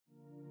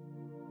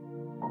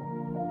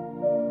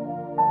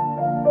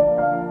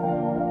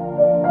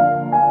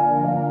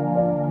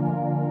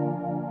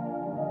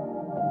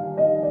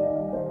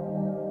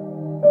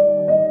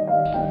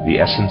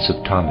essence of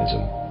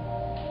Thomism.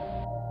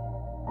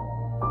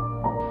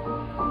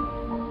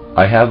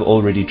 I have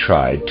already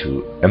tried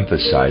to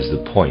emphasize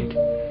the point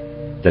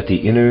that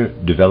the inner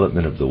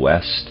development of the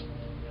West,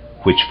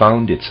 which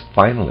found its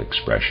final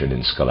expression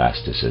in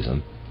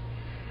scholasticism,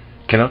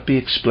 cannot be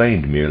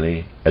explained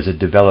merely as a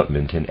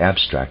development in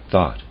abstract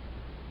thought,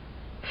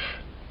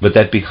 but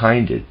that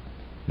behind it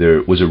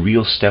there was a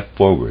real step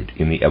forward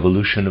in the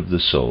evolution of the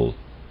soul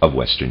of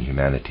Western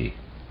humanity.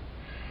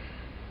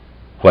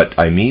 What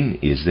I mean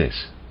is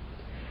this.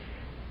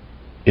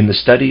 In the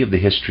study of the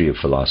history of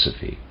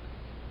philosophy,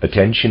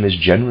 attention is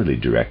generally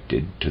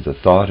directed to the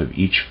thought of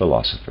each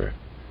philosopher,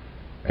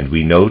 and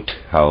we note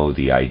how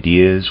the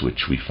ideas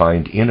which we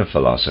find in a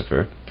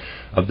philosopher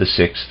of the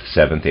 6th,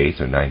 7th,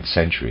 8th, or 9th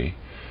century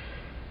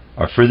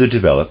are further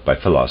developed by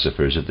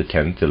philosophers of the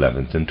 10th,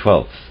 11th, and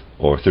 12th,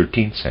 or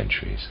 13th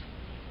centuries.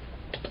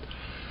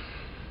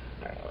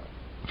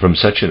 From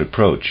such an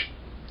approach,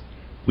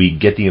 we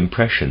get the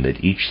impression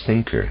that each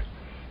thinker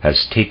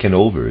has taken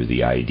over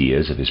the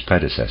ideas of his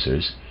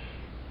predecessors,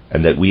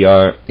 and that we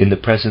are in the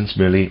presence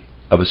merely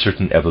of a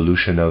certain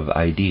evolution of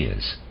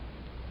ideas.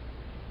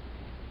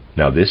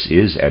 Now this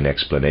is an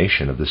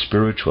explanation of the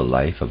spiritual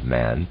life of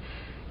man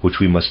which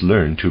we must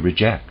learn to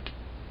reject.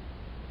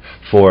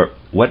 For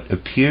what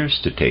appears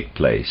to take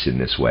place in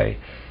this way,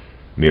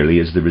 merely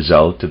as the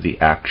result of the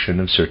action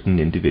of certain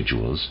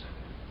individuals,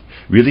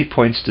 really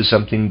points to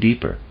something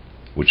deeper,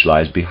 which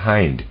lies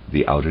behind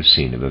the outer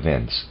scene of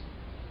events.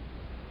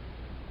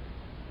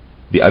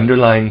 The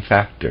underlying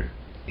factor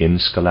in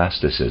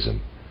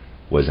scholasticism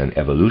was an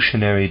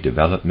evolutionary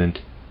development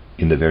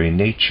in the very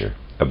nature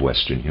of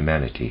Western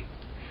humanity,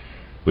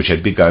 which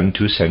had begun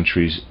 2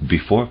 centuries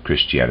before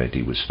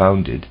Christianity was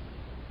founded,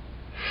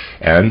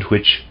 and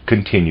which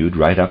continued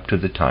right up to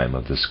the time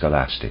of the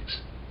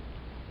scholastics.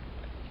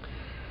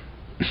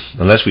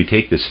 Unless we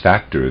take this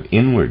factor of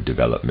inward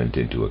development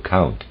into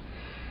account,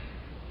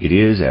 it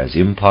is as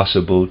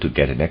impossible to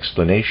get an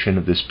explanation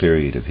of this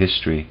period of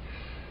history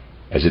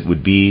as it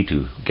would be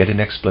to get an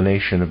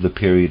explanation of the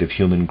period of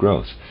human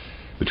growth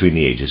between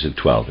the ages of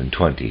 12 and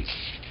 20,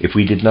 if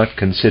we did not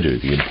consider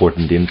the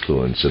important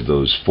influence of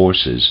those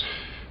forces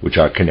which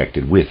are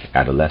connected with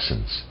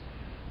adolescence,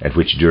 and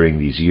which during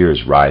these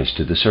years rise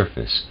to the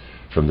surface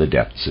from the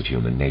depths of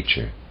human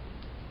nature.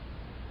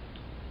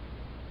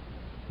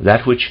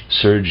 That which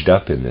surged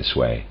up in this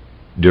way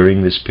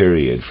during this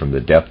period from the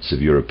depths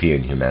of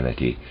European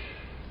humanity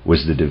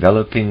was the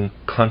developing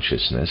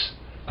consciousness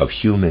of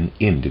human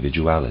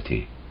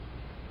individuality.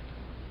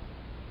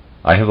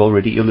 I have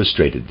already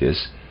illustrated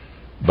this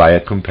by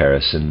a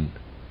comparison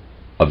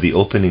of the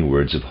opening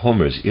words of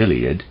Homer's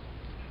Iliad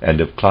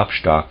and of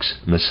Klopstock's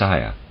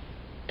Messiah.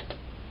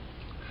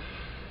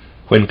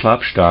 When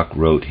Klopstock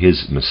wrote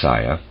his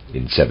Messiah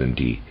in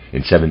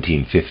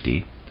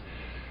 1750,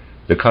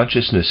 the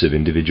consciousness of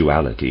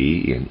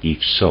individuality in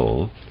each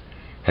soul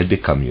had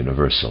become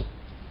universal.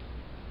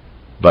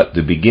 But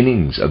the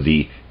beginnings of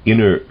the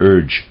inner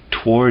urge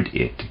toward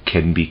it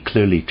can be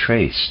clearly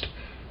traced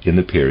in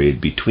the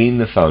period between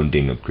the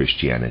founding of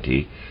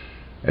Christianity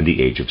and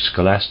the age of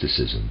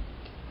scholasticism,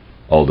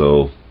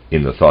 although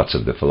in the thoughts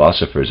of the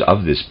philosophers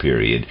of this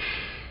period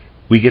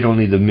we get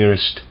only the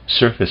merest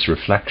surface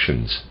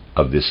reflections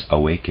of this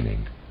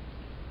awakening.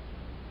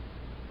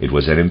 It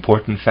was an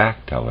important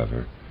fact,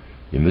 however,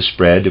 in the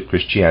spread of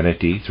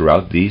Christianity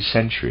throughout these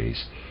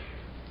centuries,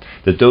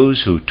 that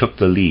those who took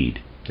the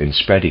lead in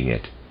spreading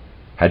it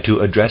had to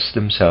address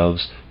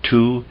themselves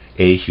to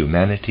a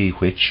humanity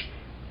which,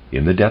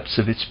 in the depths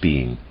of its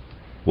being,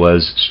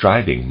 was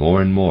striving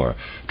more and more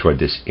toward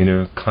this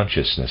inner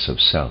consciousness of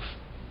self.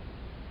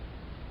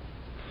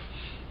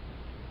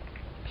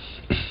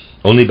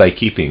 Only by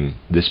keeping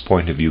this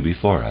point of view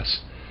before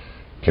us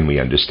can we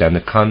understand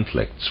the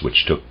conflicts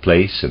which took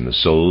place in the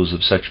souls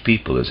of such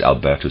people as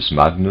Albertus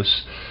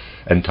Magnus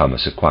and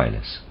Thomas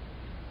Aquinas,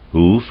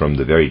 who, from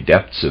the very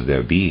depths of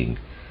their being,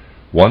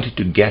 wanted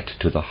to get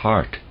to the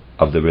heart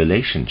of the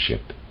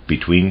relationship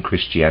between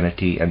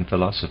Christianity and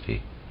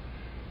philosophy.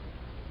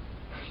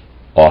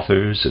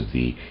 Authors of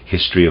the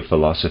history of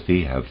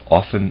philosophy have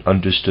often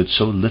understood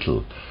so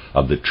little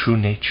of the true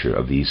nature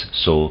of these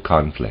soul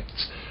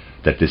conflicts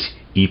that this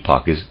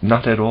epoch is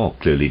not at all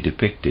clearly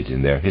depicted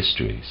in their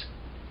histories.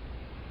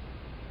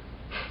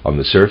 On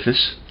the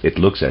surface, it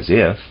looks as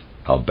if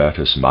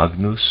Albertus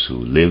Magnus, who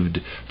lived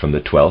from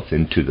the 12th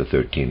into the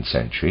 13th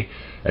century,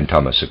 and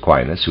Thomas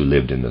Aquinas, who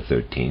lived in the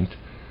 13th,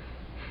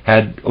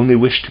 had only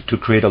wished to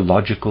create a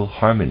logical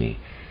harmony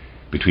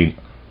between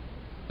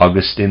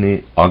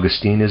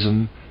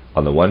Augustinism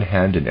on the one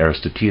hand and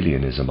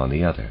Aristotelianism on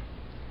the other.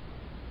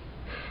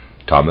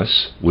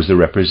 Thomas was the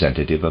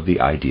representative of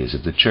the ideas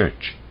of the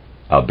Church,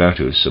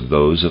 Albertus of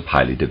those of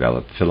highly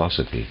developed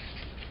philosophy.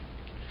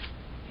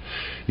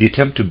 The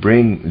attempt to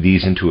bring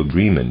these into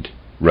agreement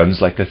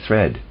runs like a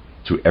thread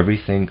through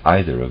everything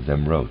either of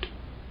them wrote.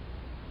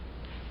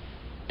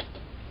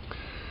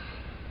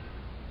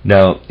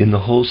 Now, in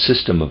the whole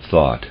system of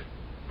thought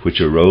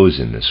which arose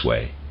in this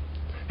way,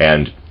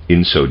 and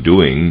in so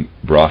doing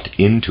brought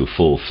into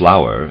full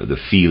flower the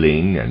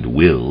feeling and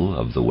will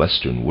of the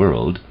Western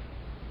world,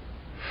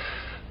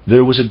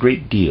 there was a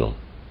great deal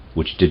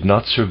which did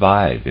not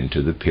survive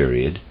into the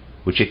period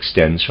which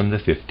extends from the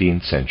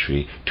 15th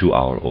century to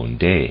our own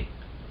day,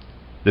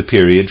 the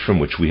period from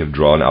which we have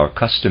drawn our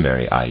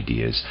customary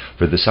ideas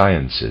for the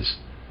sciences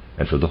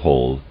and for the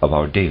whole of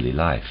our daily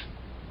life.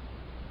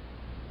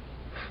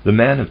 The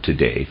man of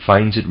today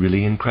finds it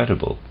really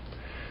incredible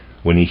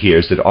when he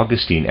hears that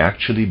Augustine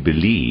actually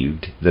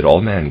believed that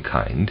all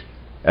mankind,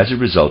 as a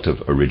result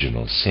of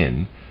original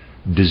sin,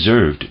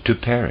 deserved to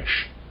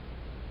perish,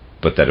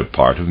 but that a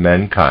part of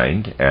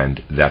mankind,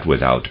 and that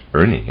without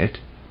earning it,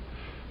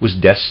 was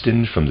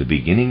destined from the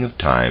beginning of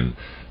time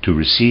to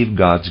receive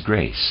God's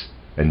grace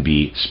and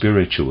be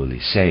spiritually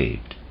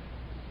saved,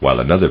 while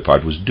another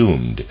part was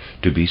doomed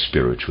to be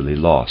spiritually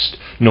lost,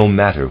 no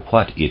matter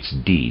what its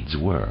deeds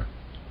were.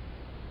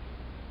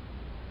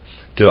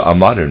 To a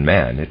modern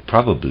man, it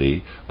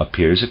probably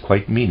appears a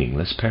quite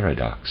meaningless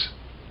paradox.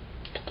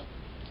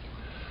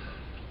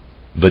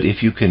 But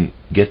if you can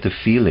get the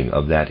feeling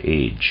of that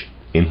age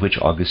in which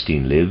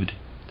Augustine lived,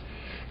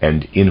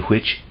 and in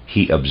which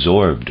he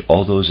absorbed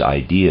all those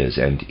ideas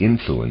and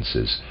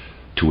influences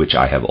to which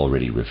I have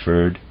already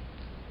referred,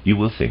 you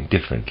will think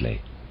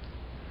differently.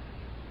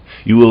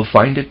 You will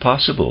find it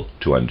possible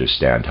to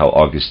understand how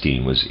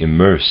Augustine was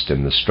immersed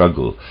in the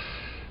struggle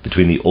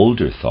between the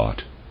older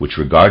thought, which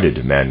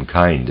regarded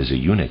mankind as a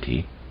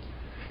unity,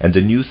 and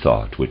the new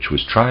thought which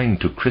was trying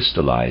to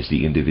crystallize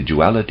the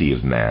individuality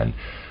of man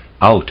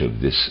out of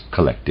this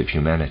collective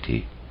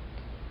humanity.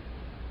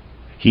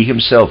 He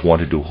himself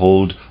wanted to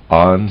hold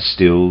on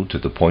still to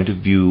the point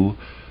of view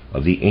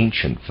of the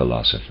ancient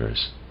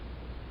philosophers,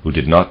 who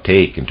did not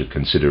take into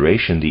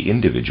consideration the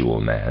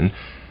individual man,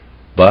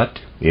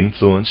 but,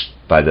 influenced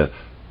by the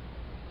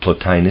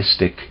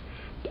Platonistic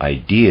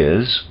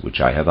ideas which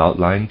I have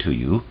outlined to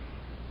you,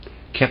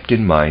 kept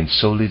in mind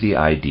solely the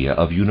idea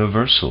of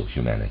universal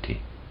humanity.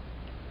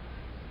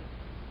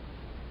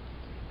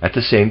 At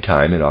the same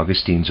time, in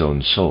Augustine's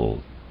own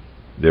soul,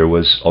 there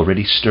was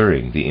already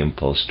stirring the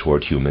impulse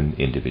toward human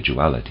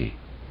individuality.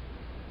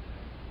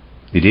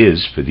 It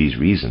is for these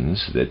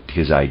reasons that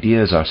his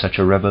ideas are such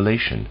a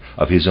revelation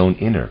of his own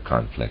inner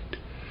conflict,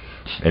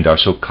 and are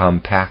so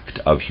compact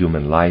of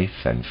human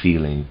life and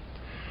feeling,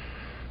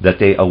 that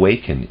they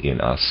awaken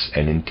in us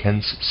an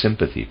intense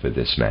sympathy for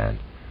this man,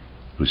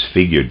 whose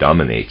figure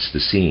dominates the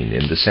scene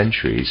in the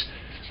centuries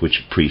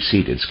which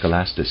preceded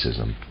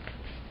scholasticism.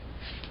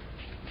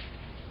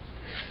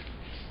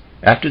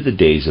 After the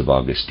days of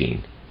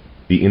Augustine,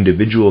 the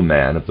individual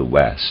man of the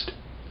West,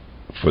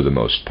 for the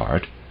most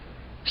part,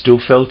 still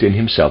felt in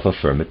himself a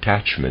firm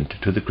attachment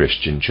to the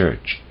Christian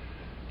Church,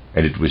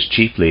 and it was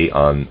chiefly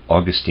on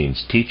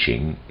Augustine's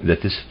teaching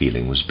that this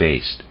feeling was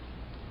based.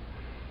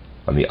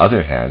 On the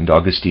other hand,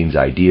 Augustine's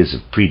ideas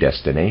of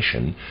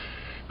predestination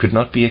could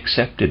not be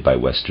accepted by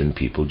Western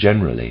people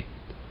generally,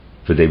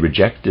 for they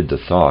rejected the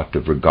thought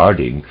of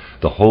regarding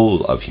the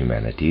whole of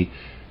humanity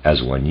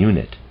as one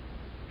unit,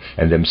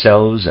 and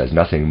themselves as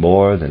nothing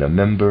more than a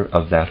member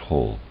of that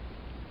whole.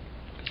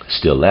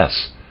 Still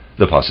less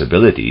the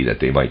possibility that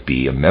they might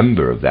be a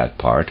member of that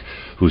part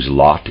whose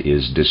lot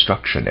is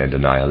destruction and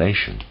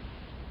annihilation.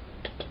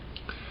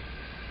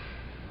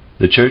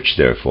 The Church,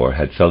 therefore,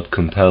 had felt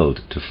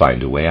compelled to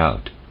find a way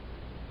out.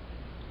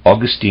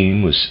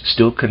 Augustine was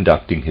still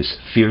conducting his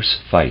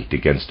fierce fight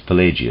against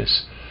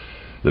Pelagius,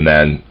 the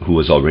man who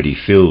was already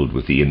filled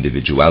with the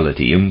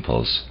individuality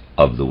impulse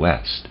of the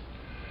West.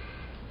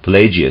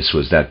 Pelagius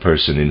was that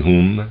person in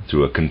whom,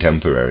 through a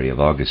contemporary of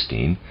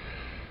Augustine,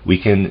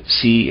 we can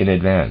see in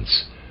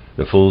advance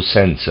the full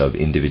sense of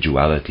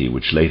individuality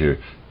which later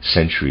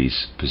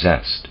centuries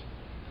possessed.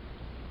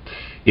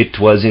 It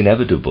was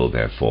inevitable,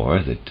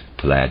 therefore, that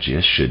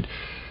Pelagius should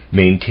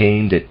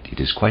maintain that it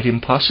is quite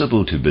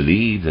impossible to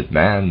believe that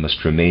man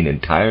must remain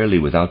entirely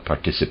without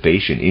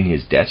participation in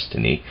his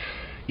destiny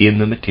in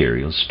the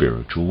material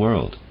spiritual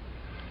world.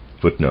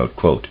 Footnote,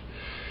 quote,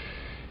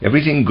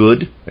 "Everything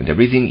good and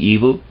everything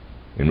evil,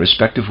 in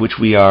respect of which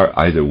we are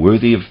either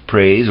worthy of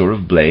praise or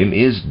of blame,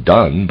 is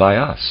done by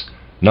us,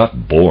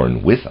 not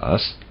born with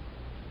us.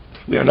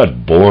 We are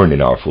not born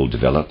in our full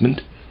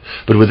development,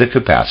 but with a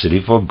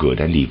capacity for good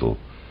and evil.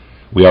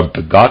 We are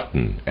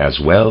begotten as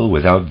well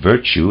without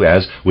virtue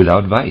as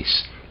without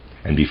vice,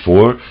 and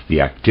before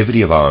the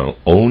activity of our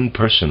own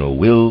personal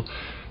will,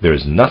 there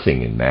is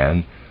nothing in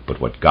man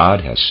but what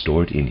God has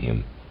stored in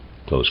him."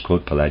 Close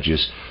quote,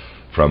 Pelagius,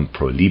 from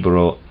Pro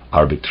Libero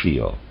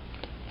Arbitrio.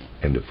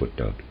 End of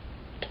footnote.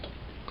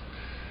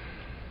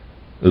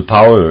 The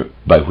power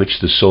by which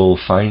the soul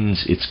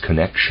finds its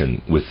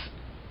connection with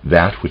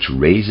that which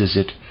raises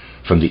it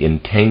from the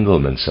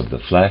entanglements of the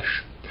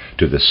flesh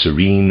to the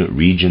serene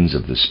regions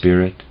of the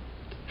spirit,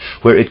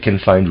 where it can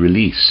find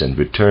release and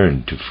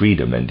return to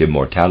freedom and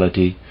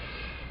immortality,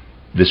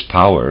 this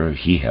power,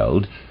 he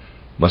held,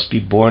 must be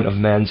born of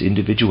man's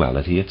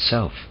individuality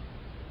itself.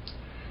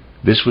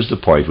 This was the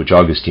point which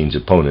Augustine's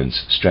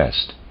opponents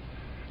stressed,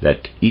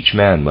 that each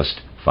man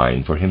must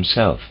find for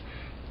himself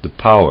the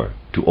power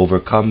to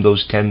overcome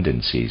those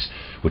tendencies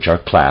which are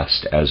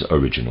classed as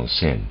original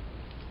sin.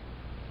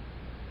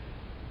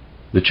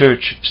 The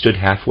Church stood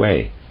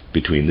halfway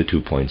between the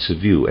 2 points of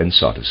view and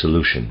sought a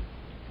solution.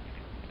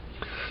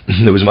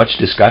 There was much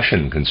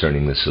discussion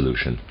concerning the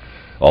solution.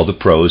 All the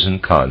pros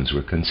and cons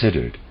were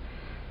considered,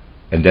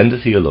 and then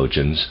the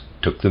theologians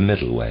took the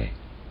middle way.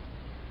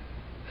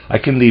 I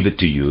can leave it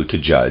to you to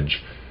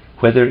judge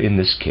whether in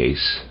this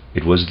case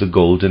it was the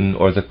golden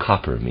or the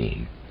copper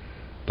mean,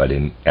 but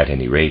at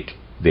any rate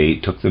they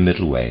took the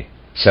middle way,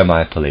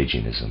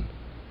 semi-Pelagianism.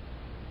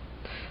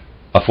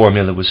 A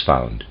formula was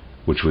found,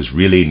 which was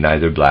really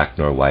neither black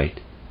nor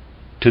white,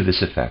 to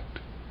this effect.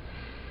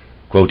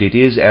 Quote, "It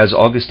is as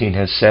Augustine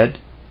has said,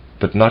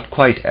 but not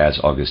quite as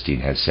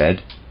Augustine has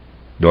said,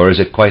 nor is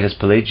it quite as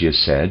Pelagius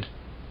said,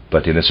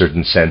 but in a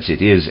certain sense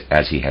it is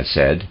as he has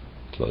said."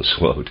 Close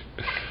quote.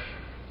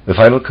 The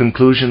final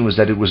conclusion was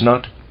that it was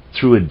not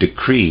through a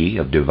decree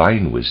of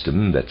divine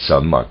wisdom that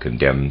some are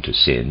condemned to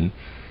sin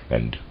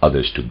and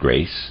others to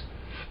grace,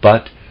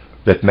 but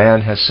that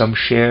man has some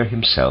share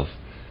himself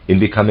in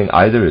becoming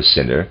either a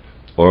sinner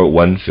or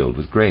one filled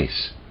with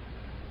grace.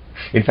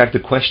 In fact, the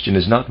question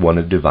is not one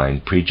of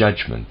divine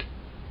prejudgment,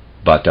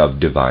 but of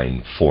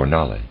divine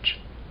foreknowledge.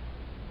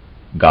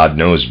 God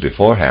knows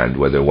beforehand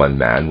whether one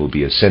man will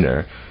be a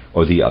sinner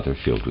or the other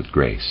filled with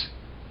grace.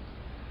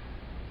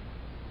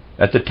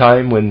 At the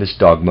time when this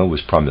dogma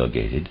was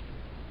promulgated,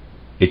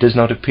 it does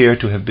not appear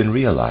to have been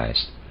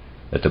realized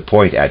that the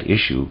point at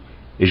issue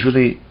is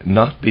really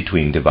not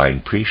between divine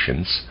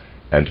prescience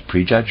and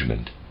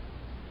prejudgment.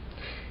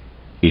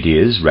 It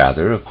is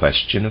rather a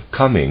question of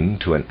coming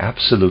to an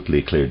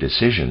absolutely clear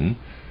decision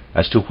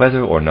as to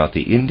whether or not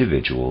the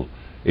individual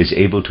is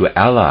able to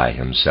ally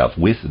himself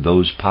with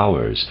those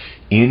powers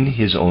in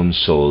his own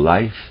soul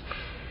life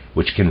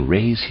which can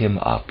raise him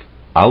up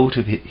out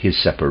of his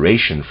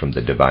separation from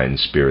the divine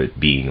spirit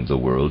being of the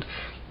world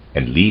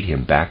and lead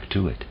him back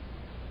to it.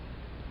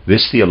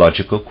 This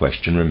theological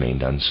question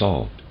remained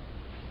unsolved.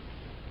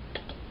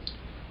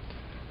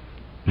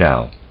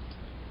 Now,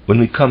 when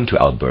we come to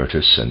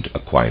Albertus and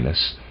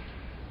Aquinas,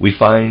 we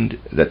find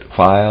that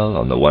while,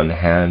 on the one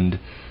hand,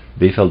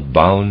 they felt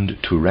bound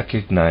to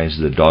recognize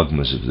the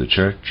dogmas of the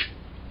Church,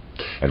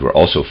 and were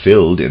also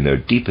filled in their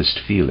deepest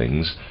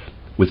feelings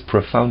with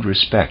profound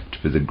respect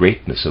for the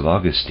greatness of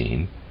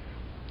Augustine,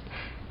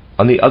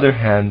 on the other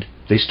hand,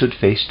 they stood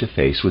face to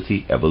face with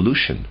the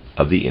evolution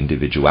of the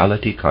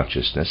individuality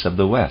consciousness of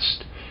the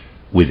West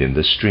within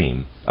the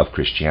stream of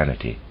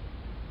Christianity.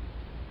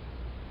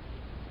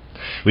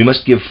 We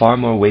must give far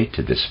more weight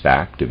to this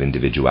fact of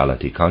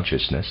individuality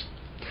consciousness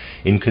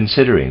in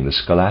considering the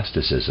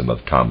scholasticism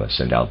of Thomas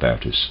and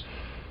Albertus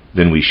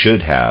than we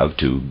should have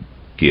to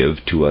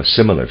give to a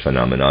similar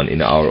phenomenon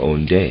in our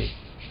own day.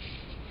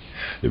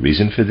 The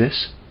reason for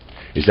this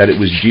is that it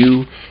was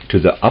due to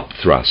the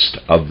upthrust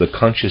of the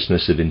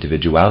consciousness of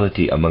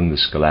individuality among the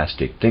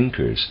scholastic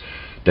thinkers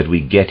that we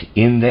get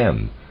in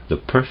them the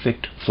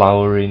perfect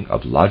flowering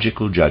of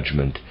logical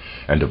judgment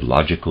and of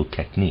logical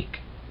technique.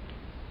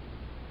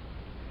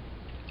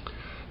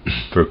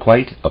 For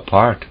quite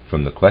apart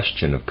from the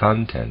question of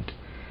content,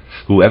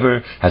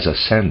 whoever has a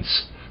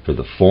sense for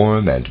the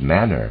form and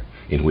manner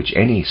in which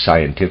any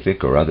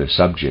scientific or other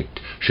subject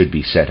should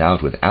be set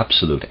out with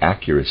absolute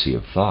accuracy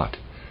of thought,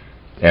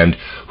 and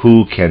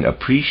who can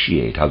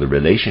appreciate how the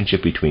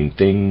relationship between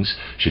things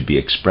should be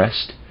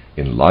expressed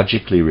in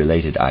logically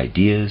related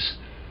ideas,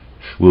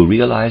 will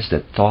realize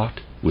that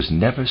thought was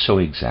never so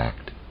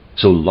exact,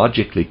 so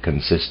logically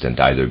consistent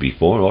either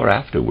before or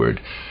afterward,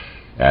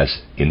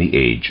 as in the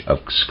age of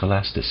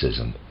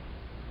scholasticism.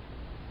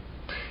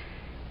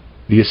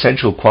 The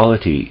essential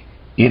quality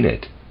in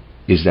it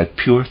is that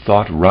pure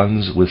thought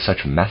runs with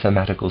such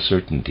mathematical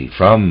certainty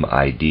from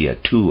idea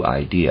to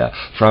idea,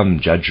 from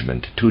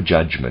judgment to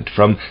judgment,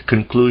 from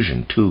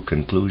conclusion to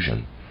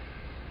conclusion,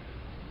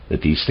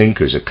 that these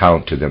thinkers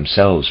account to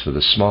themselves for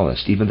the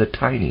smallest, even the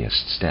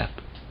tiniest step.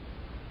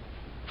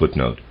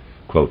 Footnote,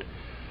 quote,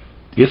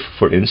 "If,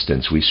 for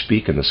instance, we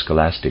speak in the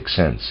scholastic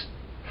sense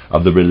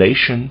of the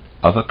relation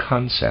of a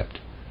concept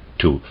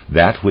to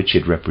that which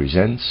it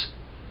represents,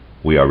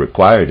 we are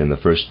required in the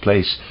first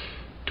place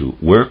to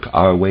work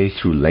our way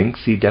through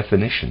lengthy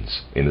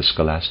definitions in the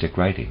scholastic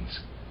writings.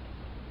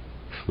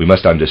 We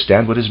must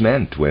understand what is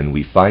meant when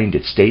we find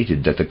it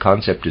stated that the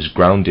concept is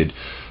grounded,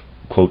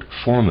 quote,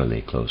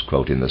 formally, close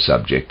quote, in the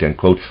subject, and,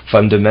 quote,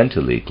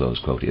 fundamentally, close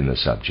quote, in the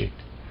subject.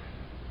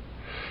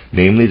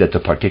 Namely, that the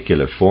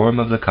particular form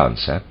of the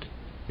concept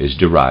is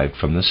derived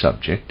from the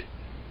subject,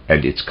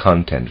 and its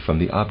content from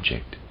the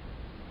object.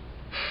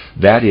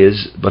 That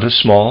is but a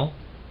small,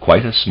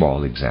 quite a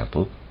small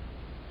example.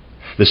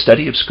 The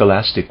study of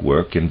scholastic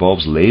work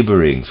involves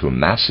laboring through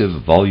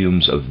massive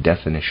volumes of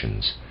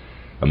definitions,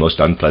 a most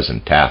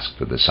unpleasant task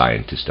for the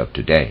scientist of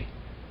today.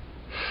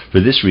 For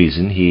this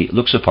reason, he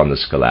looks upon the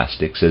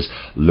scholastics as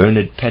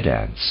learned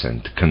pedants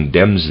and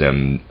condemns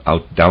them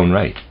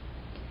downright.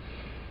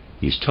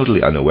 He is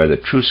totally unaware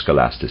that true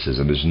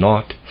scholasticism is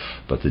naught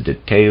but the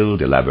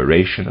detailed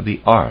elaboration of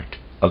the art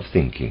of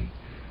thinking,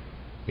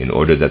 in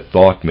order that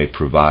thought may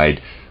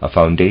provide a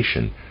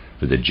foundation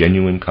for the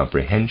genuine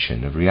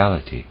comprehension of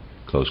reality."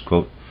 Close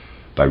quote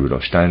by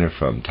Rudolf Steiner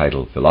from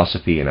title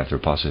Philosophy and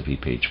Anthroposophy,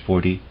 page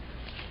 40,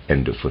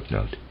 end of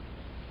footnote.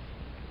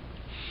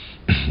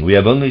 We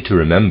have only to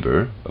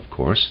remember, of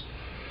course,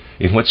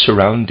 in what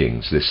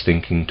surroundings this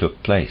thinking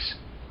took place.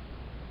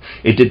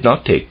 It did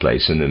not take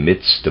place in the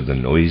midst of the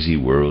noisy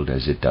world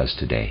as it does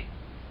today.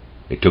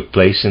 It took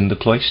place in the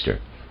cloister,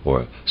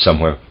 or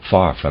somewhere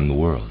far from the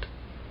world.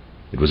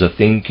 It was a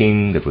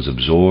thinking that was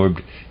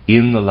absorbed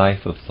in the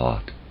life of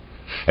thought,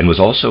 and was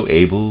also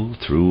able,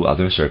 through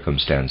other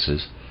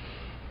circumstances,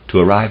 to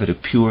arrive at a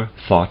pure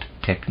thought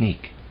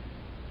technique.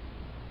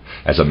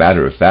 As a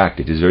matter of fact,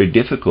 it is very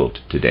difficult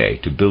today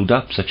to build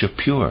up such a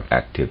pure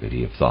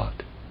activity of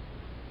thought.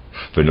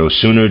 For no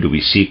sooner do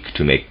we seek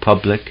to make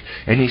public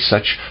any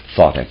such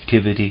thought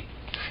activity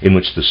in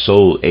which the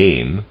sole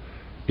aim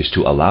is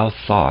to allow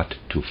thought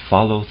to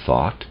follow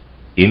thought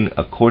in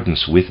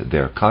accordance with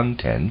their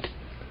content,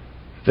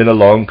 then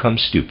along come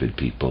stupid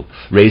people,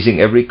 raising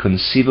every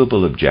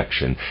conceivable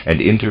objection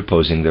and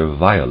interposing their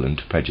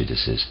violent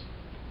prejudices.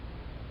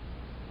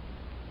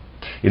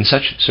 In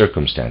such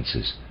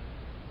circumstances,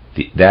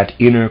 that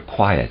inner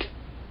quiet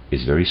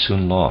is very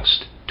soon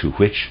lost, to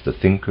which the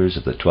thinkers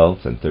of the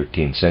 12th and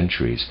 13th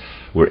centuries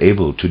were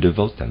able to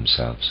devote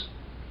themselves.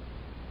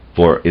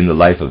 For in the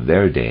life of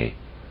their day,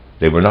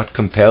 they were not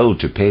compelled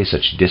to pay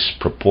such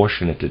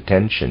disproportionate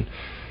attention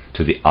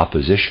to the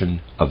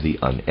opposition of the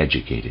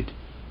uneducated.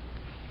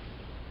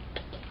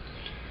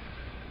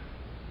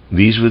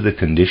 These were the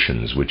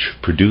conditions which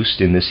produced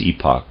in this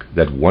epoch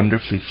that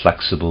wonderfully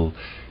flexible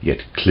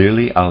yet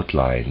clearly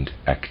outlined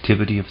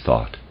activity of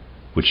thought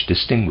which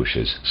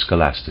distinguishes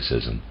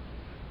scholasticism,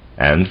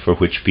 and for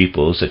which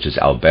people such as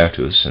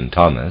Albertus and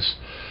Thomas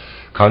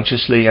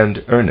consciously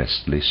and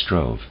earnestly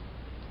strove.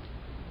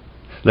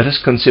 Let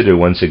us consider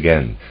once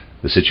again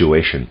the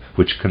situation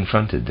which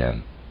confronted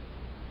them.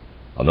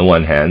 On the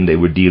one hand, they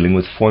were dealing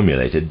with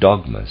formulated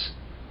dogmas,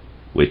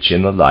 which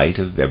in the light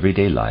of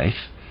everyday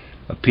life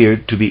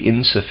appeared to be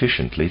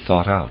insufficiently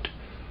thought out,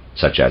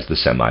 such as the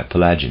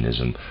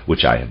semi-Pelagianism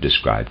which I have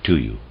described to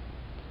you.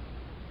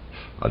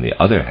 On the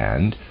other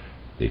hand,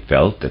 they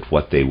felt that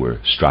what they were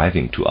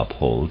striving to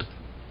uphold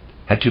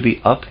had to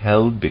be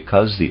upheld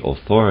because the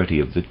authority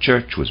of the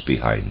Church was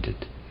behind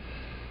it,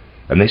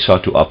 and they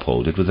sought to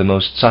uphold it with the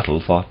most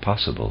subtle thought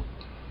possible.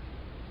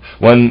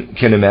 One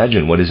can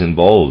imagine what is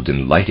involved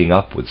in lighting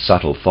up with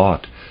subtle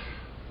thought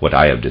what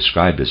I have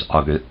described as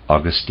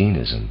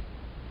Augustinism.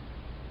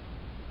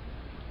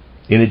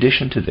 In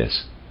addition to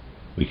this,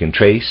 we can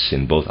trace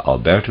in both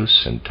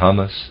Albertus and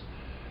Thomas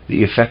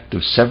the effect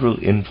of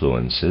several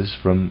influences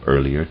from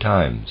earlier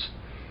times,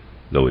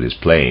 though it is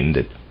plain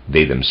that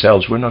they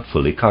themselves were not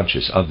fully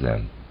conscious of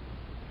them.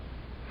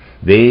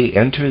 They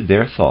enter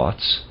their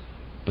thoughts,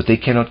 but they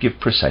cannot give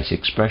precise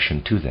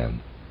expression to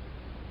them.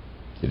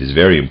 It is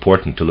very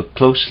important to look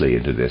closely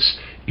into this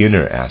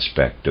inner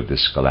aspect of the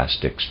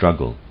scholastic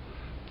struggle,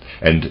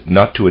 and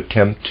not to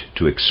attempt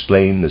to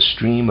explain the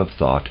stream of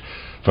thought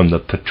from the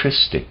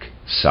patristic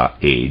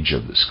age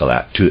of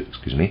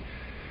the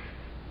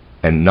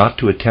and not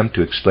to attempt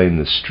to explain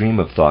the stream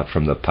of thought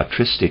from the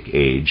patristic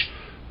age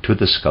to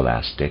the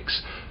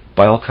scholastics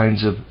by all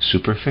kinds of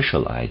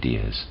superficial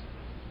ideas,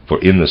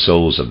 for in the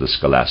souls of the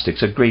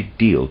scholastics a great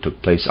deal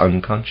took place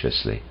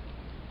unconsciously.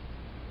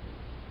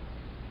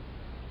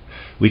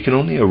 We can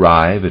only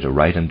arrive at a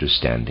right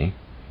understanding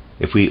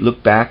if we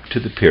look back to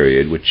the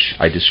period which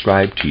I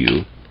described to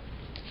you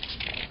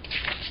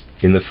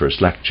in the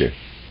first lecture,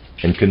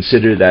 and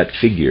consider that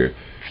figure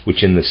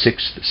which in the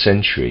 6th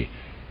century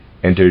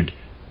entered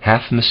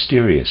half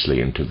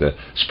mysteriously into the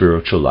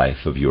spiritual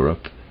life of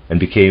Europe and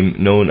became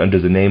known under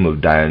the name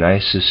of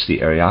Dionysius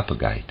the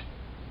Areopagite.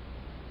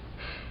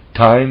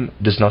 Time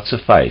does not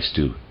suffice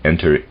to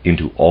enter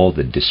into all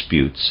the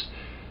disputes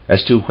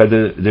as to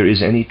whether there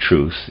is any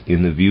truth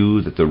in the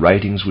view that the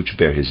writings which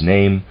bear his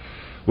name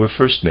were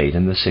first made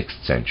in the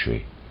 6th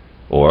century,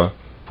 or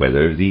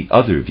whether the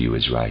other view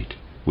is right,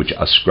 which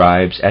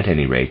ascribes, at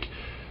any rate,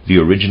 the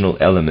original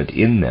element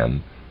in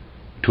them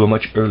to a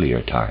much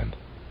earlier time.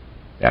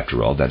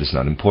 After all, that is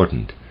not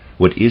important.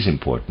 What is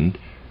important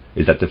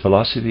is that the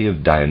philosophy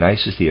of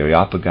Dionysius the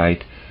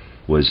Areopagite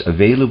was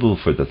available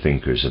for the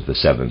thinkers of the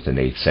 7th and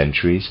 8th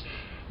centuries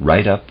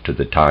right up to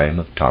the time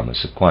of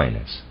Thomas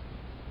Aquinas,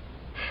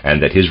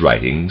 and that his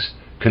writings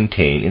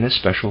contain in a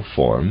special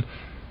form,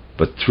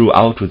 but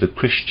throughout with a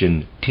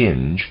Christian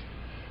tinge,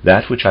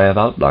 that which I have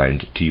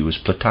outlined to you as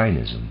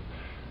Platonism,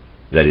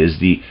 that is,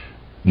 the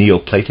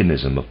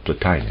Neoplatonism of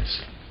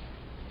Plotinus.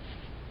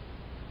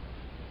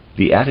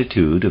 The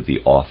attitude of the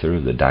author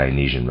of the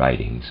Dionysian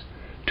writings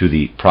to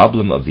the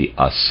problem of the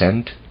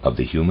ascent of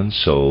the human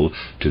soul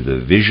to the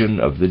vision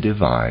of the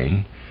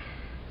divine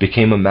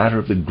became a matter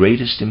of the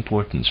greatest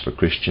importance for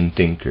Christian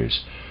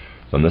thinkers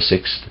from the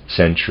 6th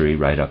century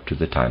right up to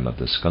the time of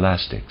the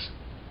scholastics.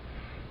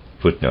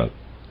 Footnote.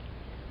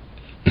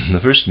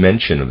 The first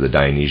mention of the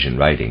Dionysian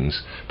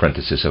writings,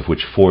 parenthesis, of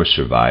which 4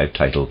 survive,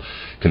 title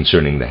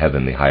Concerning the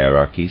Heavenly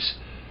Hierarchies,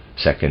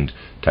 second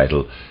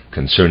title,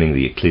 Concerning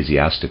the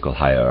Ecclesiastical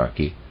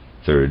Hierarchy,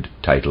 third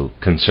title,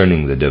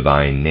 Concerning the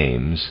Divine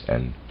Names,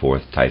 and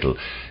fourth title,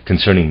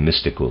 Concerning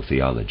Mystical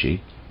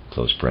Theology,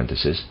 close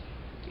parenthesis,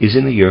 is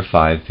in the year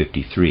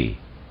 553,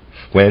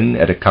 when,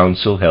 at a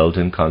council held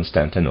in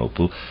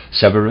Constantinople,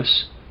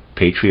 Severus,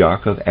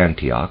 Patriarch of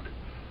Antioch,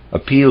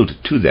 appealed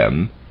to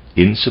them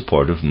in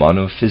support of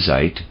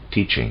monophysite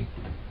teaching.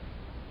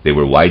 They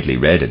were widely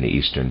read in the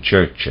Eastern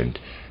Church and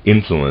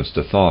influenced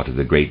the thought of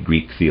the great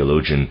Greek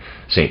theologian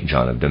St.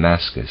 John of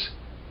Damascus.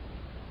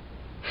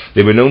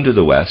 They were known to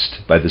the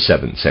West by the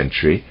 7th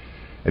century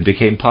and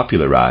became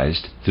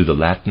popularized through the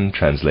Latin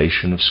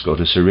translation of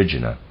Scotus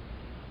Origina.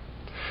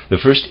 The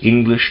first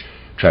English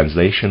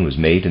translation was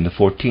made in the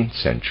 14th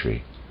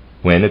century,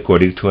 when,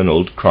 according to an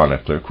old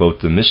chronicler,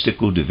 quote, the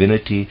mystical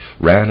divinity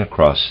ran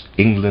across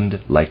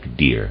England like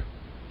deer,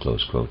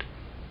 close quote.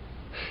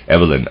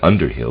 Evelyn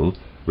Underhill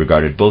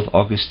regarded both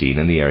Augustine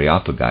and the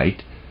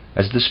Areopagite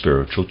as the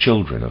spiritual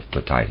children of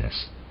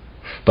Plotinus,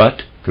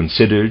 but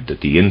considered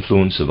that the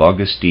influence of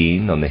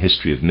Augustine on the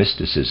history of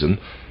mysticism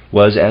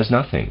was as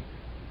nothing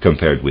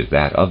compared with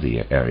that of the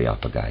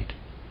Areopagite.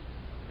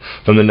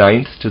 From the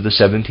 9th to the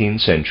 17th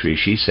century,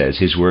 she says,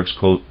 his works,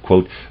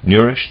 quote,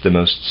 nourished the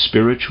most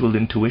spiritual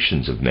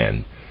intuitions of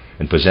men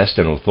and possessed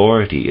an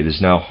authority it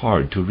is now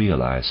hard to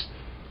realize,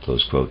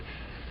 close quote.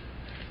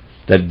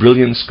 That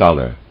brilliant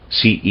scholar,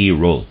 C.E.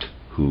 Rolt,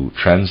 who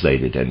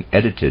translated and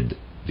edited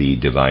the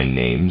Divine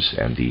Names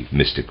and the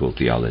Mystical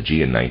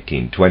Theology in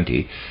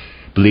 1920,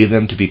 believed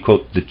them to be,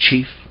 quote, the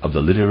chief of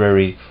the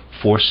literary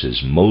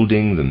forces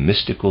molding the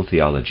mystical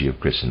theology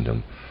of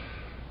Christendom.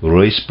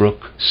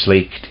 Ruysbroek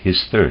slaked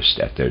his thirst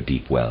at their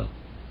deep well,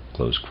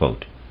 close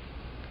quote.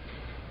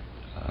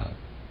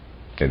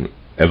 And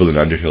Evelyn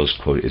Underhill's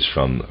quote is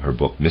from her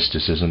book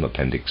Mysticism,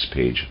 appendix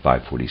page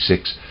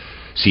 546.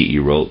 C.E.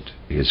 Rolt,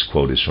 his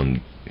quote is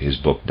from his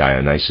book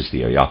Dionysius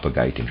the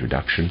Areopagite,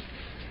 introduction,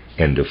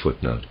 end of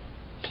footnote.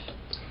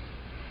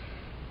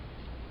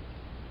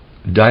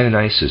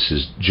 Dionysius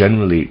is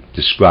generally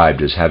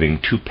described as having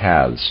two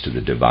paths to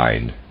the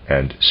divine,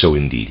 and so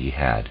indeed he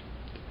had.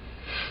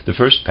 The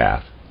first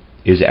path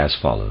is as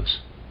follows.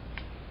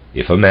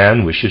 If a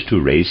man wishes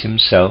to raise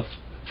himself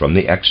from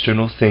the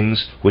external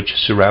things which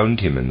surround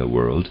him in the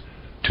world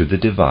to the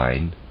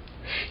divine,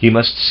 he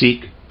must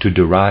seek to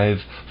derive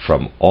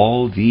from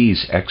all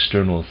these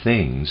external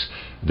things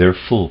their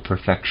full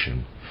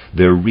perfection,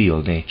 their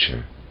real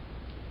nature.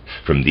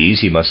 From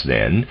these he must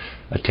then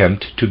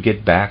attempt to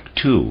get back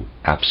to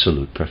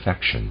absolute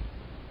perfection,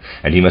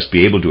 and he must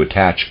be able to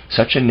attach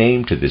such a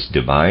name to this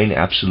divine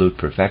absolute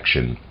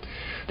perfection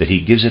that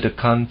he gives it a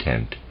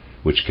content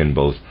which can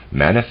both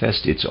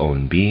manifest its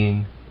own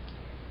being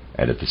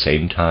and at the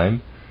same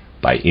time,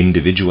 by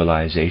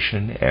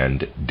individualization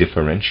and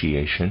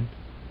differentiation,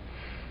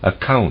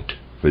 account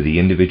for the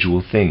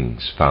individual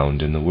things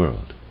found in the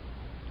world.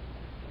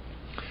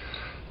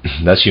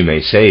 Thus you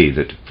may say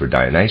that for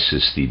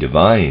Dionysius the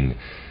divine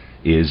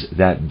is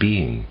that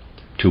being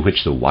to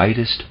which the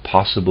widest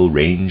possible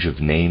range of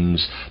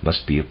names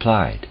must be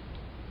applied,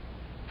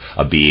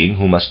 a being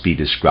who must be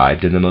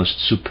described in the most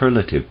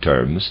superlative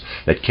terms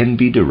that can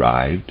be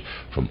derived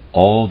from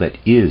all that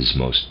is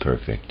most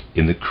perfect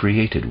in the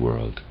created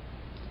world.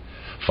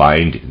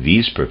 Find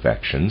these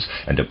perfections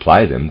and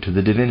apply them to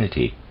the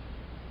divinity,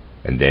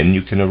 and then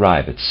you can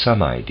arrive at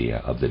some idea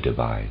of the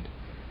divine.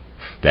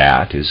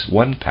 That is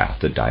one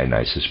path that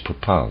Dionysius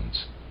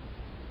propounds.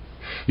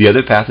 The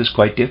other path is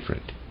quite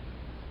different.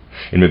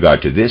 In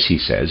regard to this, he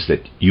says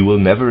that you will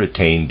never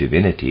attain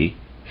divinity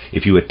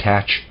if you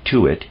attach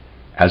to it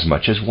as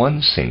much as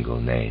one single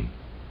name.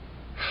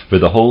 For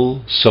the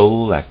whole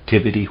soul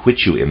activity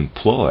which you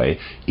employ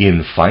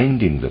in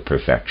finding the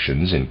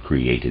perfections in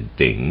created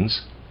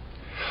things,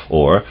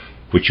 or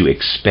which you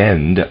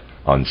expend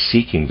on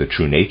seeking the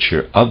true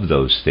nature of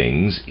those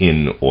things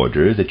in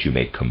order that you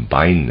may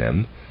combine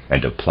them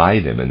and apply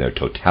them in their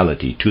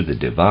totality to the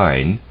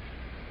divine,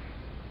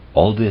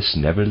 all this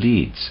never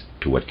leads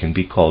to what can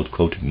be called,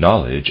 quote,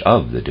 knowledge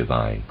of the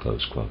divine,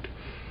 close quote.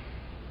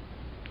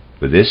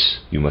 For this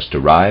you must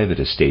arrive at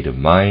a state of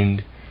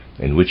mind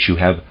in which you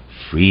have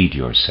freed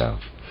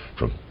yourself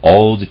from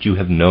all that you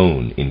have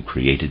known in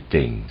created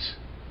things.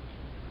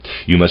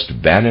 You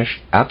must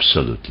banish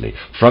absolutely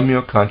from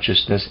your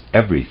consciousness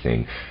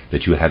everything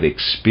that you have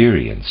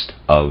experienced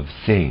of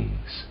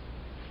things.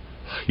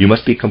 You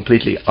must be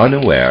completely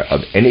unaware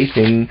of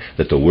anything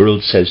that the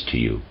world says to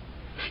you.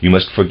 You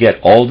must forget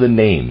all the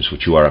names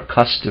which you are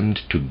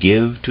accustomed to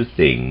give to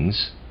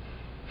things,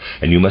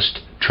 and you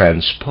must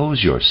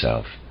transpose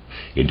yourself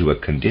into a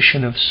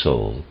condition of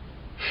soul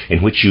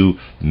in which you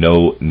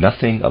know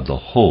nothing of the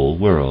whole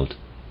world.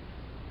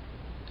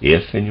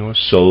 If in your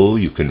soul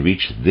you can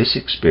reach this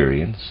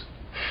experience,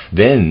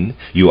 then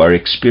you are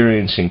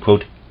experiencing,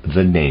 quote,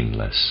 the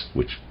nameless,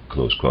 which,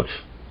 close quote,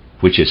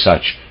 which is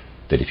such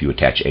that if you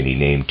attach any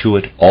name to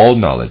it, all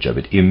knowledge of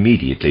it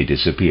immediately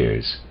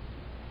disappears.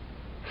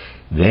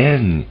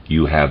 Then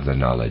you have the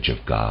knowledge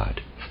of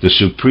God, the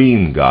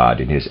supreme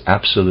God in His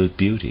absolute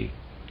beauty.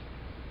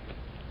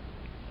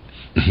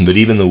 But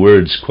even the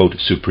words, quote,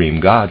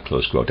 supreme God,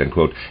 close quote, and,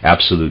 quote,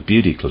 absolute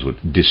beauty, close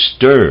quote,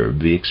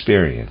 disturb the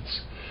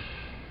experience.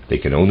 They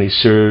can only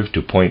serve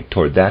to point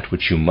toward that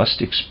which you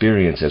must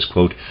experience as,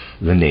 quote,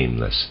 the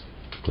nameless,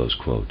 close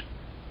quote.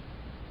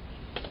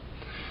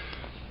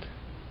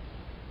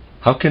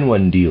 How can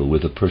one deal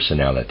with a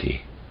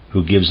personality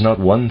who gives not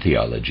one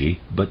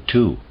theology, but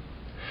two,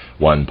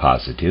 one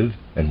positive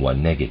and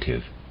one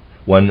negative,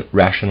 one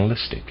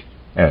rationalistic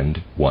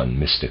and one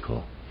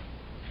mystical?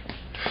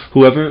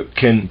 Whoever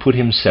can put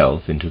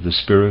himself into the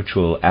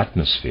spiritual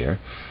atmosphere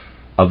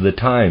of the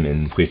time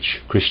in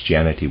which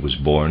Christianity was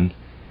born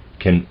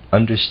can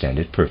understand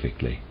it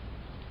perfectly.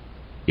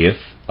 If,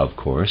 of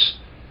course,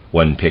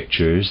 one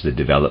pictures the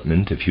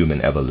development of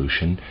human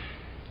evolution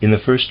in the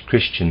first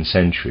Christian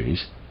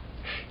centuries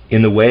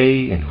in the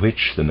way in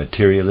which the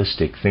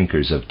materialistic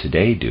thinkers of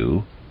today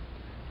do,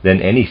 then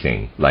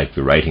anything like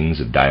the writings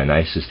of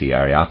Dionysius the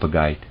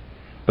Areopagite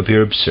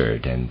appear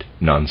absurd and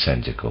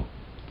nonsensical,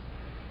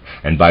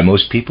 and by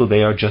most people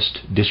they are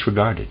just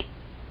disregarded.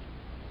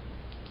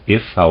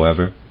 If,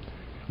 however,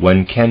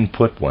 one can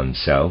put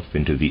oneself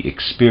into the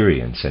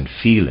experience and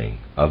feeling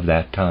of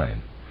that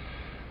time,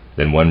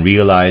 then one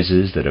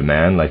realizes that a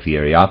man like the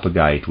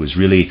Areopagite was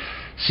really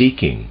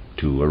seeking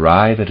to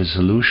arrive at a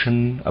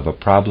solution of a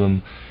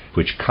problem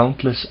which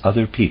countless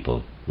other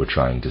people were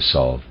trying to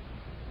solve,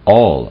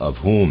 all of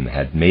whom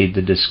had made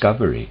the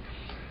discovery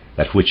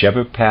that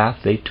whichever path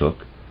they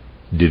took,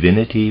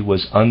 divinity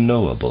was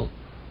unknowable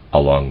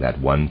along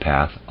that one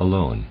path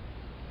alone.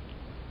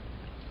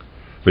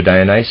 For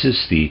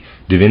Dionysius, the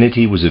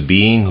divinity was a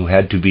being who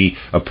had to be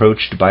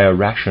approached by a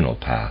rational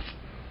path,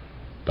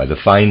 by the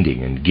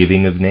finding and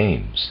giving of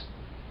names.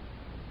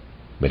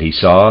 But he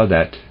saw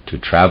that to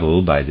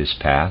travel by this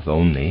path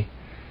only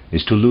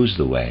is to lose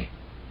the way,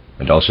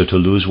 and also to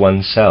lose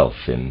oneself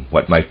in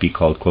what might be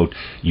called, quote,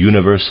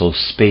 universal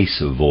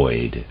space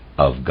void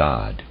of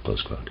God,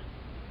 close quote.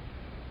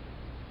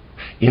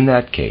 In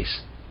that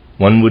case,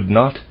 one would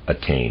not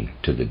attain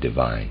to the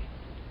divine.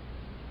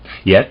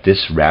 Yet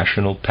this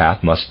rational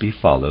path must be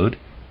followed,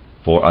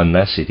 for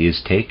unless it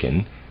is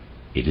taken,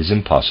 it is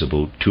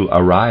impossible to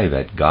arrive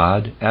at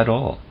God at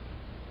all.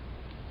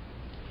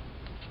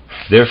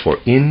 Therefore,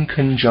 in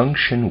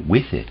conjunction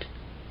with it,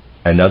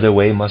 another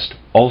way must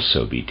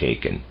also be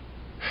taken,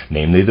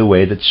 namely the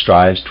way that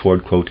strives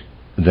toward, quote,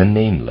 the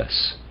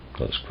nameless,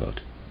 close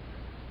quote.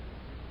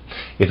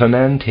 If a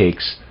man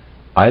takes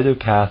either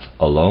path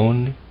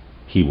alone,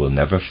 he will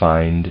never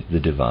find the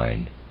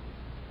divine.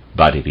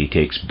 But if he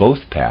takes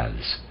both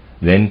paths,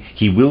 then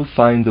he will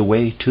find the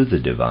way to the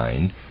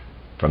divine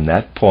from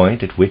that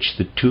point at which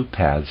the two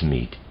paths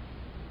meet.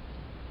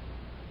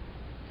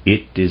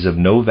 It is of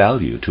no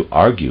value to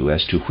argue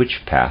as to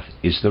which path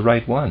is the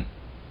right one.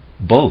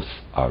 Both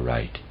are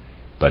right,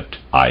 but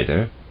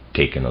either,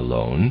 taken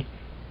alone,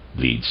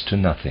 leads to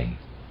nothing.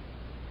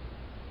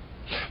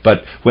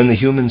 But when the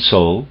human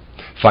soul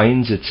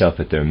finds itself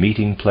at their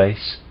meeting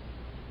place,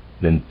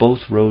 then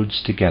both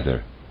roads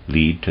together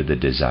lead to the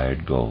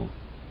desired goal.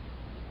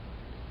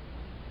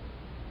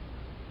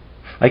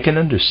 I can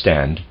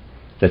understand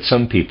that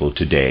some people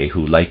today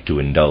who like to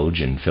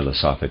indulge in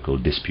philosophical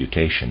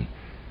disputation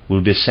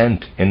will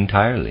dissent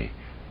entirely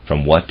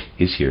from what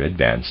is here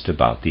advanced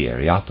about the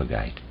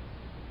Areopagite.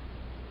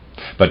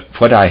 But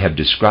what I have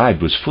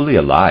described was fully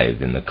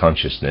alive in the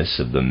consciousness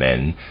of the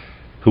men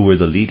who were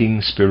the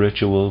leading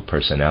spiritual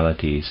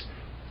personalities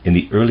in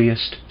the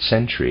earliest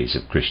centuries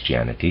of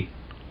Christianity,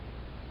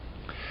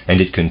 and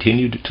it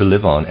continued to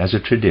live on as a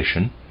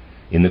tradition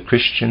in the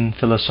Christian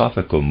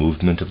philosophical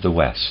movement of the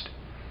West,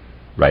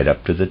 right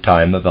up to the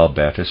time of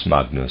Albertus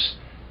Magnus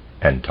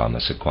and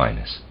Thomas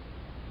Aquinas.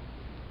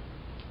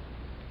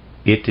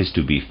 It is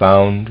to be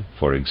found,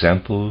 for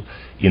example,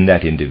 in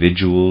that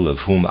individual of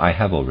whom I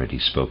have already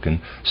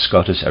spoken,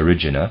 Scotus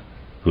Erigena,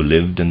 who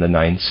lived in the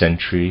 9th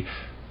century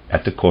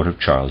at the court of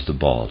Charles the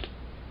Bald.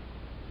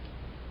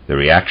 The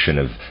reaction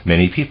of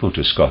many people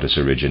to Scotus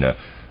Erigena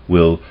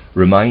will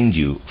remind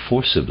you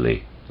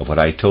forcibly of what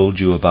I told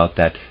you about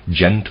that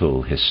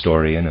gentle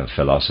historian of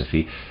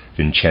philosophy,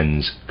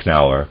 Vincenz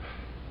Knauer,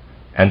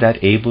 and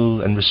that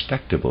able and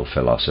respectable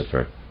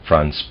philosopher,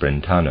 Franz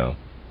Brentano,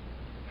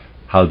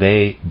 how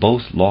they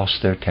both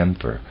lost their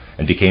temper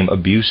and became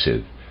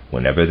abusive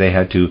whenever they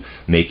had to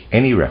make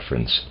any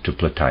reference to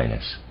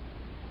Plotinus.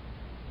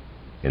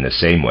 In the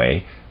same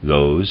way,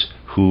 those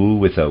who,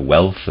 with a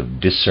wealth of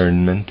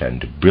discernment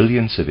and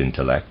brilliance of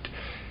intellect,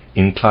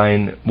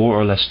 incline more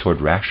or less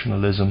toward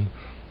rationalism,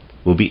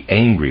 will be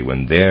angry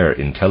when their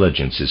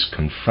intelligence is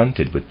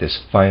confronted with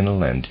this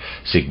final and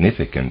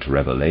significant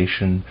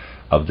revelation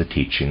of the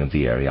teaching of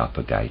the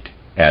Areopagite,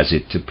 as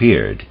it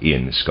appeared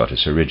in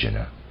Scotus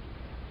Erigena.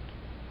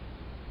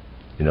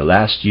 In the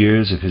last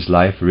years of his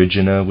life,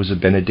 Erigena was a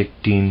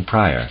Benedictine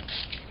prior,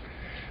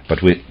 but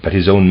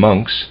his own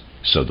monks,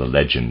 so the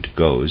legend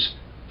goes,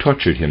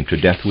 tortured him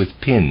to death with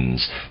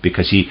pins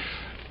because he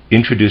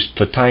introduced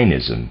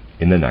Platonism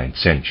in the 9th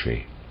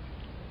century.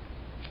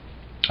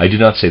 I do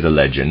not say the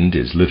legend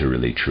is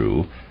literally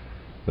true,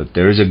 but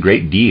there is a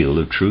great deal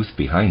of truth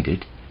behind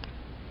it.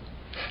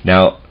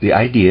 Now, the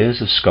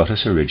ideas of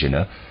Scotus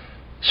Erigena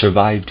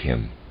survived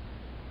him,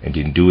 and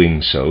in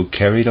doing so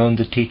carried on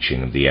the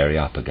teaching of the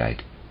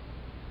Areopagite.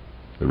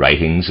 The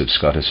writings of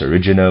Scotus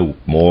Erigena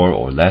more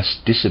or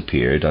less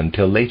disappeared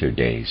until later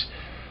days,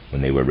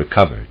 when they were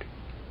recovered.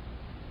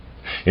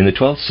 In the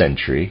 12th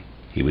century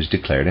he was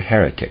declared a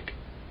heretic,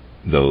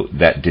 though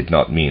that did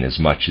not mean as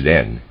much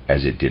then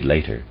as it did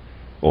later,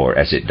 or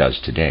as it does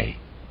today.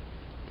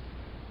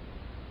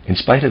 In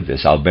spite of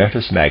this,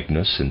 Albertus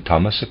Magnus and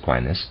Thomas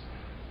Aquinas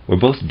were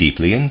both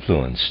deeply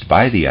influenced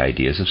by the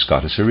ideas of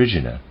Scotus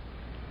Erigena.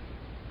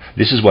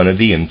 This is one of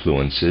the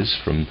influences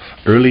from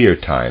earlier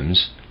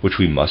times which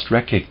we must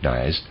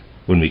recognize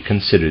when we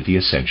consider the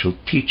essential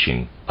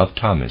teaching of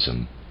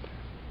Thomism.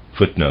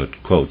 Footnote,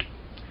 quote,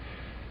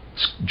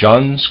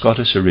 John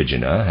Scotus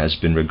Erigena has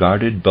been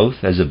regarded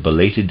both as a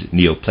belated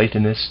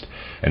Neoplatonist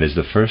and as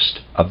the first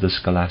of the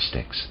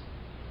scholastics.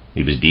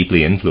 He was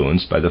deeply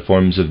influenced by the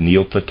forms of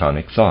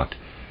Neoplatonic thought,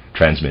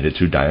 transmitted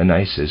through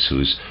Dionysius,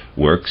 whose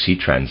works he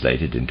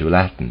translated into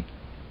Latin.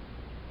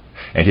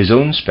 And his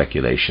own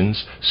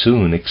speculations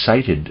soon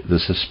excited the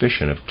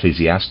suspicion of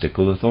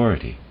ecclesiastical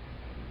authority.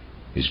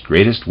 His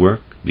greatest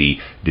work, the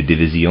De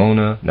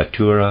Divisione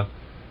Natura,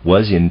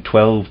 was in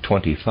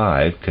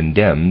 1225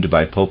 condemned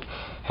by Pope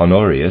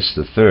Honorius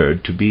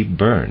III to be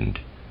burned.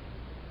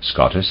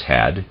 Scotus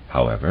had,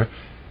 however,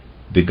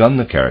 begun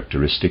the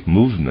characteristic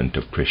movement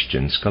of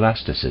Christian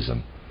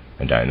scholasticism,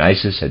 and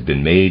Dionysius had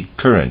been made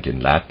current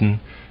in Latin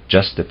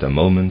just at the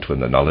moment when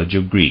the knowledge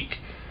of Greek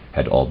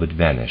had all but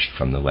vanished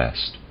from the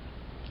West.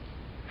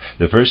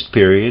 The first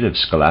period of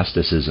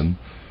scholasticism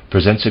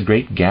presents a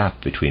great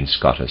gap between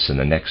Scotus and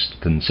the next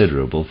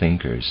considerable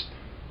thinkers,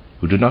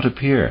 who do not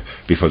appear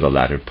before the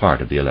latter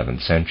part of the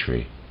 11th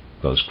century.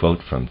 Close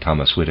quote from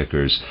Thomas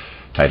Whitaker's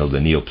titled The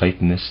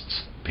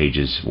Neoplatonists,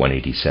 pages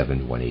 187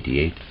 to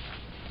 188.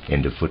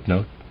 End of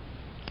footnote.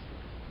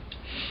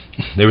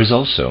 There is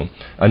also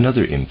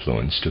another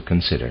influence to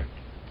consider.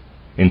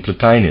 In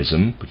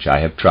Platonism, which I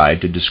have tried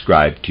to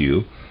describe to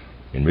you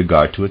in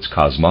regard to its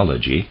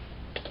cosmology,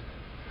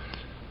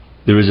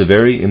 there is a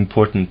very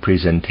important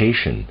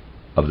presentation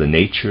of the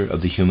nature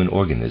of the human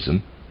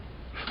organism,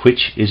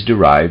 which is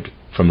derived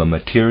from a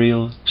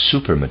material,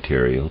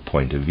 supermaterial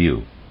point of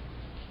view.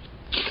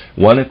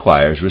 One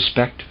acquires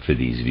respect for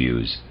these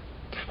views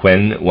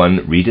when one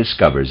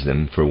rediscovers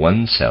them for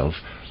oneself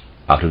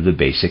out of the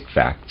basic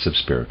facts of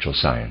spiritual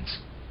science.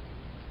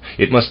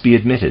 It must be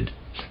admitted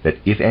that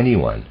if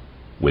anyone,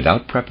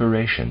 without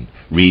preparation,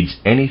 reads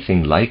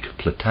anything like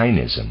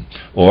Platonism,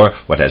 or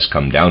what has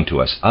come down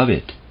to us of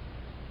it,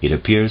 it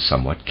appears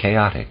somewhat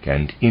chaotic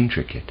and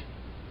intricate.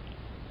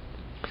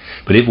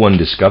 But if one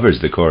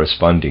discovers the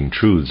corresponding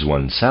truths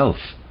oneself,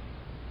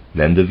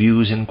 then the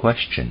views in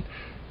question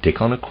take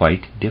on a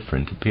quite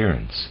different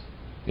appearance,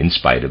 in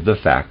spite of the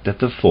fact that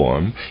the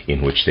form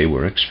in which they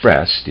were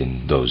expressed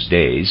in those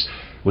days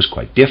was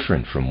quite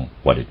different from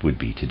what it would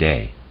be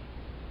today.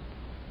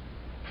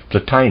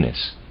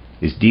 Plotinus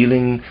is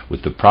dealing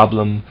with the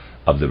problem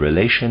of the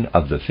relation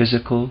of the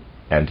physical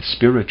and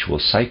spiritual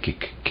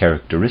psychic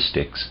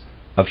characteristics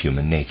of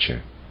human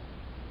nature.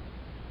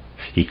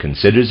 He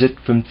considers it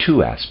from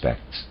two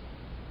aspects.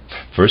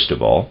 First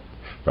of all,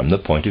 from the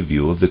point of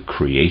view of the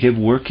creative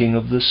working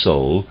of the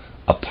soul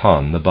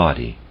upon the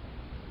body.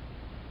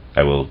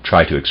 I will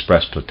try to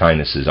express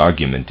Plotinus's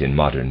argument in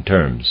modern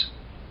terms.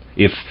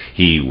 If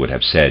he would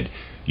have said,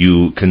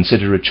 "You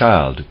consider a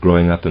child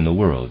growing up in the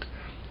world,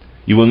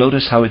 you will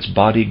notice how its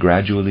body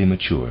gradually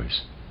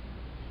matures.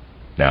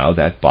 Now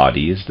that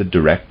body is the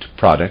direct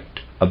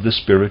product of the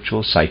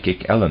spiritual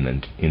psychic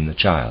element in the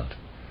child."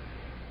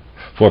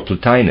 For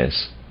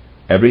Plotinus,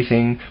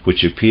 everything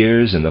which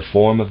appears in the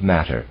form of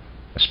matter,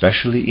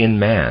 especially in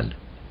man,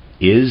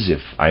 is,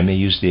 if I may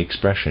use the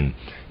expression,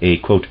 a,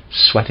 quote,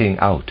 sweating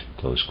out,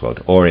 close quote,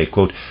 or a,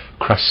 quote,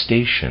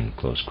 crustation,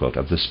 close quote,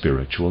 of the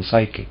spiritual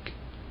psychic.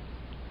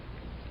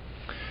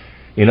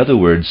 In other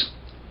words,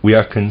 we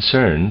are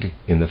concerned,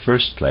 in the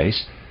first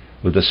place,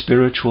 with the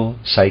spiritual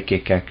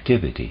psychic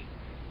activity,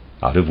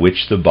 out of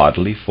which the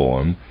bodily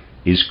form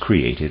is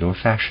created or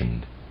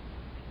fashioned.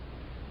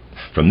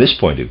 From this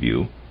point of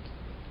view,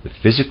 the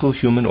physical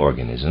human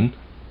organism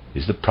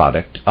is the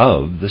product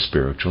of the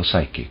spiritual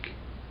psychic.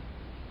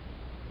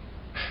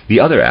 The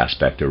other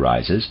aspect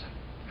arises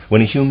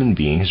when a human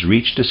being has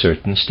reached a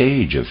certain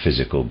stage of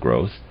physical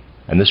growth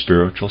and the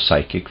spiritual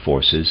psychic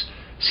forces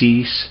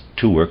cease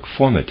to work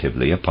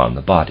formatively upon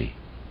the body.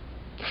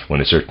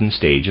 When a certain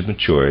stage of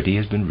maturity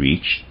has been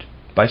reached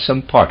by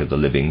some part of the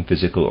living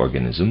physical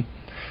organism,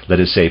 let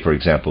us say, for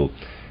example,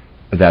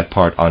 that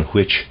part on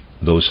which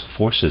those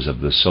forces of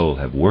the soul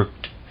have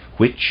worked,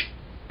 which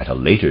at a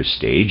later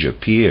stage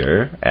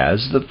appear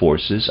as the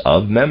forces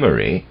of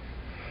memory,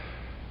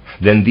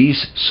 then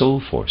these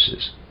soul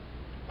forces,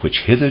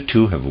 which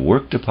hitherto have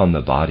worked upon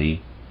the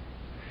body,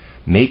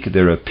 make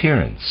their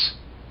appearance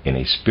in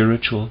a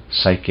spiritual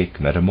psychic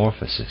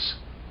metamorphosis.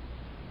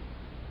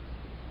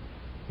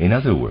 In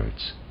other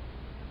words,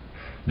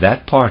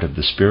 that part of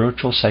the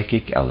spiritual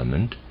psychic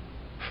element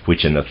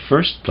which in the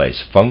first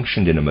place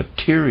functioned in a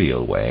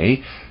material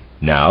way,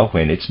 now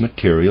when its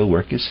material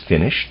work is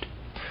finished,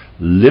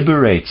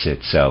 liberates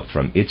itself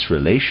from its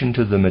relation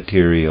to the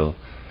material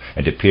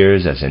and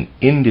appears as an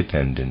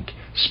independent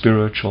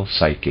spiritual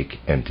psychic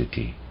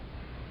entity.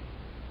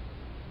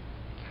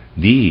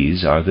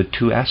 These are the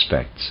two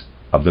aspects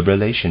of the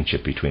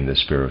relationship between the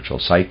spiritual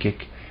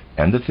psychic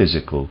and the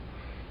physical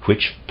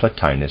which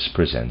Plotinus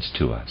presents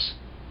to us.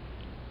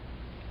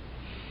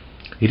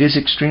 It is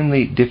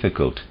extremely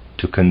difficult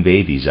to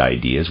convey these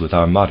ideas with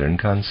our modern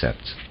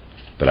concepts,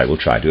 but I will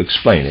try to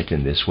explain it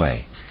in this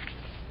way.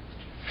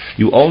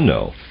 You all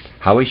know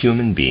how a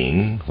human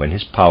being, when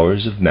his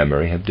powers of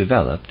memory have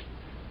developed,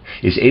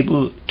 is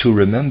able to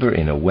remember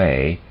in a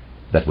way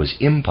that was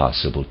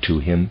impossible to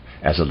him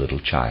as a little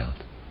child.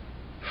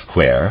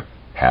 Where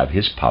have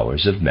his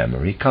powers of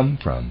memory come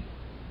from?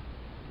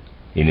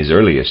 In his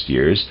earliest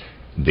years,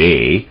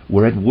 they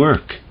were at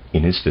work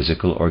in his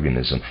physical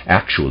organism,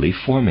 actually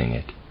forming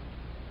it.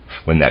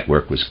 When that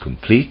work was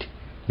complete,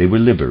 they were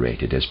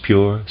liberated as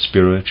pure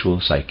spiritual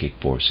psychic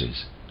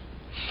forces.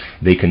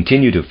 They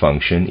continue to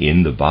function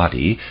in the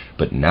body,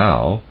 but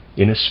now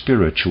in a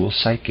spiritual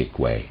psychic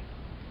way,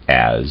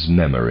 as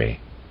memory.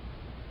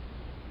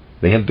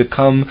 They have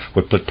become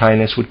what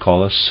Plotinus would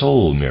call a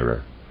soul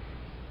mirror.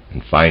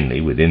 And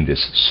finally, within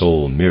this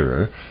soul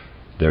mirror,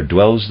 there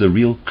dwells the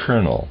real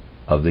kernel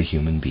of the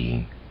human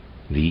being,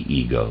 the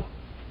ego.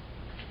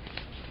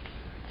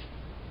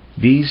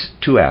 These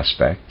two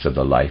aspects of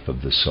the life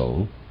of the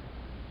soul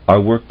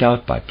are worked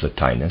out by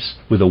Plotinus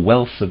with a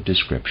wealth of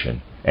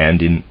description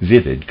and in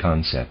vivid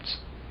concepts.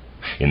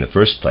 In the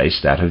first place,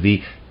 that of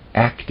the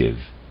active,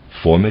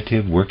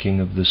 formative working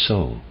of the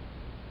soul,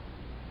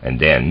 and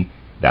then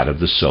that of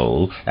the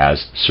soul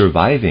as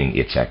surviving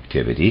its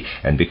activity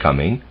and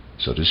becoming,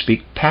 so to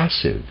speak,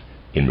 passive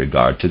in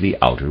regard to the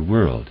outer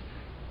world,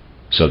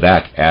 so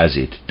that as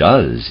it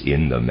does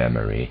in the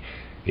memory,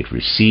 it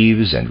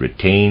receives and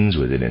retains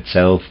within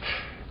itself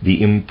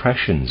the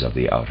impressions of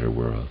the outer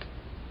world.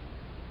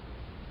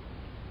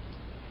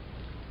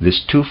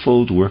 This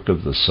twofold work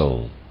of the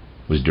soul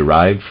was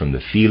derived from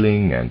the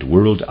feeling and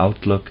world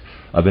outlook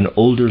of an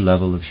older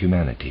level of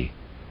humanity.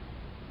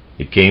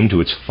 It came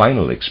to its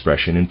final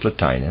expression in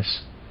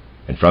Plotinus,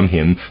 and from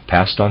him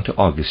passed on to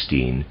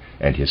Augustine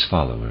and his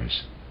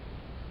followers.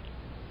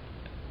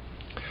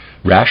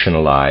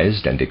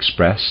 Rationalized and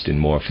expressed in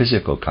more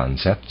physical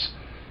concepts,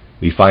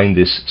 we find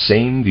this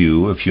same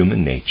view of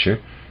human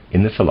nature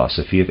in the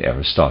philosophy of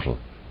Aristotle,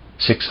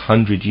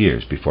 600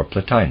 years before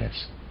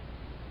Plotinus.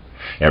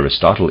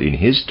 Aristotle, in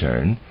his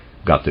turn,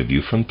 got the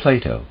view from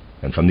Plato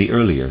and from the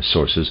earlier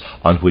sources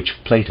on which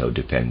Plato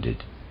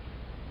depended.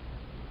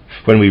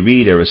 When we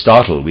read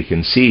Aristotle, we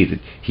can see that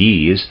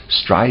he is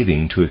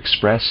striving to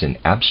express in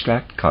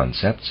abstract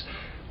concepts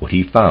what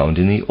he found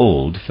in the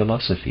old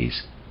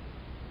philosophies.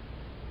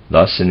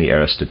 Thus, in the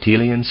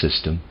Aristotelian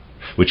system,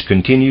 which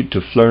continued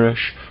to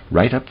flourish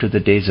right up to the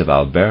days of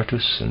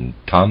Albertus and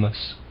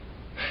Thomas,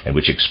 and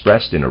which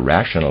expressed in a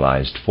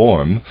rationalized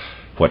form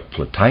what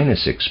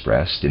Plotinus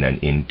expressed in an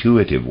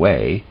intuitive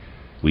way,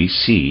 we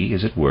see,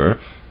 as it were,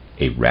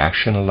 a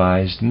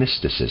rationalized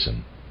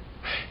mysticism,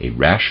 a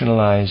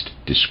rationalized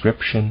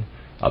description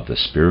of the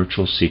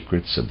spiritual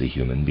secrets of the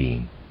human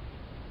being.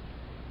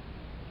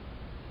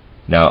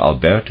 Now,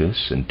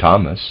 Albertus and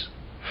Thomas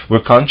were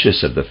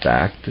conscious of the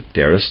fact that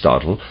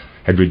Aristotle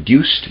had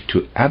reduced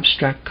to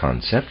abstract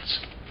concepts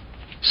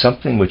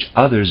something which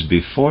others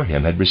before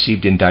him had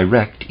received in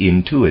direct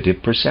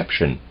intuitive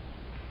perception.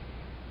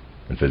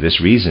 And for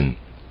this reason,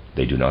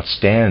 they do not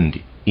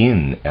stand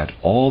in at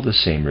all the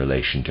same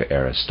relation to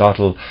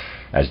Aristotle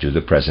as do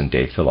the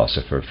present-day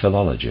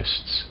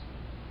philologists.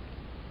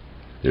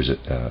 There's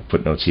a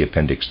footnote, see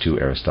Appendix 2,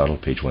 Aristotle,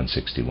 page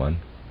 161,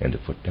 end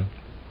of footnote.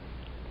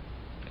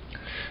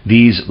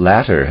 These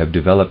latter have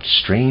developed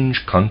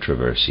strange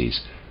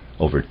controversies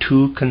over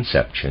two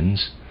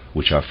conceptions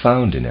which are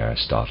found in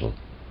Aristotle.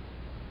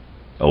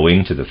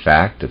 Owing to the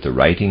fact that the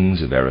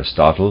writings of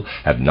Aristotle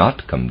have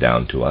not come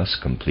down to us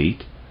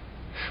complete,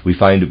 we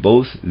find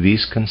both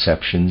these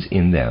conceptions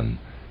in them,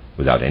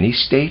 without any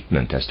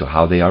statement as to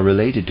how they are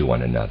related to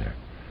one another,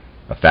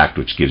 a fact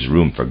which gives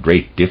room for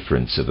great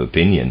difference of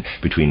opinion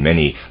between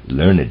many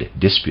learned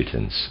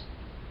disputants.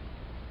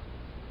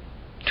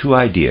 Two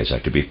ideas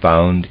are to be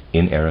found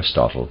in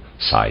Aristotle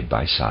side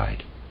by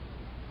side.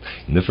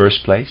 In the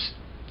first place,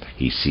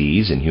 he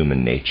sees in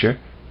human nature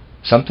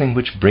something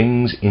which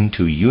brings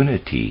into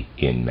unity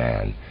in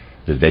man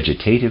the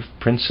vegetative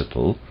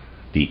principle,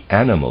 the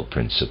animal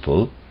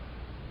principle,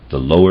 the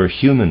lower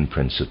human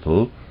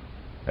principle,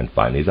 and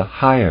finally the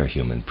higher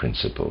human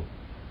principle.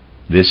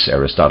 This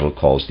Aristotle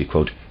calls the,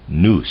 quote,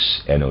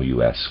 nous,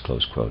 N-O-U-S,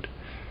 close quote.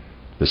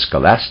 The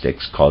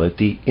scholastics call it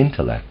the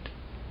intellect.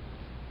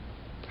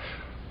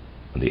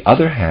 On the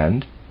other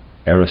hand,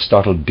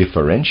 Aristotle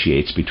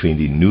differentiates between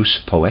the nous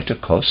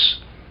poetikos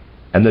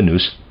and the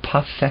nous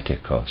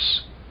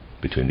pathetikos,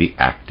 between the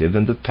active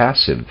and the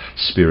passive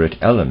spirit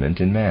element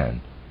in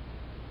man.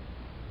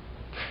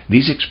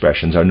 these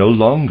expressions are no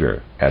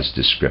longer as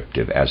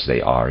descriptive as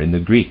they are in the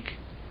Greek.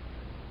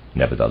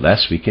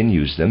 Nevertheless, we can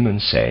use them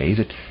and say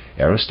that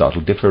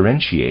Aristotle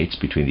differentiates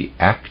between the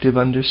active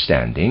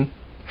understanding,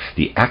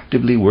 the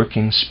actively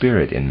working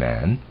spirit in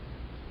man,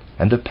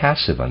 and the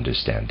passive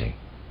understanding.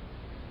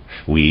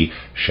 We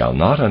shall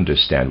not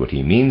understand what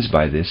he means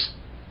by this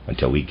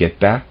until we get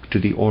back to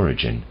the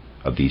origin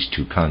of these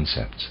two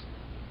concepts.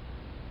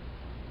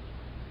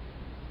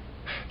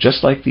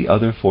 Just like the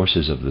other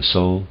forces of the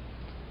soul,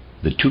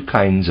 the two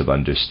kinds of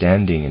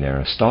understanding in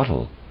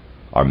Aristotle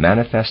are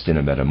manifest in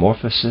a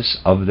metamorphosis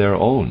of their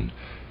own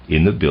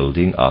in the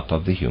building up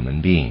of the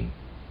human being.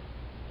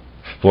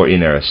 For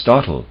in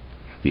Aristotle,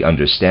 the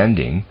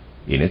understanding,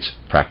 in its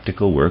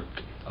practical work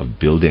of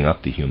building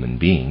up the human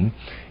being,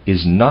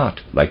 is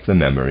not like the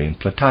memory in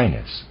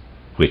Plotinus,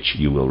 which,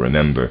 you will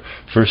remember,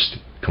 first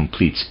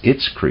completes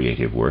its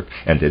creative work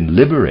and then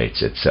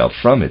liberates itself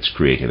from its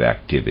creative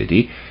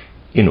activity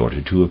in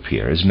order to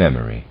appear as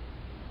memory.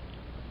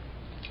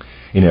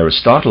 In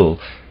Aristotle,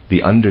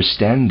 the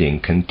understanding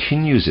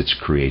continues its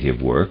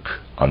creative work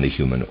on the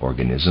human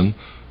organism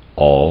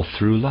all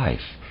through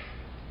life,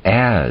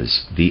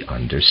 as the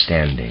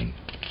understanding.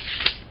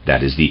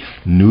 That is the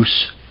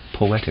nous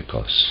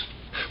poetikos,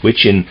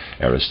 which in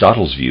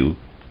Aristotle's view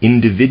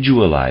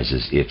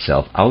individualizes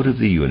itself out of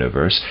the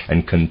universe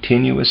and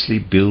continuously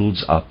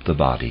builds up the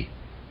body.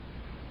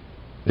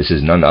 This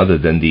is none other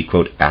than the,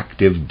 quote,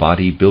 active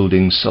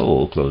body-building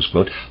soul, close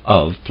quote,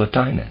 of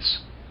Plotinus.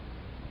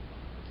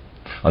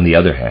 On the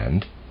other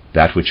hand,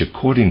 that which,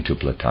 according to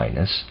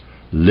Plotinus,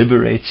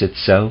 liberates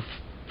itself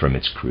from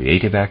its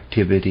creative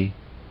activity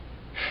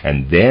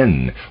and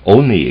then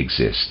only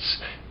exists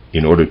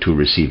in order to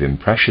receive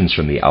impressions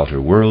from the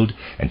outer world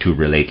and to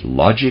relate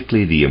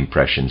logically the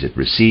impressions it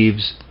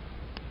receives,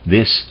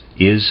 this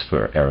is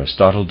for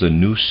Aristotle the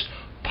nous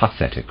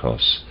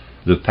pathetikos,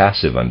 the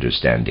passive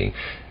understanding,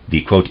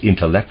 the, quote,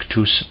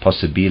 intellectus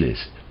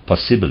possibilis,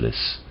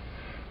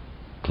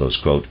 close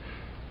quote,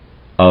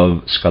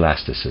 of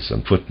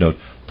scholasticism. Footnote,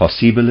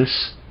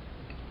 possibilis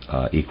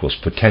equals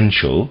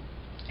potential,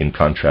 in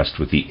contrast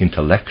with the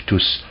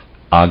intellectus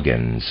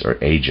agens, or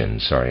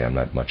agens, sorry, I'm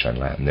not much on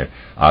Latin there,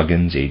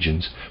 agens,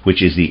 agens,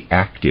 which is the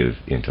active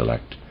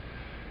intellect.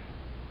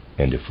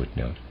 End of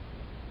footnote.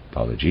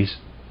 Apologies.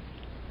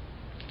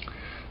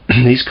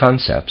 These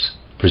concepts,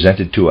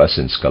 presented to us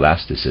in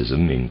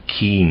scholasticism in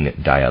keen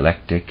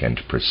dialectic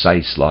and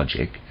precise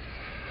logic,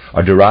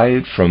 are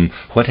derived from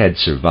what had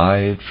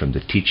survived from the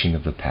teaching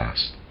of the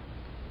past.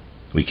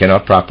 We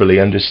cannot properly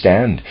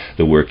understand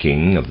the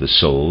working of the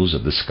souls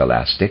of the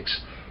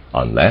scholastics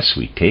unless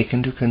we take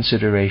into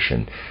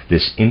consideration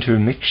this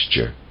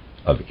intermixture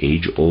of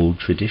age-old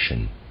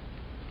tradition.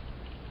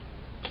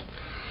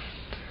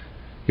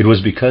 It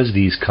was because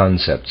these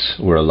concepts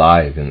were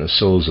alive in the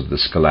souls of the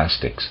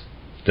scholastics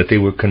that they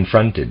were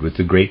confronted with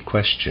the great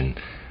question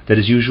that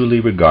is usually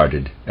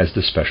regarded as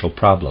the special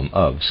problem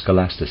of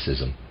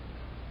scholasticism,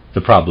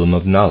 the problem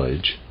of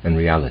knowledge and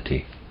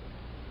reality.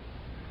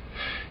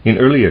 In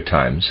earlier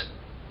times,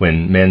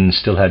 when men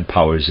still had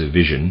powers of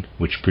vision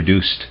which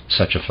produced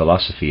such a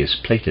philosophy as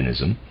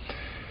Platonism,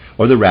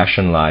 or the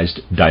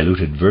rationalized,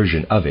 diluted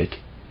version of it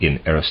in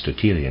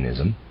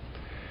Aristotelianism,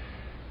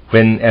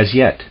 when as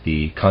yet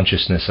the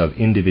consciousness of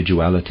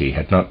individuality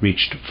had not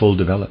reached full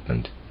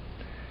development,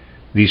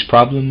 these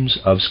problems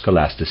of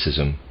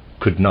scholasticism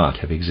could not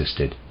have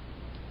existed.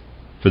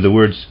 For the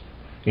words,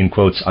 in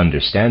quotes,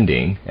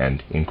 understanding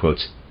and, in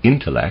quotes,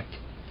 intellect,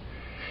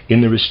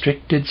 in the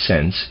restricted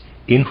sense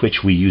in which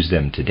we use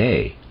them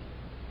today,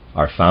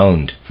 are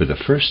found for the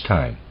first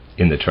time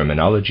in the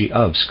terminology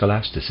of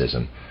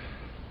scholasticism,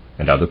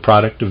 and are the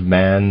product of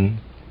man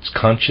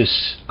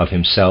conscious of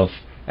himself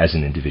as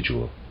an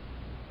individual,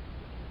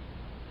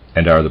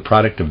 and are the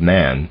product of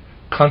man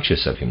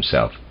conscious of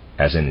himself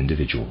as an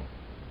individual.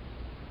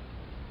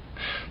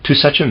 To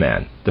such a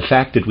man, the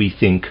fact that we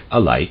think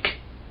alike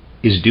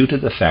is due to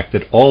the fact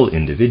that all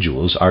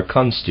individuals are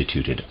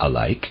constituted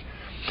alike,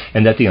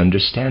 and that the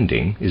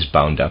understanding is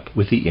bound up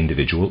with the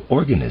individual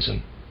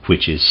organism,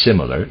 which is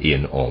similar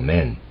in all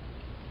men.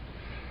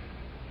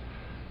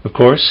 Of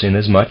course,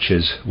 inasmuch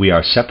as we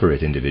are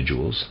separate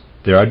individuals,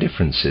 there are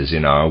differences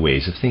in our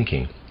ways of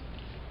thinking.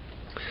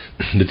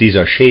 But these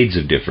are shades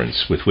of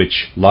difference with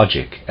which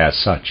logic, as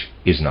such,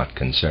 is not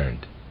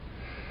concerned.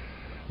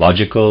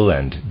 Logical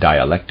and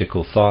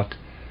dialectical thought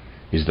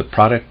is the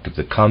product of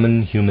the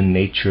common human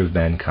nature of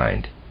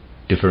mankind,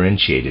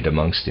 differentiated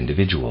amongst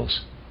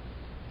individuals.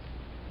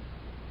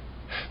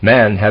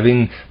 Man,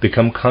 having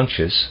become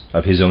conscious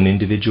of his own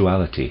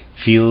individuality,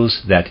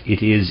 feels that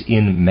it is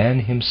in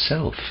man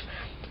himself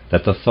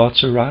that the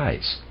thoughts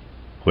arise,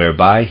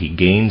 whereby he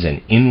gains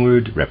an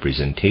inward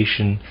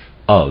representation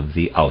of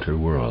the outer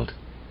world,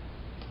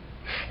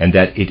 and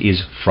that it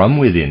is from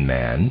within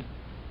man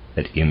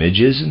that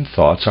images and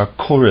thoughts are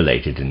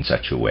correlated in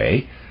such a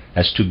way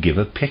as to give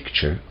a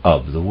picture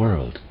of the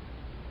world.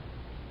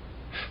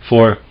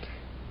 For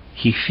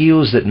he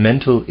feels that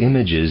mental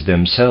images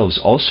themselves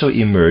also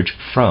emerge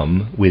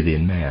from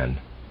within man.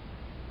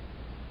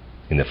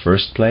 In the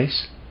first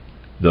place,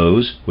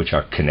 those which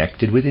are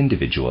connected with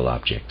individual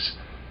objects,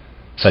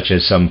 such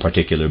as some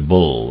particular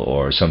bull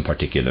or some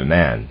particular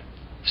man,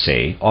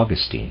 say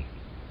Augustine.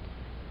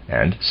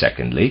 And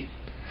secondly,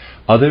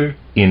 other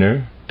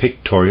inner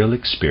pictorial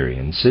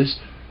experiences,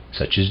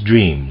 such as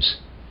dreams,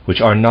 which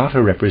are not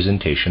a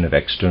representation of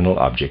external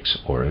objects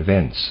or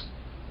events.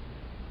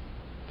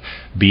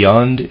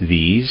 Beyond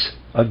these,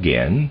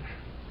 again,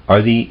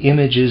 are the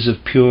images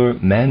of pure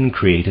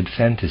man-created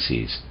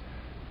fantasies,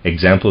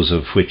 examples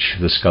of which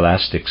the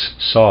scholastics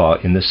saw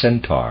in the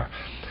centaur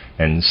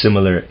and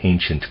similar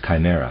ancient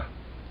chimera.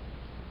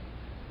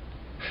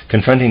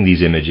 Confronting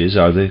these images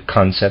are the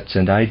concepts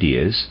and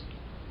ideas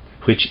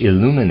which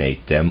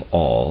illuminate them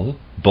all,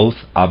 both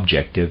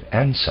objective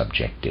and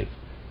subjective,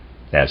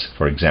 as,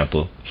 for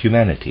example,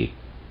 humanity,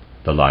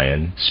 the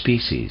lion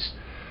species,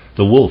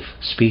 the wolf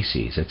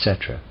species,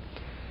 etc.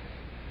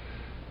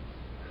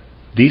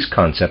 These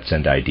concepts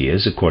and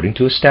ideas, according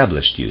to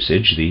established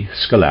usage, the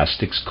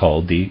scholastics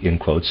called the, in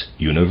quotes,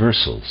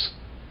 universals.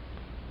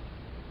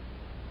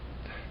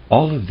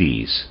 All of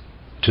these,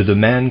 to the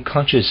man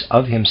conscious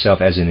of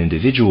himself as an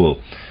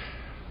individual,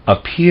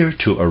 appear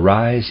to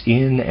arise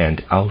in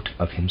and out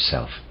of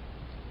himself.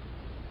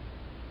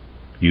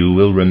 You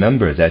will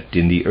remember that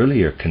in the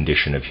earlier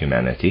condition of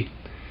humanity,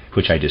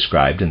 which I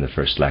described in the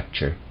first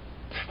lecture,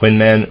 when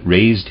man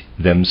raised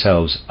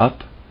themselves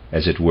up,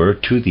 as it were,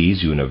 to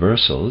these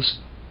universals,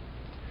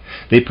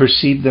 they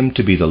perceived them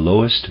to be the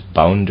lowest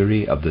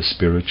boundary of the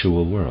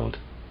spiritual world,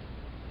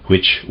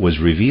 which was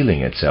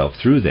revealing itself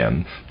through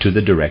them to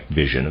the direct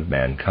vision of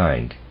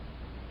mankind.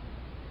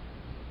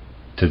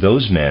 To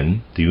those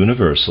men, the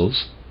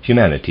universals,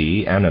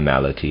 humanity,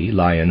 animality,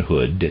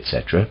 lionhood,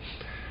 etc.,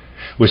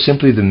 were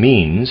simply the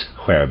means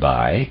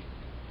whereby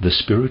the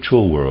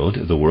spiritual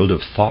world, the world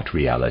of thought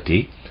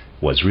reality,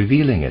 was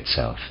revealing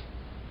itself.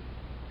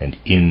 And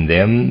in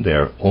them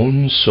their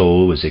own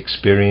soul was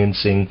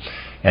experiencing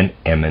an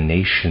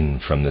emanation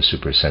from the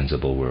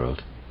supersensible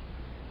world.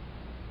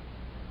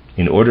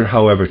 In order,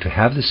 however, to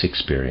have this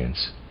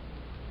experience,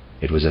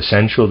 it was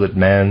essential that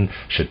man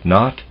should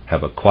not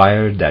have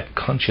acquired that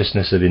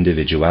consciousness of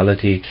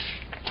individuality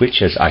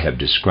which, as I have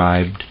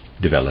described,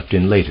 developed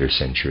in later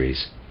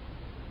centuries.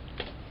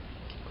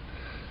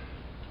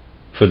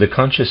 For the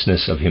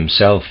consciousness of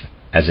himself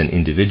as an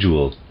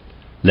individual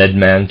led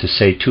man to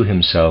say to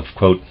himself,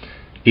 quote,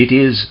 "It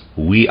is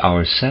we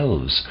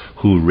ourselves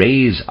who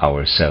raise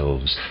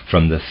ourselves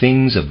from the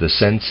things of the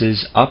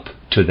senses up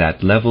to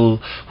that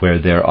level where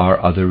there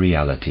are other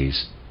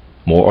realities,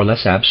 more or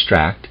less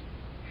abstract,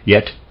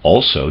 yet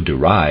also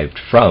derived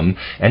from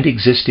and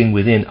existing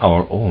within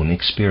our own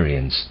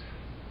experience.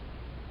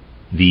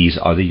 These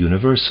are the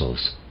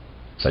universals,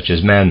 such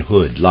as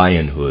manhood,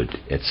 lionhood,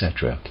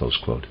 etc." Close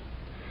quote.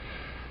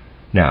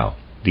 Now,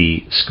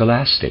 the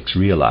scholastics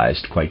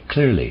realized quite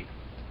clearly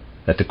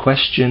that the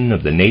question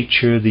of the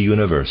nature of the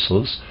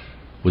universals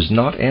was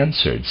not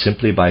answered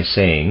simply by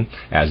saying,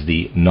 as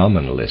the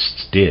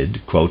nominalists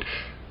did, quote,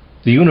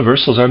 "The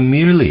universals are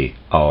merely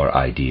our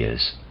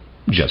ideas,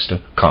 just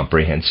a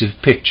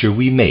comprehensive picture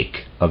we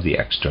make of the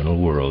external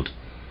world."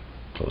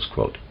 Close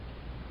quote.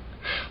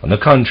 On the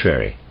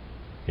contrary,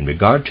 in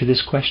regard to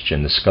this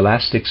question, the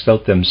scholastics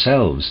felt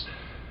themselves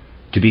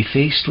to be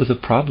faced with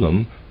a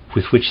problem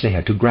with which they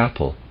had to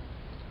grapple.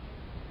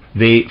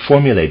 They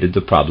formulated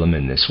the problem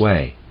in this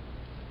way: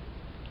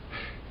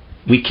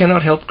 we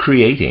cannot help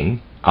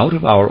creating, out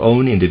of our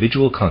own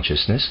individual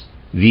consciousness,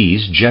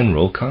 these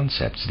general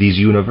concepts, these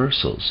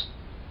universals.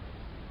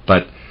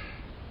 But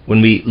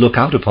when we look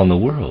out upon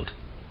the world,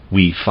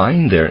 we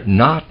find there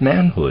not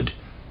manhood,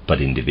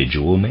 but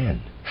individual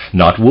men,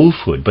 not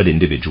wolfhood, but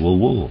individual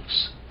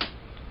wolves.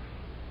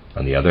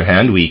 On the other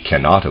hand, we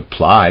cannot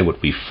apply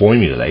what we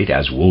formulate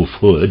as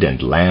wolfhood and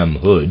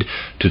lambhood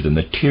to the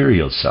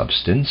material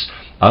substance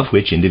of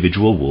which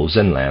individual wolves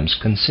and lambs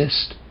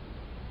consist.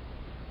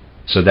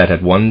 So that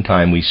at one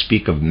time we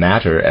speak of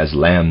matter as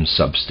lamb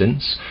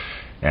substance,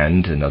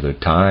 and another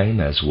time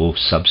as wolf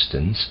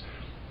substance,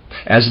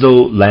 as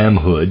though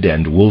lambhood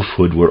and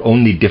wolfhood were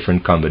only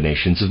different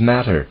combinations of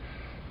matter,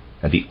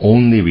 and the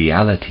only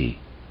reality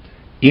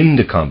in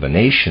the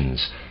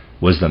combinations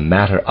was the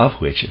matter of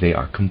which they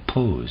are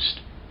composed.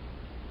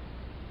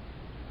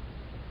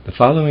 The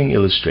following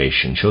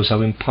illustration shows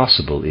how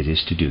impossible it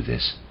is to do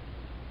this.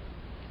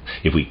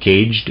 If we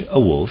caged a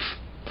wolf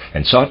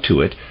and saw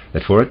to it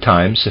that for a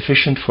time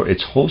sufficient for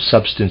its whole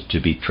substance to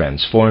be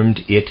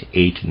transformed, it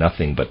ate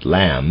nothing but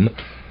lamb,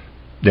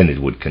 then it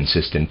would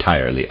consist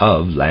entirely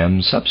of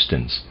lamb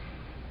substance.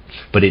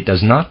 But it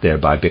does not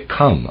thereby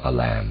become a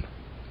lamb.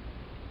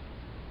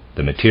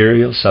 The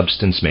material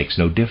substance makes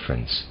no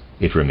difference.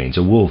 It remains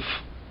a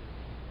wolf.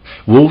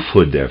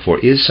 Wolfhood, therefore,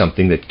 is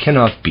something that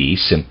cannot be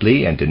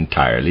simply and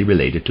entirely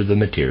related to the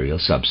material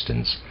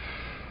substance.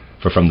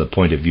 For from the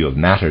point of view of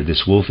matter,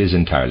 this wolf is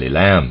entirely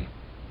lamb.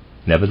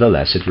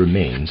 Nevertheless, it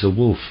remains a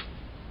wolf.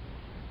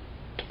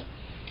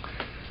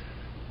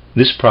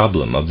 This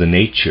problem of the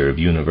nature of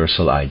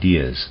universal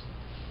ideas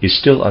is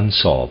still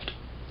unsolved,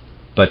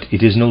 but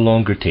it is no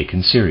longer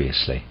taken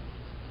seriously.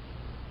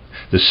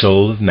 The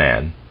soul of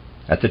man,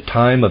 at the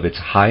time of its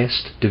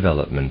highest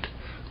development,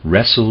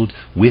 wrestled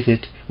with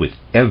it with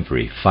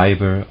every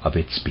fiber of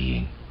its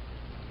being.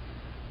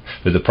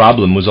 For the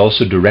problem was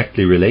also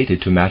directly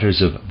related to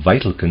matters of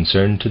vital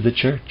concern to the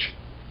Church.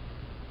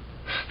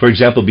 For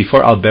example,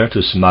 before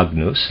Albertus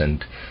Magnus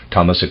and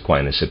Thomas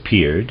Aquinas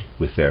appeared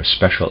with their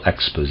special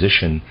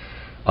exposition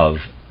of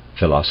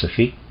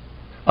philosophy,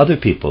 other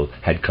people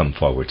had come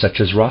forward, such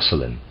as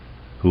Roscelin,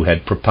 who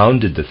had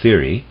propounded the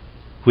theory,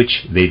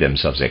 which they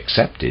themselves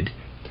accepted,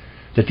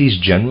 that these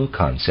general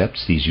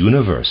concepts, these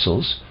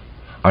universals,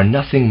 are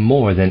nothing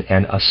more than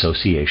an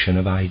association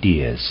of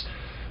ideas,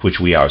 which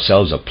we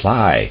ourselves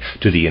apply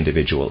to the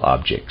individual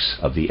objects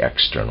of the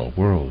external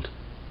world.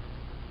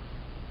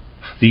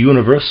 The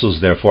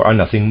universals, therefore, are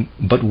nothing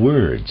but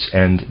words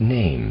and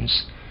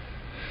names.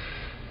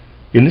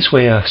 In this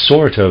way, a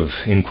sort of,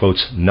 in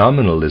quotes,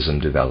 nominalism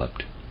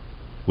developed,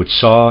 which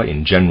saw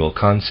in general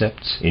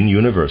concepts, in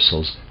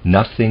universals,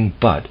 nothing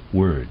but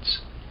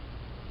words.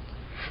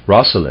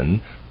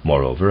 Roscelin,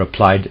 moreover,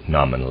 applied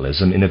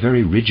nominalism in a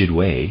very rigid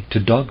way to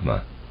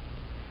dogma,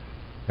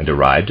 and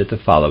arrived at the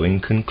following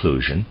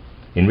conclusion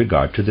in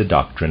regard to the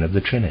doctrine of the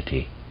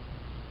Trinity.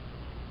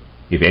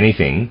 If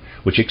anything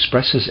which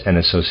expresses an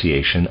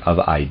association of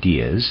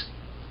ideas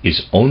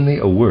is only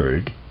a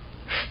word,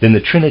 then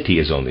the Trinity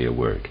is only a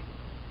word,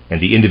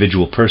 and the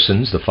individual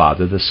persons, the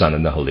Father, the Son,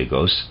 and the Holy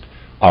Ghost,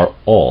 are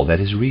all that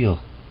is real.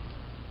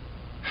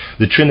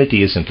 The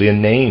Trinity is simply a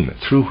name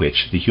through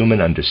which the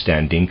human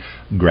understanding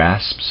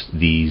grasps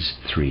these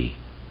three.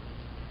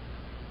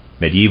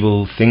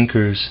 Medieval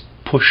thinkers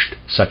pushed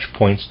such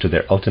points to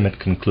their ultimate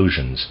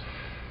conclusions,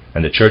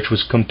 and the Church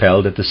was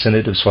compelled at the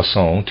Synod of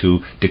Soissons to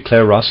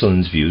declare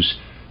Roscelin's views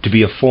to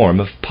be a form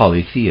of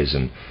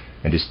polytheism,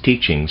 and his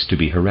teachings to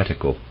be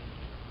heretical.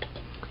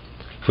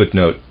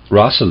 Footnote: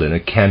 Roscelin, a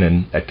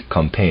canon at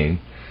Compiègne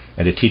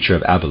and a teacher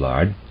of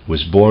Abelard,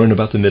 was born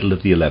about the middle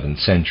of the 11th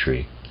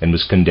century, and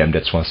was condemned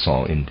at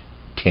Soissons in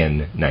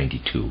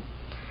 1092.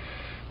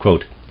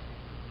 Quote,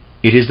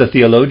 "It is the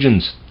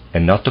theologians,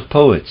 and not the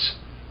poets,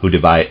 who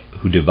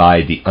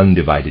divide the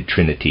undivided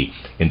Trinity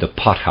in the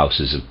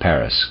pothouses of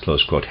Paris,"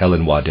 close quote.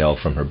 Helen Waddell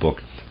from her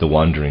book, The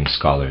Wandering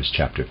Scholars,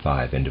 Chapter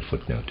 5, end of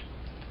footnote.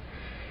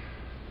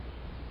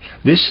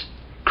 This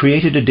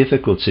created a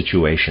difficult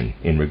situation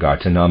in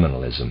regard to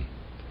nominalism,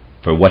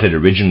 for what had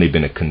originally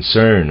been a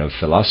concern of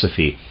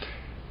philosophy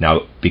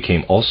now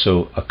became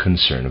also a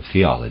concern of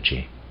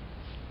theology.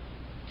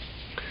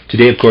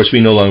 Today, of course, we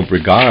no longer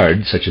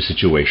regard such a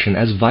situation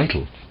as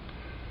vital,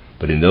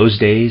 but in those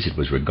days it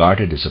was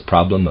regarded as a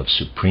problem of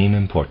supreme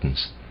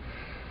importance.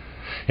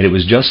 And it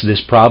was just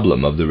this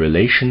problem of the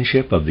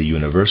relationship of the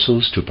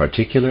universals to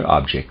particular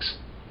objects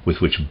with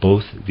which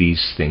both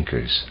these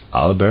thinkers,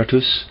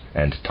 Albertus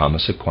and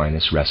Thomas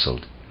Aquinas,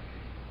 wrestled.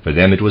 For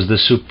them it was the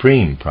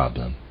supreme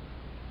problem.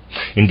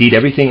 Indeed,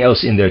 everything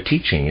else in their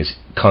teaching is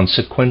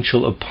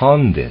consequential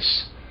upon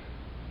this,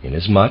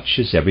 inasmuch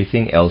as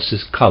everything else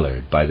is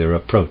colored by their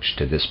approach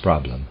to this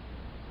problem.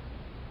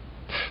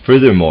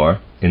 Furthermore,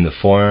 in the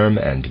form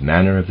and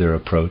manner of their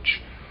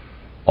approach,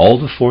 all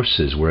the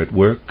forces were at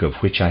work of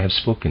which I have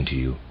spoken to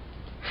you,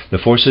 the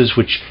forces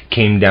which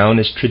came down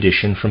as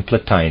tradition from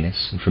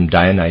Plotinus and from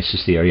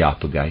Dionysius the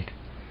Areopagite,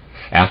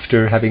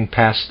 after having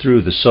passed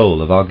through the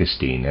soul of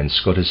Augustine and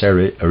Scotus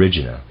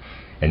Erigena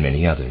and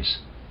many others.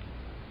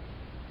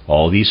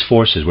 All these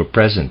forces were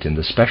present in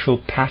the special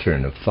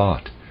pattern of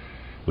thought,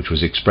 which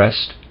was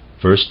expressed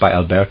first by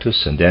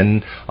Albertus and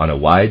then on a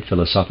wide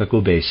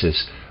philosophical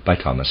basis by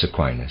Thomas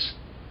Aquinas.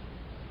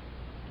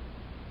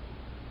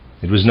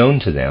 It was known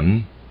to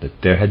them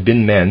that there had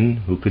been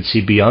men who could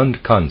see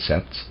beyond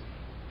concepts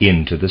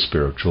into the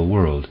spiritual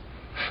world,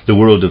 the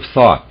world of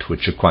thought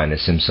which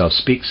Aquinas himself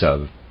speaks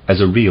of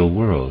as a real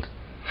world,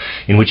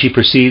 in which he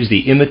perceives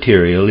the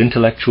immaterial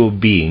intellectual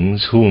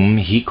beings whom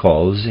he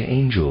calls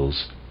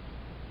angels.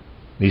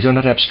 These are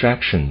not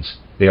abstractions,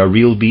 they are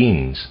real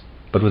beings,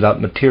 but without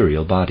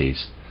material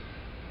bodies.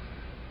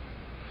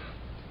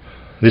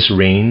 This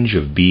range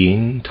of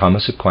being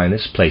Thomas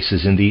Aquinas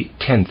places in the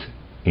 10th,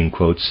 in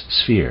quotes,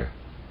 sphere,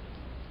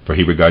 for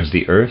he regards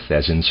the earth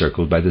as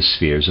encircled by the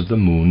spheres of the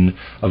moon,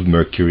 of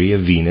Mercury,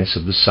 of Venus,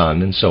 of the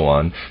sun, and so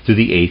on, through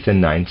the 8th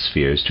and 9th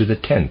spheres to the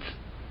 10th,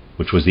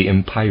 which was the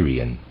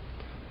empyrean.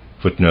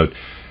 Footnote: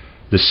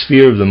 the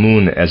sphere of the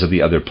moon, as of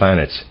the other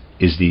planets,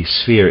 is the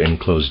sphere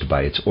enclosed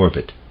by its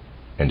orbit.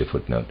 End of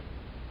footnote.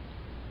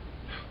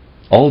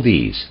 All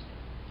these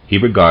he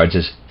regards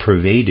as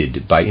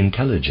pervaded by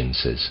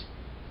intelligences,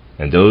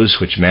 and those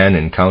which man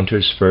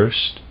encounters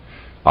first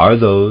are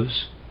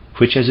those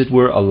which, as it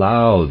were,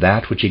 allow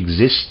that which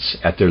exists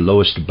at their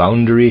lowest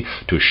boundary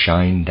to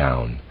shine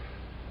down,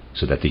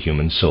 so that the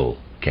human soul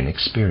can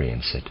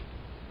experience it.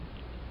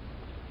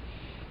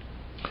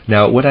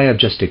 Now, what I have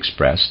just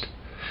expressed,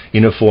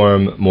 in a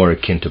form more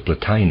akin to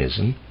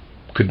Platonism,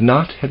 could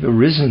not have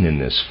arisen in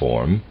this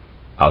form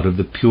out of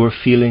the pure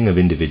feeling of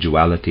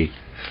individuality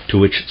to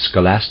which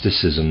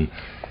scholasticism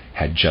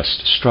had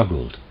just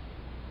struggled.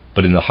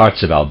 But in the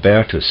hearts of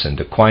Albertus and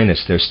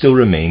Aquinas there still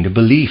remained a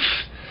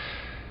belief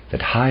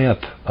that high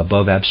up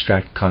above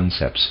abstract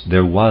concepts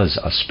there was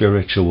a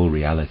spiritual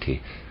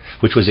reality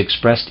which was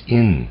expressed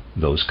in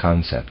those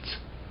concepts.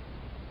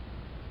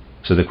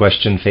 So the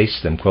question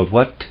faced them, quote,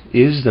 "What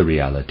is the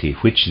reality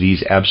which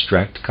these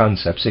abstract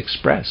concepts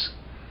express?"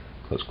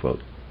 Close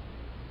quote.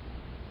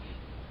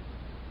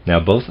 Now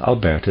both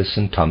Albertus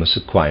and Thomas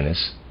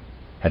Aquinas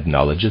had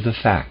knowledge of the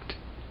fact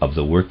of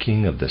the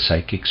working of the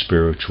psychic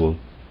spiritual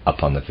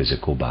upon the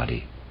physical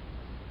body,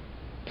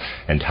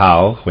 and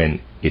how,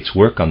 when its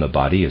work on the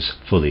body is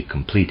fully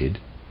completed,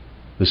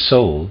 the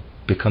soul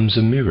becomes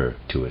a mirror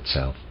to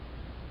itself.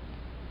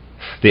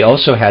 They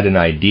also had an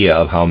idea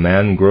of how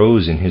man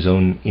grows in his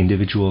own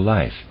individual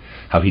life,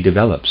 how he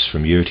develops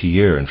from year to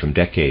year and from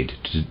decade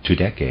to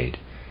decade,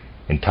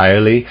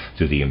 entirely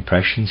through the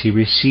impressions he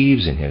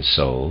receives in his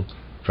soul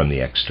from the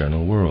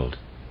external world,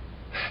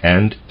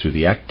 and through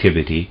the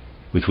activity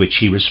with which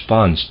he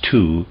responds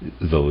to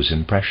those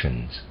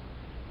impressions.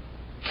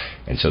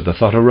 And so the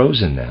thought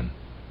arose in them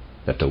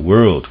that the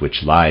world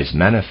which lies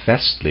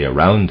manifestly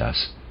around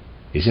us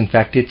is in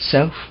fact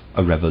itself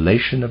a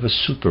revelation of a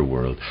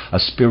superworld, a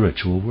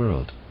spiritual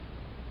world.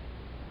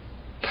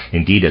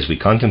 Indeed, as we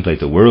contemplate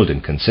the world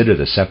and consider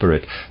the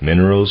separate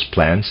minerals,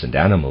 plants, and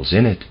animals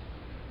in it,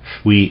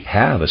 we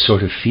have a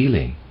sort of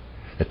feeling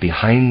that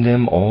behind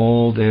them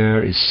all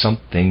there is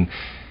something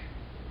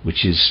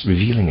which is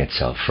revealing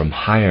itself from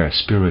higher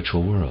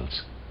spiritual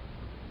worlds.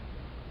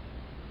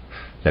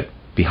 That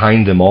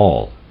behind them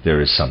all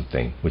there is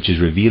something which is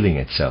revealing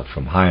itself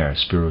from higher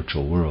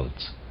spiritual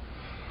worlds.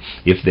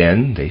 If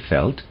then, they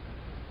felt,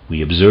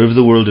 we observe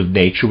the world of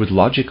nature with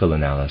logical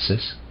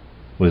analysis,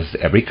 with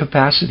every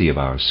capacity of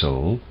our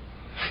soul,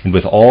 and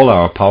with all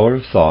our power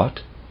of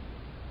thought,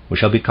 we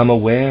shall become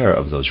aware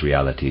of those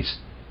realities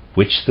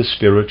which the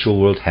spiritual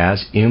world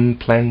has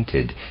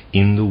implanted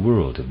in the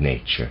world of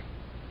nature.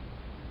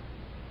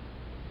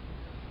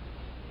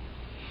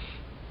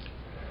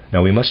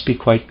 Now we must be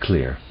quite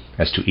clear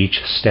as to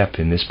each step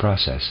in this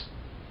process.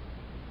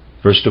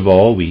 First of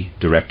all, we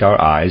direct our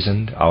eyes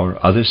and our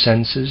other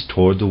senses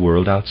toward the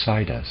world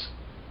outside us.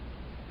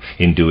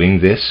 In doing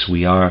this,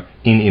 we are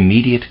in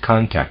immediate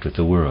contact with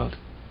the world.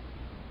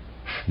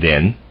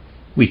 Then,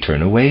 we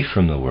turn away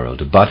from the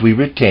world, but we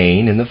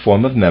retain in the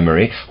form of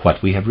memory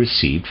what we have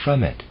received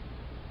from it.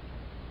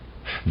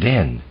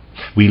 Then,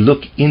 we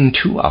look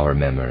into our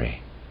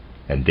memory,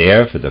 and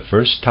there, for the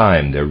first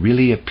time, there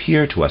really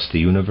appear to us the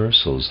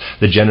universals,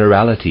 the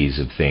generalities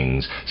of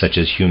things, such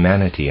as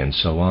humanity and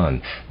so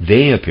on.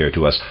 They appear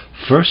to us,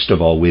 first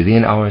of all,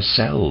 within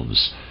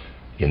ourselves,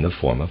 in the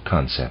form of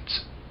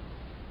concepts.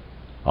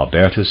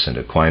 Albertus and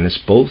Aquinas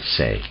both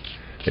say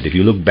that if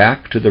you look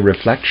back to the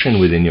reflection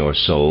within your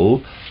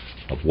soul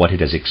of what it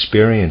has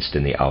experienced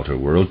in the outer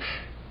world,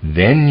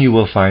 then you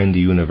will find the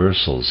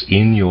universals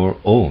in your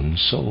own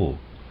soul.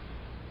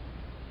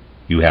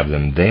 You have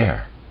them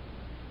there.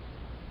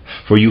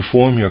 For you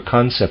form your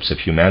concepts of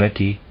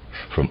humanity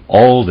from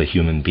all the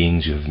human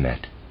beings you have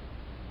met.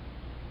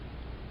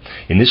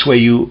 In this way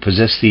you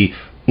possess the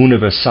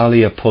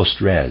universalia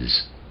post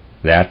res,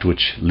 that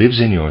which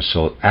lives in your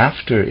soul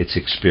after its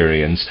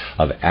experience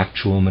of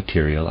actual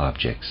material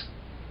objects.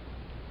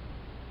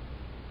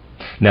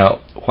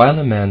 Now, while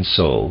a man's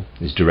soul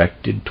is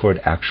directed toward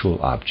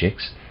actual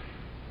objects,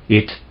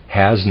 it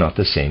has not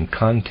the same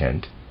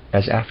content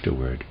as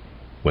afterward,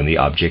 when the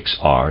objects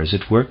are, as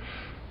it were,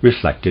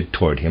 reflected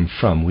toward him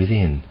from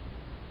within.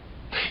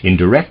 In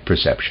direct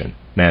perception,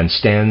 man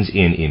stands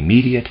in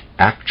immediate,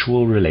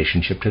 actual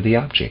relationship to the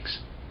objects.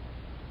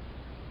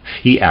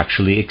 He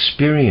actually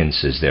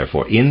experiences,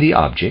 therefore, in the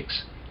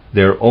objects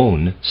their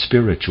own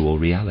spiritual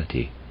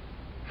reality,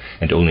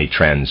 and only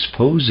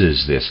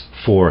transposes this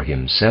for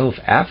himself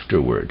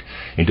afterward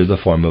into the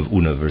form of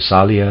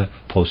universalia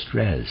post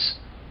res.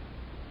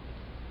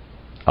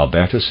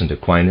 Albertus and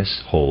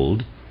Aquinas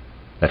hold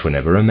that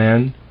whenever a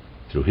man,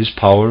 through his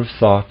power of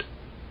thought,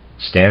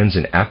 stands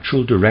in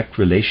actual direct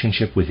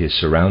relationship with his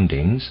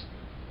surroundings,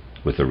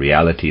 with a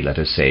reality, let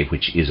us say,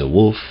 which is a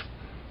wolf,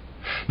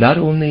 not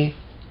only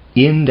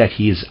in that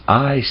his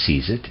eye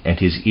sees it and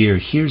his ear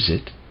hears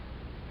it,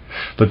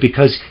 but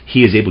because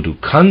he is able to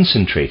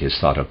concentrate his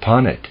thought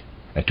upon it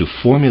and to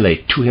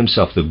formulate to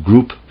himself the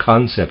group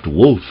concept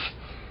wolf,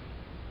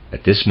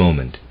 at this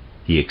moment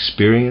he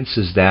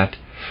experiences that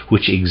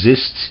which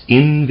exists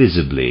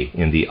invisibly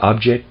in the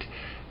object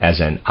as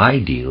an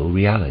ideal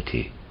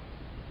reality,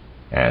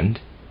 and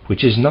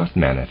which is not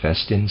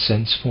manifest in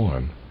sense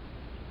form.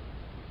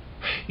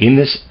 In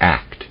this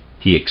act,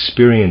 he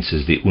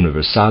experiences the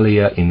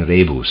universalia in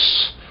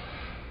rebus,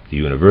 the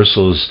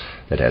universals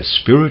that as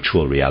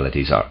spiritual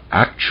realities are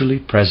actually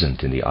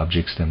present in the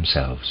objects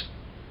themselves.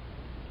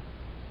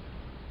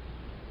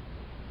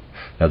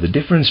 Now, the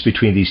difference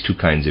between these two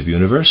kinds of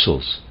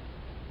universals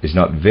is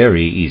not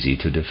very easy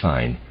to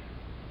define,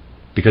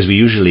 because we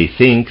usually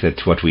think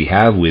that what we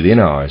have within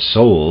our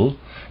soul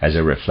as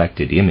a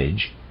reflected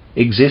image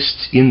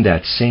exists in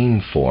that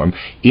same form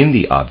in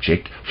the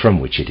object from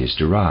which it is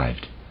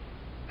derived.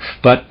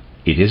 But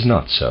it is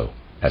not so,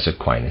 as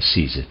Aquinas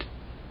sees it.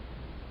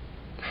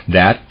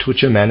 that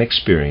which a man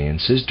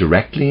experiences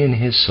directly in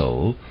his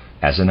soul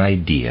as an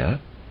idea,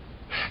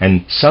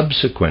 and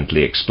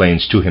subsequently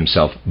explains to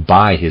himself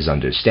by his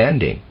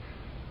understanding,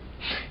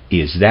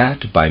 is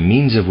that by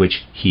means of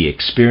which he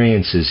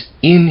experiences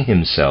in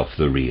himself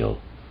the real,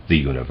 the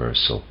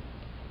universal.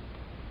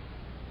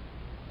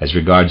 As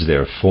regards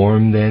their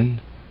form, then,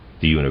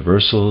 the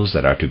universals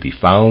that are to be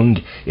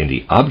found in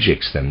the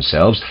objects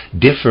themselves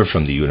differ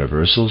from the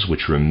universals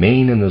which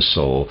remain in the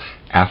soul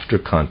after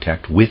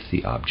contact with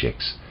the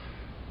objects.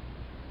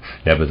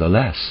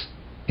 Nevertheless,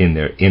 in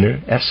their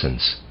inner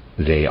essence,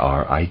 they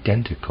are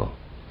identical.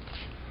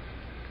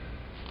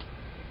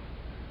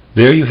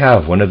 There you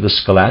have one of the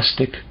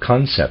scholastic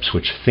concepts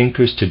which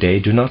thinkers today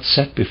do not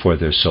set before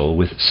their soul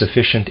with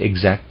sufficient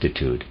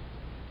exactitude.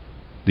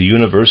 The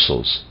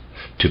universals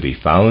to be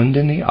found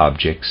in the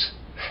objects,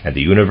 and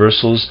the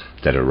universals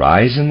that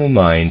arise in the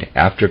mind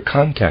after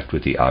contact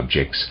with the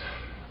objects,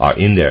 are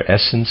in their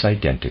essence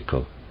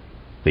identical.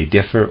 They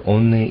differ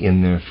only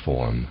in their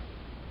form.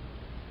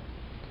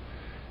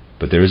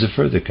 But there is a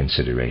further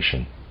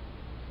consideration.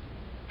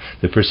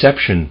 The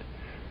perception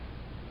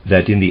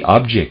that in the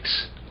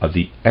objects of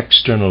the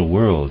external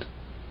world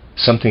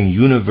something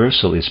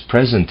universal is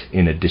present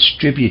in a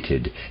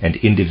distributed and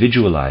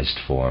individualized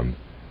form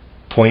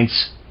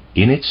points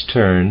in its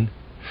turn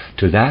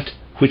to that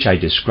which I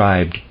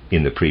described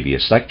in the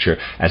previous lecture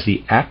as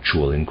the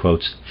actual, in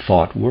quotes,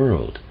 thought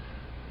world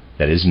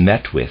that is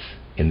met with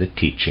in the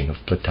teaching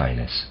of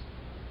Plotinus.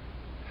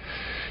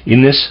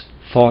 In this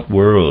thought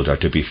world are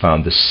to be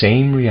found the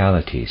same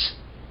realities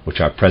which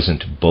are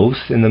present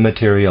both in the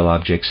material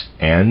objects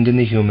and in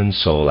the human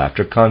soul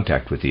after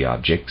contact with the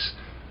objects,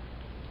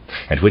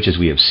 and which, as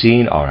we have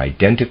seen, are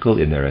identical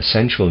in their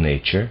essential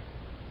nature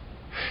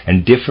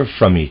and differ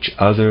from each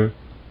other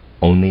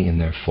only in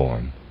their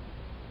form.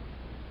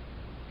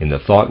 In the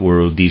thought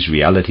world, these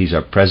realities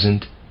are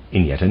present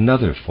in yet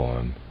another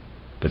form,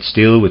 but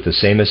still with the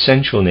same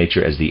essential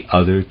nature as the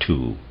other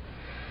two.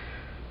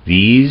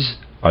 These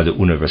are the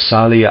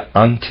universalia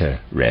ante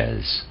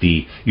res,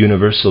 the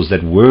universals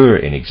that were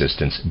in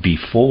existence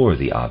before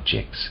the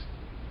objects.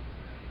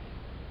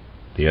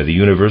 They are the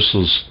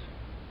universals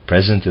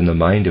present in the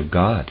mind of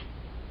God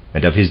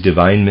and of his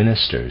divine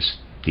ministers,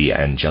 the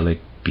angelic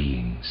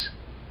beings.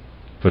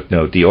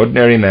 Footnote: the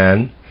ordinary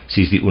man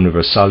sees the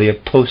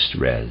universalia post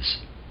res.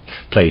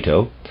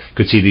 Plato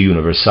could see the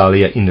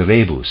universalia in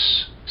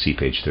rebus, see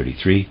page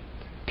 33.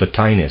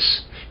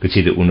 Plotinus could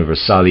see the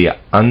universalia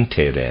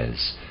ante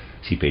res,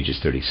 see pages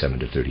 37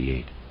 to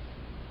 38.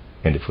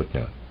 End of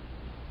footnote.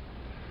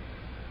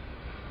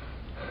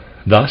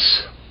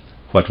 Thus,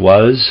 what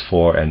was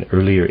for an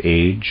earlier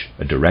age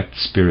a direct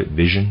spirit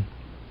vision,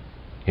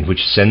 in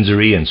which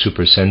sensory and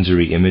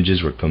supersensory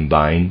images were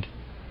combined,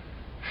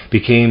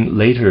 became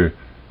later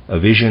a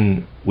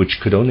vision which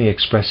could only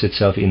express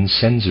itself in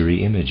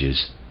sensory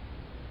images.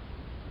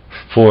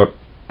 For,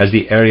 as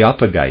the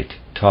Areopagite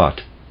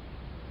taught,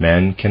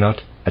 man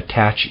cannot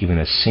attach even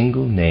a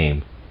single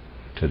name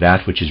to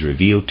that which is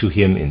revealed to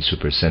him in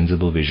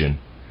supersensible vision,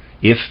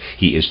 if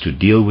he is to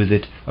deal with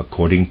it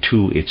according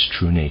to its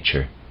true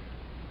nature.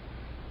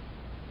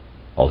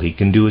 All he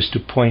can do is to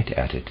point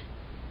at it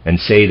and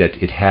say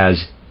that it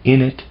has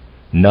in it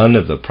none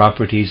of the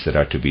properties that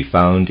are to be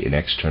found in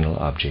external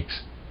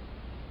objects.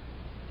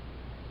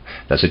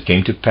 Thus it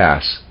came to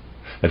pass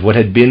that what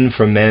had been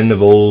for men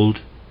of old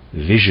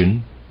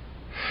vision,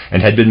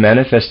 and had been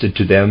manifested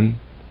to them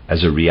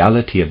as a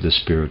reality of the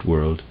spirit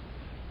world,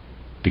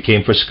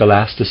 became for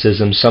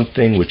scholasticism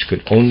something which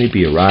could only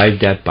be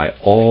arrived at by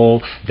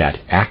all that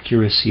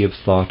accuracy of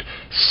thought,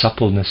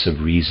 suppleness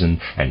of reason,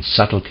 and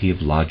subtlety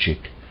of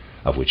logic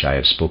of which I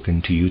have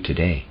spoken to you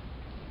today.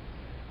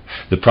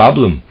 The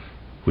problem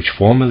which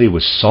formerly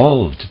was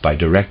solved by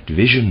direct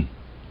vision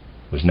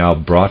was now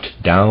brought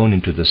down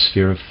into the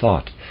sphere of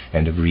thought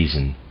and of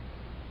reason.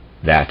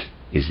 That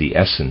is the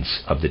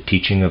essence of the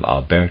teaching of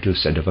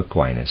Albertus and of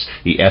Aquinas,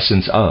 the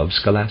essence of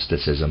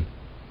scholasticism.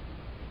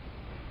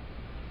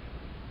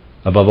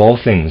 Above all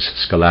things,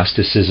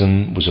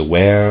 scholasticism was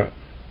aware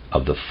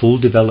of the full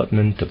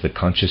development of the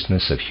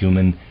consciousness of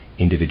human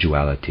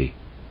individuality,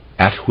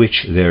 at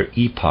which their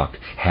epoch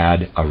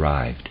had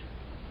arrived,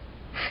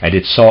 and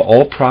it saw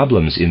all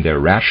problems in their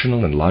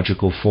rational and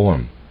logical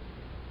form,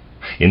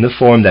 in the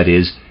form, that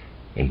is,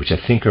 in which a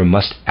thinker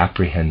must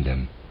apprehend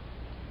them.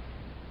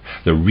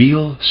 The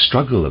real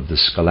struggle of the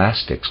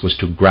scholastics was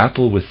to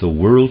grapple with the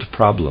world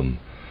problem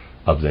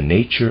of the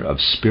nature of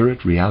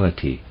spirit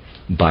reality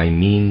by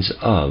means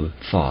of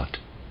thought.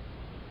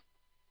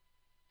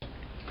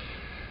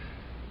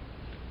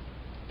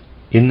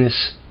 In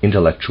this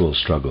intellectual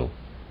struggle,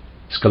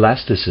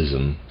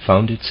 scholasticism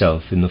found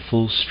itself in the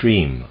full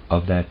stream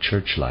of that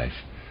church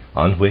life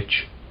on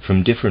which,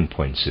 from different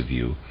points of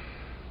view,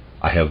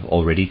 I have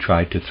already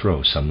tried to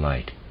throw some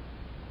light.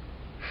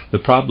 The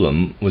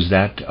problem was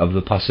that of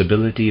the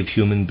possibility of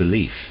human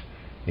belief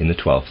in the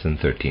 12th and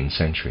 13th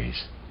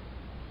centuries.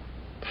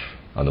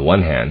 On the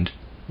one hand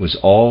was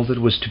all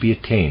that was to be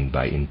attained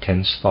by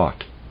intense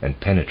thought and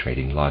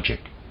penetrating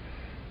logic,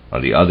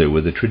 On the other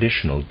were the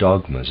traditional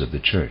dogmas of the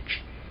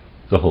Church,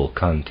 the whole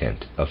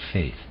content of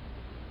faith.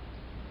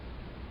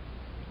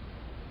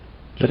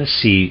 Let us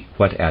see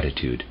what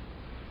attitude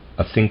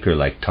a thinker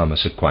like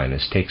Thomas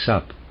Aquinas takes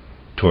up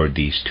toward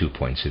these 2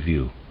 points of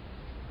view.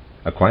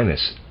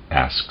 Aquinas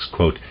asks,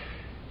 quote,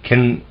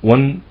 "Can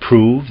one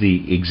prove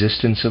the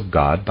existence of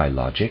God by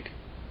logic?"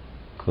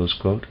 Close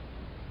quote.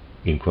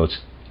 In quotes,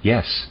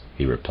 "Yes,"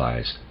 he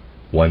replies,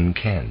 "one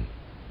can."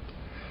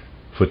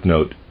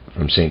 Footnote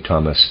from St.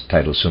 Thomas,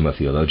 Title Summa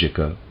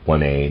Theologica,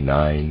 1a,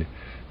 9,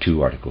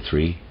 2, Article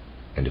 3,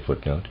 end of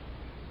footnote.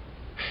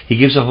 He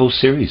gives a whole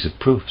series of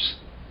proofs.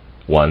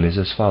 One is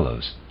as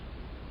follows.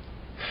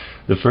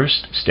 The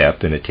first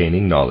step in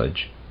attaining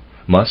knowledge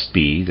must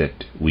be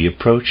that we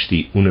approach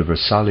the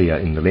universalia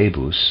in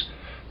rebus,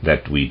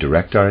 that we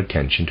direct our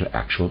attention to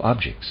actual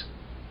objects.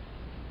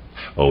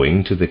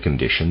 Owing to the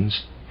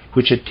conditions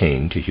which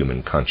attain to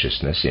human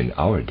consciousness in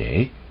our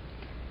day,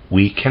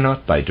 we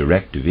cannot by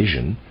direct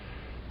vision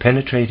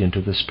penetrate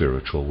into the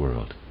spiritual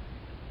world.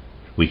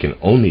 We can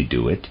only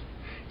do it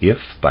if,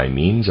 by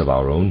means of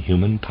our own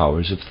human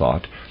powers of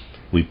thought,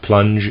 we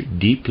plunge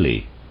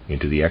deeply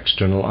into the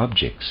external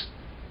objects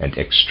and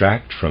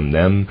extract from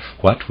them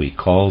what we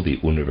call the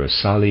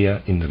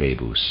universalia in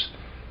rebus,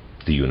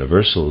 the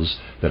universals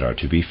that are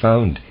to be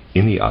found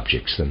in the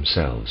objects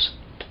themselves.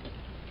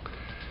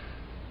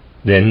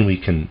 Then we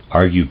can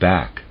argue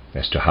back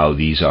as to how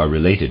these are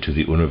related to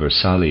the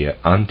universalia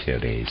ante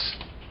res.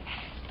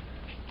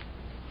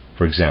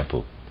 For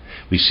example,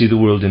 we see the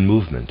world in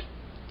movement.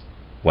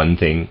 One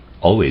thing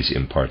always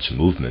imparts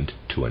movement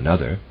to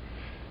another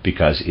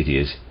because it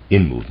is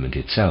in movement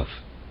itself.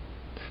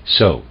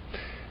 So,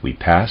 we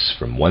pass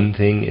from one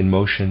thing in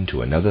motion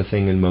to another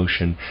thing in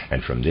motion,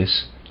 and from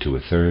this to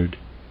a third.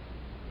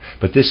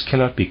 But this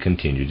cannot be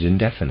continued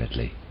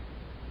indefinitely.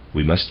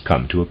 We must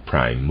come to a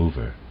prime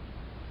mover.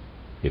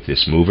 If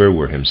this mover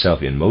were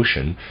himself in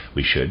motion,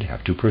 we should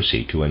have to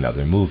proceed to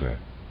another mover.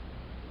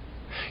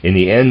 In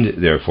the end,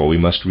 therefore, we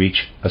must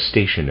reach a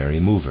stationary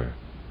mover.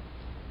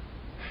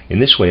 In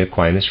this way,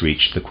 Aquinas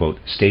reached the, quote,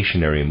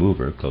 stationary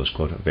mover, close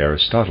quote, of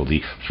Aristotle,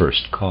 the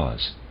first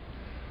cause.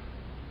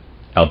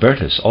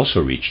 Albertus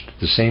also reached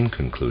the same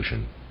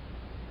conclusion,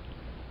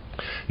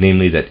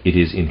 namely that it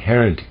is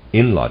inherent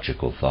in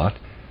logical thought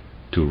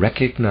to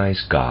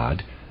recognize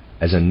God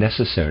as a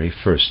necessary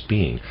first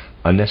being,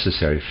 a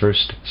necessary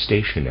first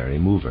stationary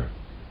mover.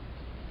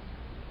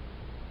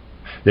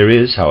 There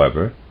is,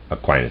 however,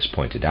 Aquinas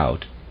pointed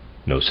out,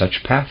 no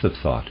such path of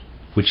thought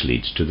which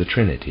leads to the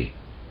Trinity.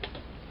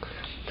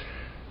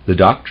 The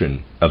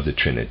doctrine of the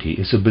Trinity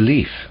is a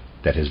belief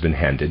that has been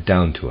handed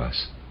down to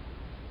us.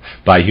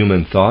 By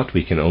human thought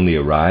we can only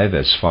arrive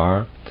as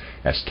far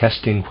as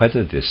testing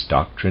whether this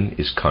doctrine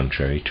is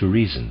contrary to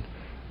reason,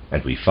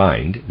 and we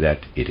find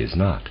that it is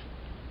not.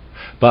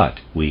 But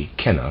we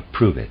cannot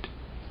prove it.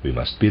 We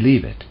must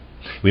believe it.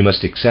 We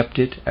must accept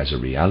it as a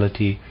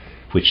reality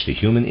which the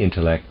human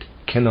intellect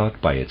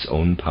cannot by its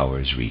own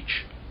powers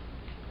reach.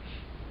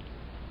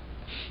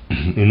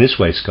 In this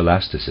way,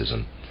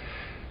 scholasticism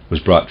was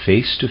brought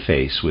face to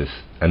face with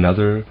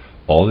another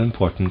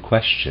all-important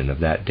question of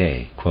that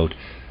day, quote,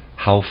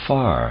 "How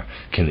far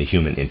can the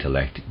human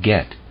intellect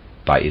get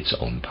by its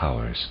own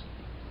powers?"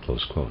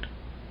 Close quote.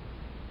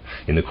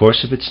 In the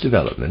course of its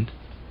development,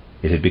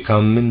 it had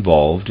become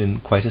involved in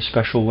quite a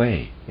special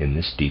way in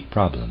this deep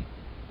problem.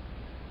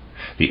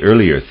 The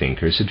earlier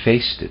thinkers had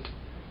faced it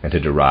and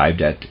had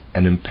arrived at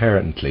an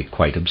apparently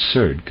quite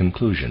absurd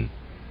conclusion.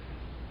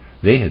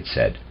 They had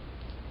said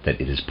that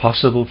it is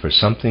possible for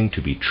something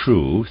to be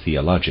true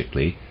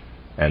theologically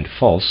and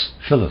false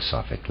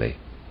philosophically.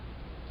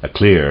 A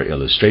clear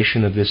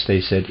illustration of this, they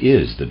said,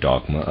 is the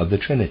dogma of the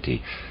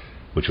Trinity,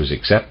 which was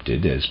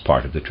accepted as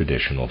part of the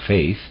traditional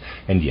faith,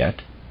 and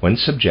yet, when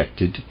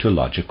subjected to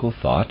logical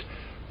thought,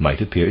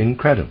 might appear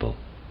incredible.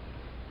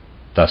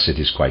 Thus it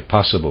is quite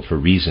possible for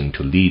reason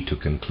to lead to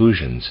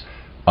conclusions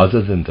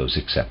other than those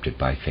accepted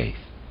by faith.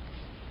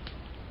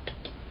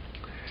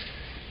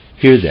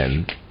 Here,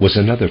 then, was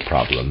another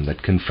problem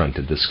that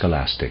confronted the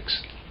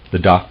scholastics, the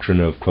doctrine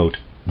of, quote,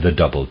 the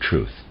double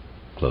truth,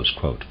 close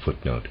quote,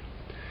 footnote.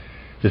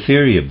 The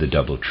theory of the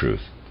double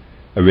truth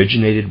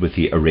originated with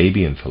the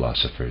Arabian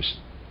philosophers.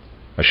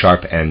 A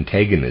sharp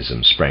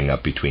antagonism sprang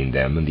up between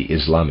them and the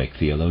Islamic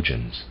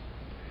theologians.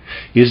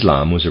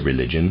 Islam was a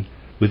religion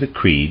with a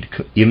creed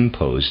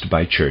imposed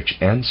by church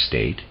and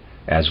state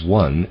as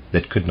one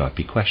that could not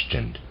be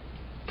questioned.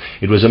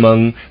 It was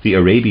among the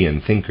Arabian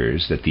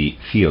thinkers that the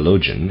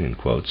theologian, in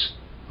quotes,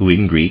 who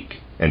in Greek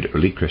and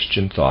early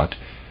Christian thought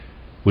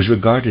was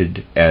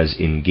regarded as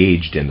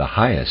engaged in the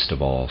highest of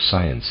all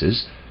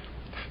sciences,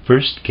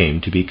 first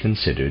came to be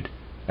considered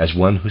as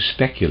one who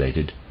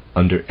speculated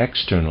under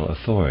external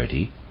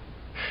authority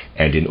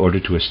and in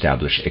order to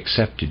establish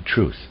accepted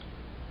truth.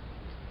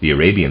 The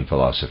Arabian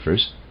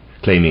philosophers,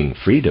 claiming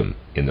freedom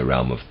in the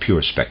realm of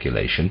pure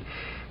speculation,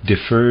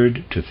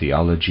 deferred to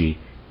theology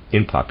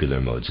in popular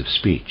modes of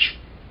speech,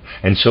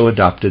 and so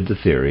adopted the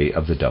theory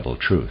of the double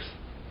truth.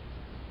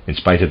 In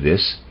spite of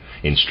this,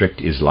 in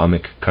strict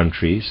Islamic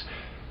countries,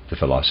 The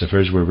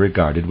philosophers were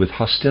regarded with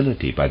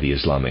hostility by the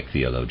Islamic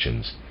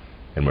theologians,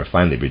 and were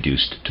finally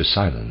reduced to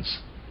silence.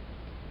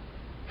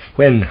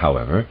 When,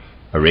 however,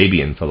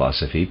 Arabian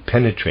philosophy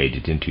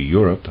penetrated into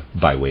Europe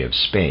by way of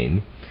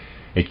Spain,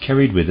 it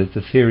carried with it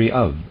the theory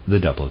of the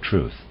double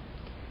truth.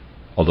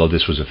 Although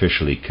this was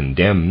officially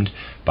condemned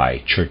by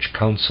church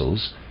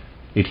councils,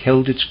 it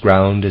held its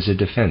ground as a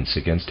defense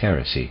against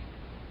heresy.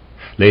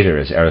 Later,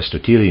 as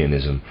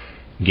Aristotelianism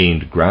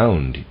gained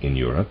ground in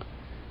Europe,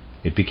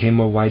 it became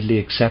more widely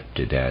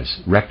accepted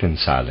as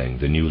reconciling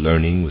the new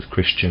learning with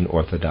Christian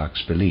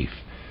orthodox belief,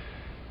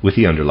 with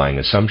the underlying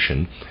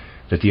assumption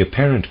that the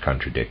apparent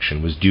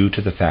contradiction was due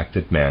to the fact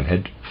that man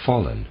had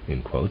fallen,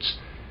 in quotes,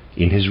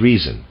 in his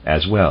reason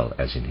as well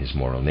as in his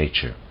moral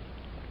nature.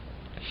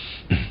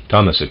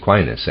 Thomas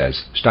Aquinas,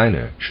 as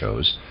Steiner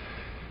shows,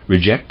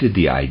 rejected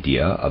the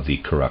idea of the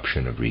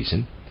corruption of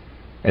reason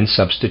and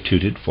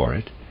substituted for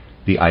it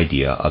the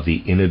idea of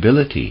the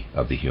inability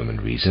of the human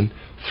reason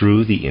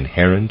through the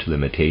inherent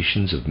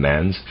limitations of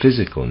man's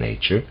physical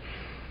nature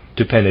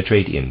to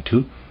penetrate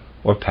into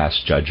or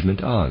pass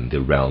judgment on the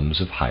realms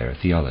of higher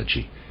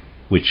theology,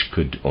 which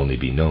could only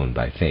be known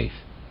by faith.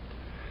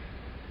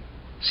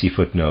 See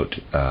footnote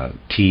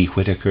T.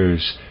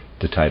 Whitaker's,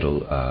 the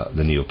title,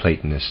 The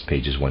Neoplatonists,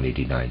 pages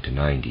 189 to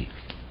 90.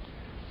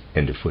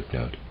 End of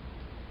footnote.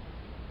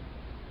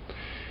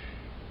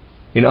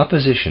 In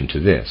opposition to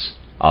this,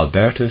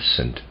 Albertus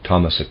and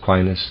Thomas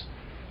Aquinas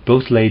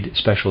both laid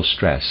special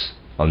stress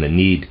on the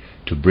need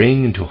to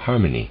bring into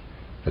harmony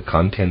the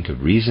content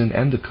of reason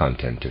and the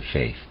content of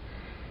faith,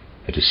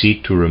 and to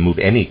seek to remove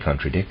any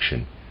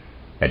contradiction,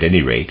 at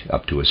any rate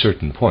up to a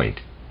certain point,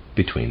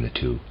 between the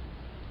two.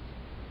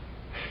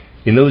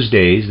 In those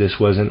days this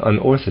was an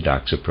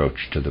unorthodox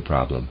approach to the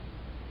problem,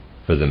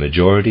 for the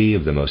majority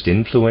of the most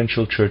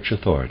influential church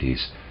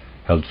authorities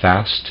held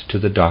fast to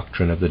the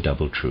doctrine of the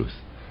double truth,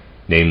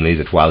 namely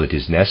that while it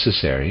is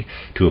necessary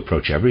to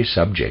approach every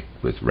subject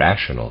with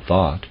rational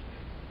thought,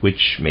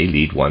 which may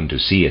lead one to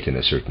see it in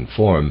a certain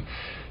form,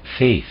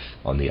 faith,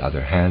 on the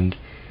other hand,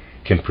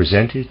 can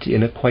present it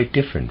in a quite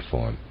different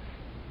form,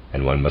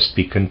 and one must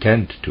be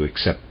content to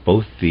accept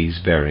both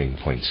these varying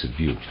points of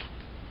view.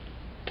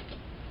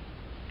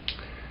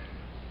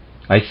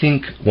 I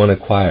think one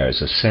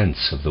acquires a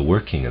sense of the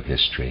working of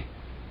history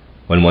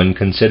when one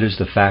considers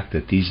the fact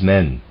that these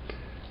men,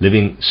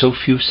 living so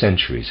few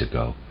centuries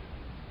ago,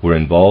 were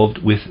involved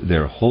with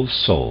their whole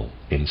soul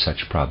in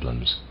such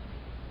problems.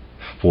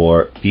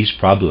 For these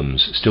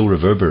problems still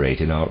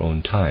reverberate in our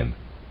own time.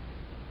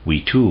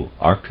 We too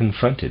are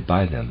confronted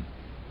by them.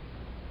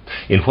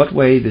 In what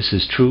way this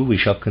is true we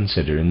shall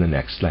consider in the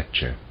next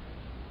lecture.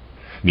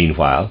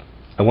 Meanwhile,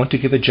 I want to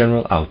give a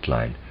general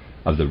outline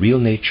of the real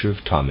nature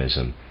of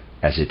Thomism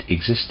as it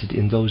existed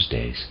in those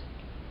days.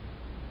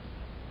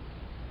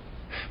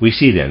 We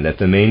see then that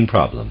the main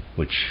problem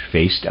which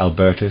faced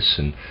Albertus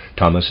and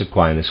Thomas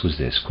Aquinas was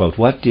this, quote,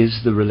 what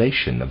is the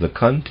relation of the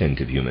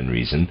content of human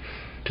reason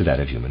to that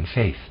of human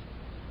faith?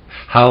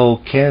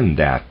 How can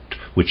that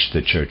which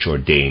the Church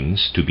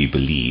ordains to be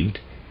believed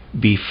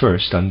be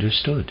first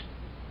understood,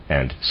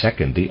 and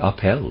secondly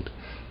upheld,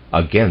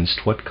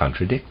 against what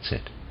contradicts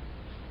it?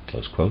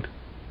 Close quote.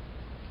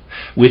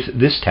 With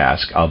this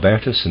task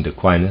Albertus and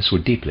Aquinas were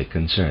deeply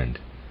concerned,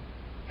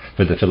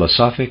 for the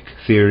philosophic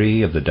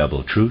theory of the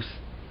double truth,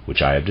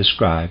 which I have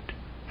described,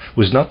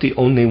 was not the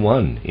only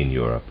one in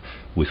Europe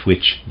with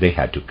which they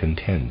had to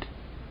contend.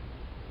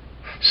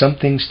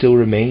 Something still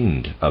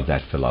remained of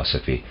that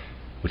philosophy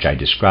which I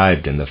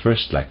described in the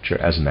first lecture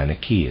as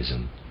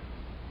Manichaeism,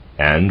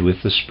 and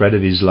with the spread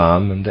of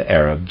Islam and the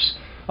Arabs,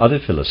 other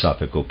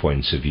philosophical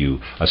points of view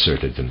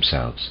asserted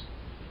themselves.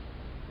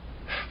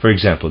 For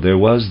example, there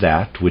was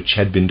that which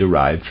had been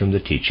derived from the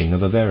teaching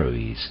of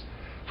Averroes,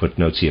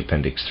 footnote see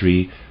Appendix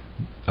 3,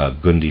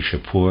 Gundi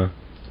Shapur,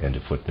 end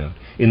of footnote,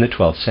 in the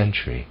 12th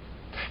century,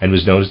 and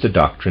was known as the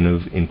doctrine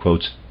of, in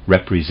quotes,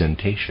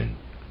 representation.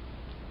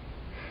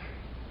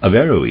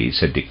 Averroes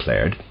had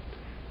declared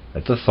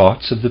that the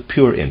thoughts of the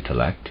pure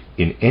intellect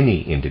in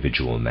any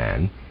individual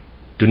man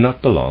do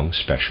not belong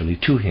specially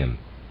to him,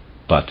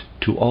 but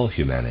to all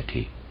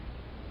humanity.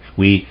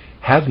 We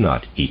have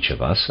not each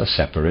of us a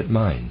separate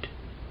mind.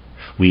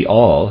 We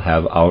all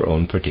have our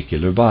own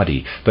particular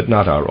body, but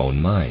not our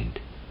own mind.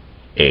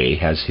 A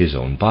has his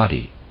own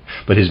body,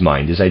 but his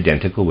mind is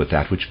identical with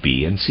that which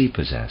B and C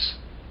possess.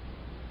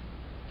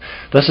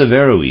 Thus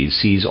Averroes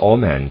sees all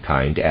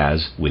mankind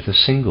as with a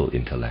single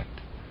intellect.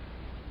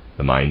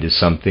 The mind is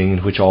something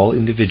in which all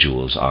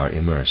individuals are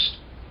immersed.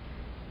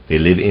 They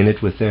live in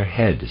it with their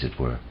head, as it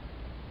were.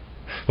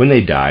 When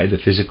they die, the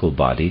physical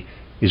body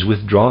is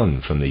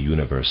withdrawn from the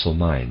universal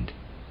mind.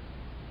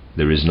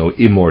 There is no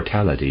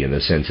immortality in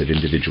the sense of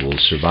individual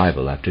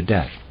survival after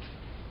death.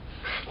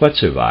 What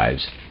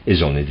survives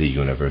is only the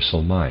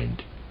universal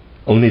mind,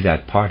 only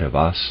that part of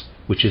us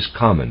which is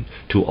common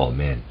to all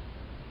men.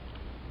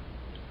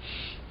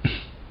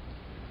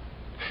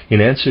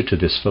 In answer to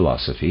this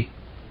philosophy,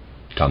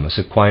 Thomas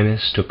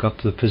Aquinas took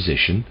up the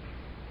position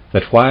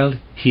that while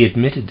he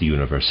admitted the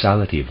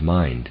universality of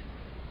mind,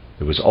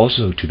 there was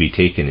also to be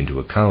taken into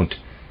account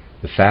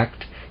the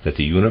fact that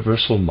the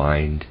universal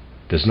mind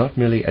does not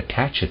merely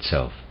attach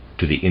itself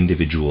to the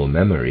individual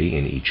memory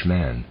in each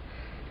man,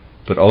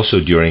 but also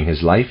during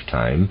his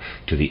lifetime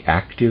to the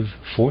active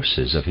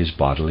forces of his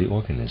bodily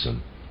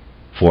organism,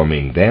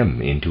 forming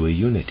them into a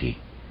unity.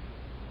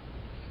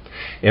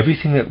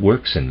 Everything that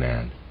works in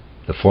man,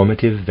 the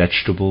formative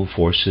vegetable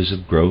forces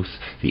of growth,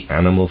 the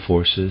animal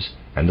forces,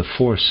 and the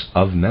force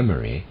of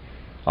memory,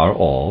 are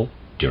all,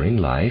 during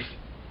life,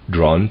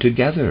 drawn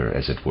together,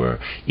 as it were,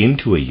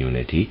 into a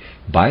unity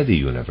by the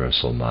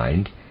universal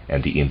mind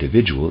and the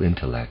individual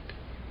intellect.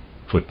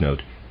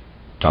 Footnote: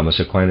 Thomas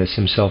Aquinas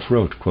himself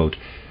wrote, quote,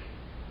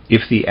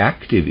 "If the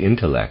active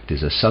intellect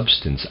is a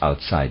substance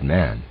outside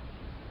man,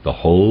 the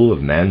whole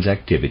of man's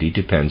activity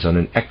depends on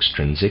an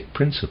extrinsic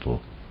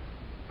principle.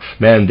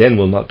 Man then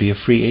will not be a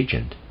free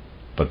agent,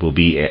 but will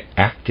be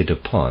acted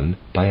upon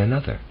by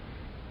another.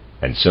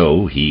 And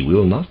so he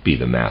will not be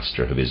the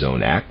master of his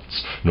own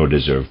acts, nor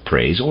deserve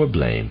praise or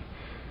blame.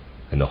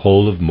 And the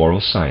whole of moral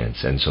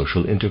science and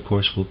social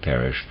intercourse will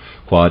perish,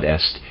 quod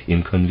est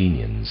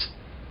inconveniens."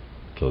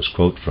 Close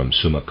quote from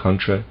Summa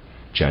Contra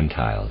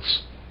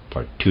Gentiles,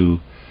 Part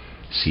 2,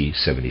 c.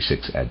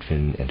 76 ad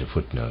fin, end of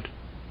footnote.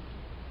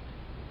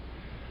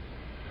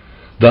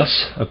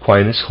 Thus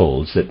Aquinas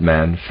holds that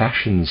man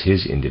fashions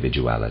his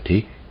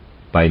individuality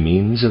by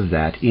means of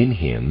that in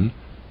him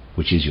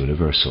which is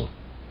universal,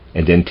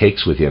 and then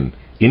takes with him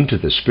into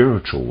the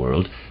spiritual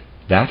world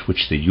that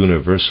which the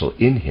universal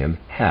in him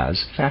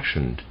has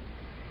fashioned.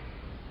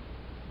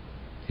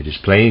 It is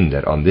plain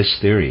that on this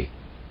theory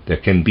there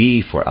can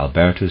be for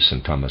Albertus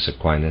and Thomas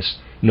Aquinas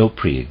no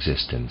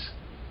pre-existence,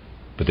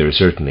 but there is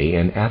certainly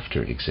an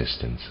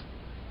after-existence.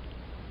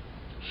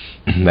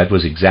 That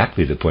was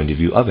exactly the point of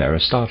view of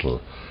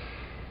Aristotle,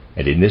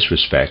 and in this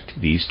respect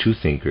these two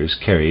thinkers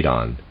carried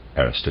on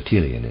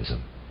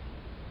Aristotelianism.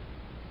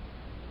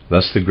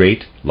 Thus the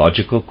great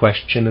logical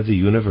question of the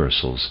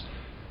universals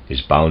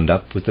is bound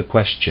up with the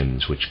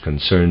questions which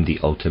concern the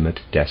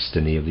ultimate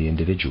destiny of the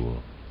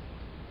individual.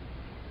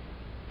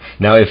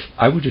 Now, if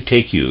I were to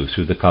take you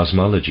through the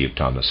cosmology of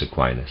Thomas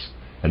Aquinas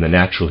and the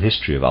natural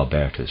history of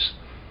Albertus,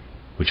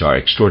 which are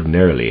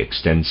extraordinarily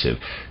extensive,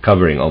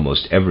 covering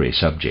almost every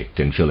subject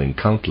and filling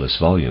countless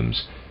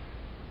volumes,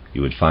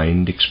 you would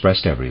find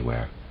expressed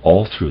everywhere,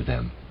 all through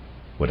them,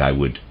 what I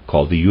would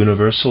call the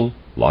universal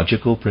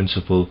logical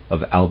principle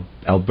of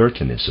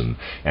Albertinism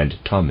and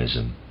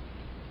Thomism.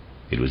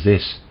 It was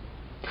this: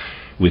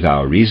 with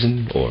our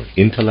reason, or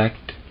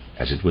intellect,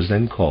 as it was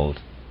then called,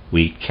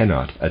 we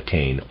cannot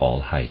attain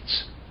all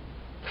heights.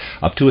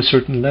 Up to a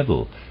certain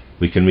level,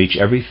 we can reach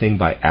everything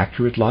by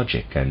accurate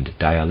logic and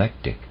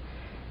dialectic,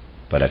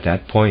 but at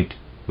that point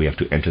we have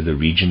to enter the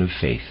region of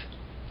faith.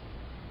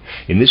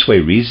 In this way,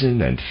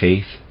 reason and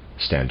faith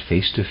stand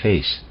face to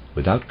face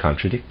without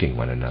contradicting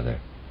one another.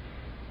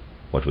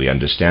 What we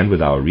understand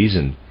with our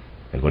reason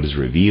and what is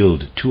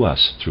revealed to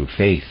us through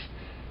faith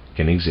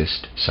can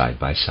exist side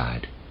by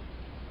side.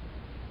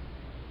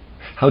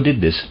 How did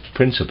this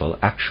principle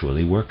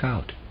actually work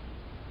out?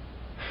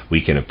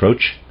 We can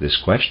approach this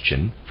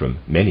question from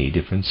many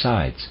different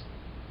sides.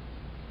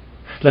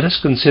 Let us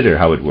consider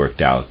how it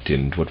worked out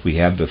in what we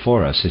have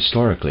before us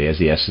historically as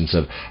the essence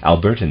of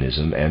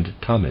Albertinism and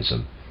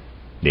Thomism,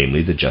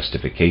 namely the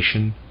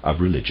justification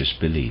of religious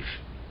belief.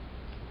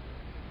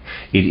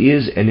 It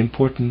is an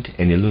important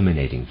and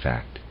illuminating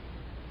fact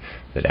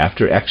that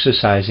after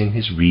exercising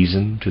his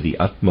reason to the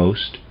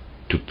utmost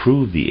to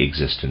prove the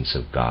existence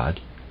of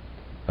God,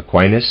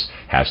 Aquinas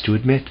has to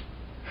admit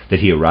that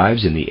he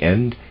arrives in the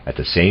end at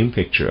the same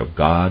picture of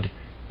God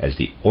as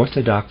the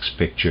orthodox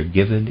picture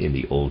given in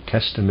the Old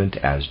Testament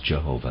as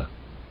Jehovah.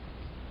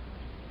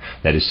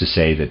 That is to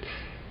say that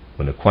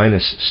when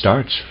Aquinas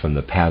starts from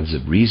the paths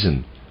of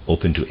reason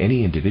open to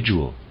any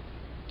individual,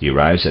 he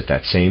arrives at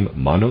that same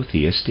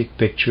monotheistic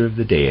picture of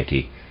the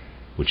deity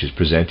which is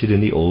presented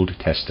in the Old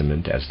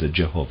Testament as the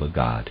Jehovah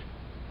God.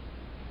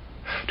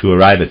 To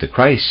arrive at the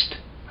Christ,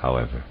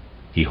 however,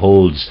 he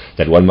holds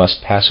that one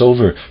must pass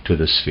over to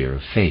the sphere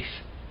of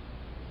faith.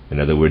 In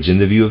other words, in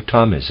the view of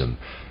Thomism,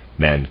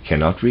 man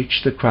cannot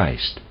reach the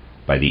Christ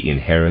by the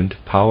inherent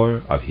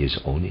power of his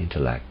own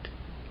intellect.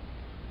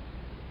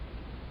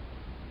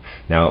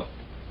 Now,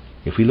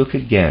 if we look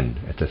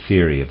again at the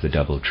theory of the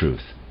double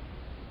truth,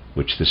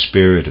 which the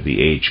spirit of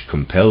the age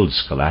compelled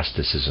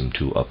scholasticism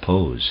to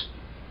oppose,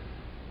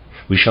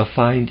 we shall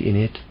find in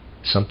it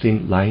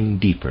something lying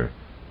deeper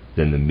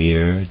than the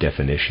mere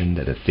definition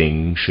that a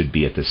thing should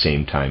be at the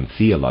same time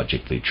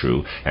theologically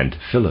true and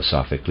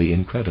philosophically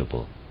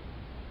incredible.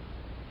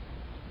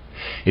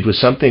 It was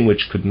something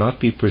which could not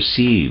be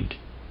perceived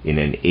in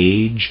an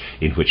age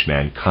in which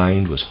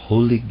mankind was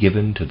wholly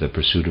given to the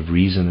pursuit of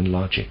reason and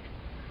logic.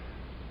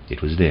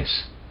 It was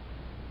this: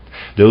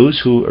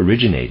 those who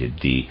originated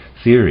the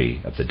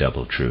theory of the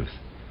double truth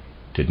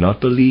did not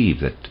believe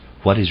that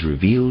what is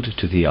revealed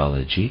to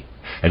theology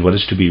and what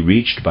is to be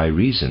reached by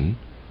reason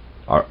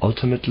are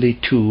ultimately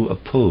two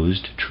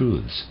opposed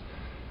truths,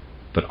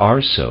 but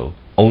are so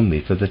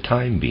only for the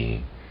time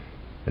being,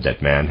 and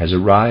that man has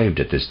arrived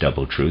at this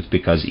double truth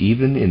because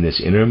even in this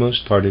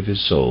innermost part of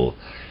his soul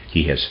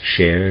he has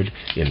shared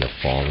in the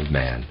fall of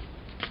man.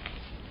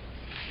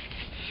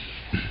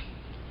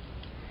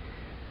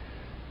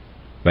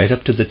 Right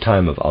up to the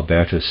time of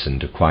Albertus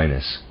and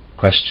Aquinas,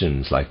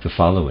 questions like the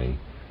following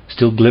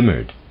still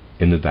glimmered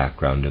in the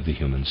background of the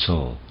human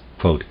soul.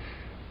 Quote,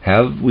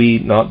 "Have we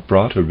not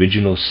brought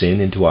original sin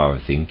into our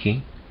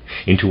thinking,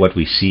 into what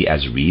we see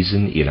as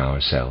reason in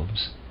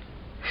ourselves?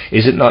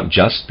 Is it not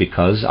just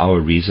because our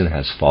reason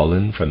has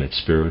fallen from its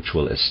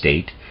spiritual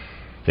estate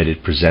that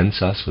it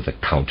presents us with a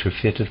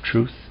counterfeit of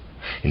truth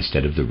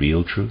instead of the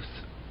real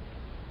truth?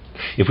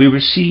 If we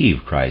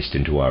receive Christ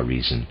into our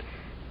reason,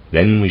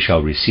 then we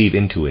shall receive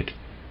into it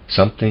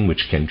something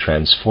which can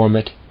transform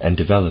it and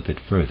develop it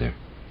further.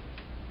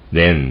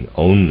 Then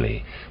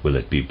only will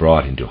it be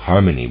brought into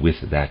harmony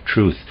with that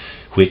truth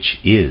which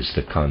is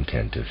the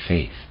content of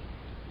faith."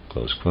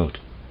 Close quote.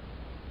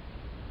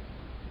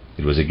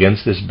 It was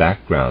against this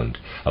background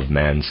of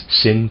man's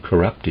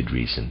sin-corrupted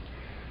reason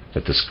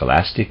that the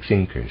scholastic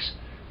thinkers,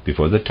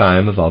 before the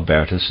time of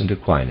Albertus and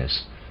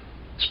Aquinas,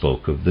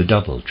 spoke of the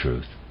double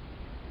truth.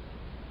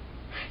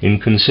 In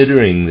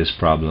considering this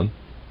problem,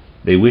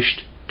 they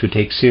wished to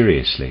take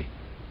seriously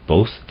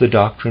both the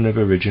doctrine of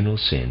original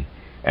sin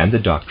and the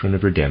doctrine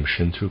of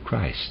redemption through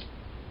Christ.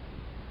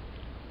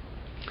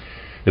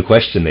 The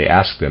question they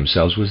asked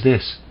themselves was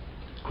this,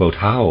 quote,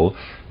 "How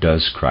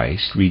does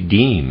Christ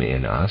redeem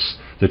in us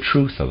the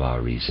truth of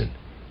our reason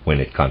when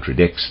it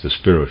contradicts the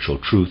spiritual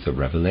truth of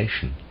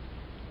revelation?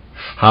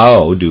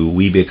 How do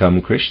we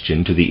become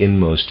Christian to the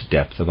inmost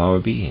depth of our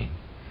being?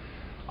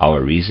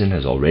 Our reason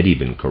has already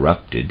been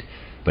corrupted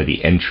by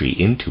the entry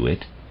into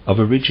it of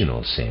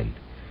original sin,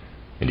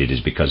 and it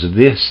is because of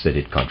this that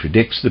it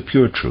contradicts the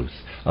pure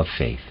truth of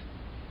faith."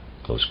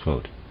 Close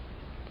quote.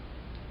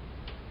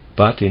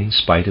 But in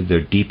spite of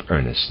their deep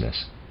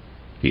earnestness,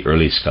 the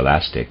early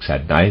scholastics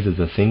had neither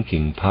the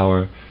thinking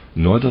power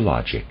nor the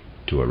logic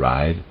to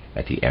arrive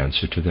at the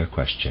answer to their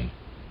question.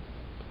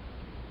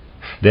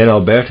 Then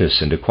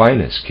Albertus and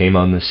Aquinas came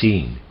on the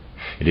scene,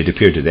 and it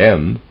appeared to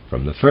them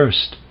from the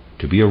first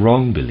to be a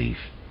wrong belief,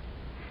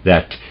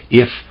 that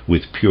if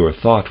with pure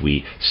thought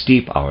we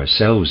steep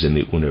ourselves in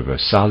the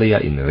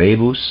universalia in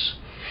rebus,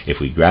 if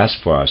we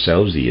grasp for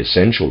ourselves the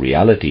essential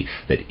reality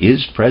that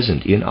is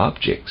present in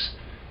objects,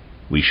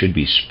 we should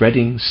be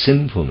spreading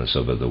sinfulness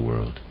over the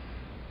world.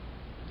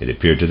 It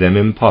appeared to them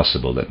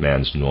impossible that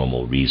man's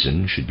normal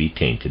reason should be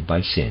tainted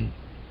by sin.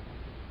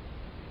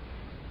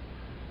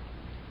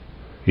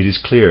 It is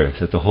clear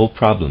that the whole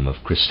problem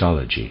of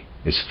Christology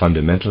is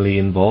fundamentally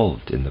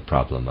involved in the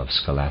problem of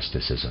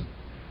scholasticism.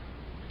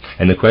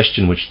 And the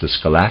question which the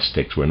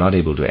scholastics were not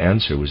able to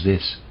answer was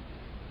this: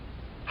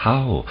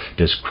 how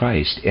does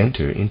Christ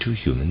enter into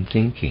human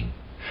thinking?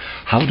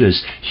 How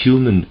does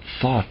human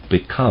thought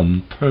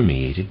become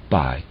permeated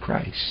by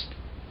Christ?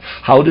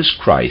 How does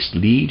Christ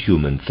lead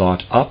human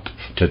thought up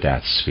to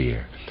that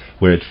sphere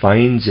where it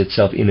finds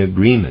itself in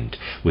agreement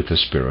with the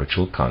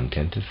spiritual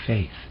content of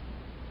faith?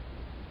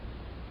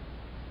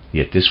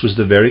 Yet this was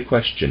the very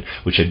question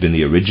which had been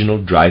the original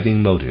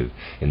driving motive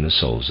in the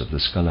souls of the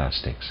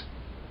scholastics.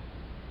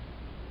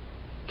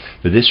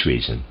 For this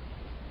reason,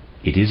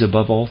 it is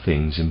above all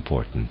things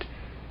important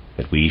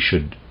that we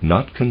should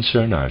not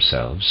concern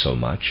ourselves so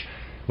much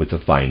with the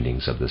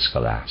findings of the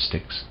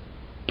scholastics,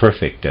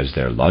 perfect as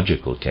their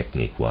logical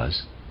technique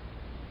was,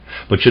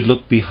 but should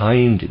look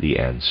behind the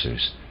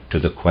answers to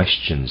the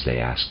questions they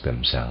asked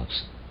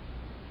themselves.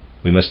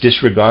 We must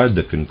disregard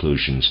the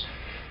conclusions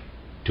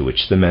to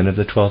which the men of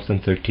the 12th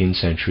and 13th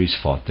centuries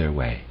fought their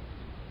way,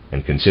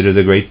 and consider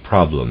the great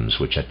problems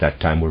which at that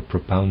time were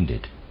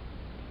propounded.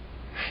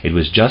 It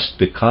was just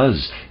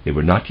because they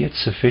were not yet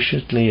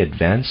sufficiently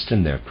advanced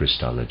in their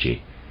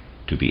Christology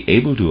to be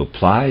able to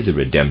apply the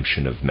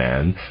redemption of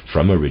man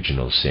from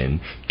original sin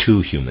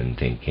to human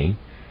thinking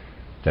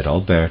that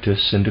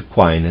Albertus and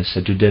Aquinas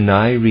had to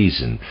deny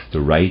reason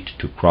the right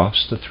to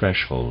cross the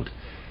threshold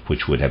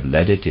which would have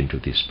led it into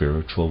the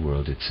spiritual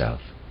world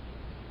itself.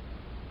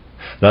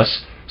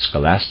 Thus,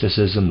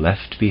 scholasticism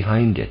left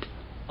behind it,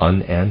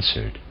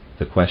 unanswered,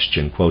 the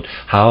question, quote,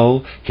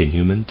 "How can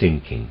human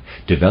thinking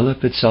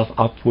develop itself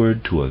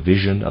upward to a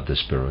vision of the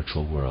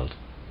spiritual world?"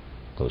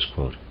 Close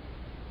quote.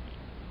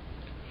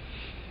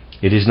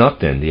 It is not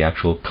then the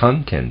actual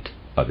content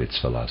of its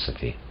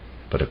philosophy,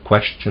 but a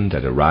question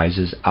that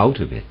arises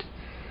out of it,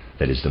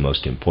 that is the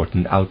most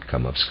important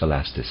outcome of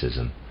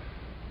scholasticism.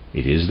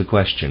 It is the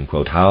question,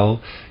 quote,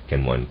 "How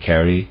can one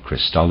carry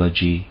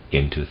Christology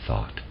into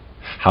thought?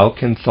 How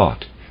can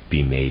thought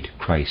be made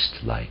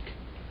Christ-like?"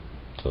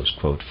 Close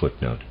quote,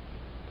 footnote.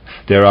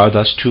 There are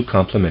thus two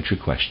complementary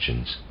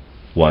questions.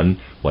 One,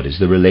 what is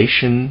the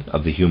relation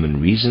of the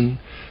human reason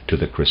to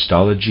the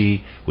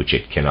Christology which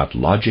it cannot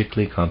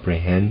logically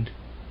comprehend?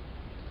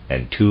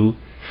 And two,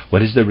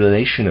 what is the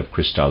relation of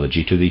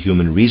Christology to the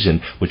human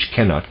reason which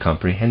cannot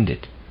comprehend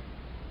it?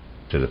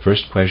 To the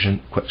first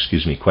question,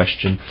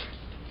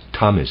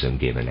 Thomism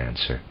gave an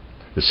answer.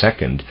 The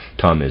second,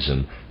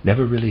 Thomism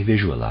never really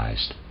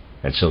visualized,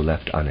 and so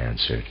left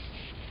unanswered.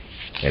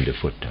 End of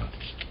footnote.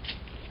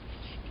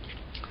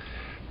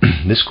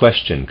 This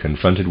question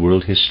confronted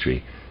world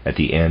history at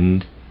the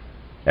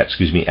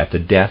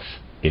death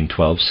in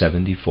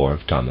 1274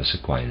 of Thomas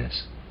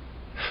Aquinas,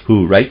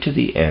 who right to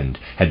the end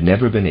had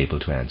never been able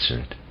to answer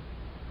it.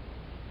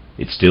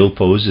 It still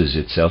poses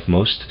itself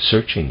most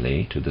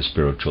searchingly to the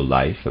spiritual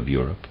life of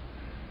Europe.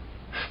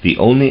 The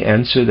only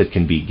answer that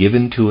can be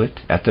given to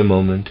it at the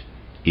moment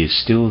is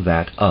still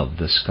that of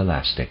the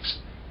scholastics,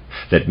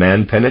 that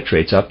man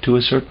penetrates up to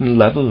a certain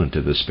level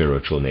into the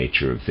spiritual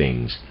nature of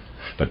things,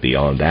 but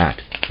beyond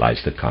that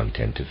lies the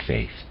content of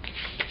faith.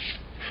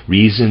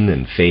 Reason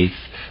and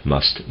faith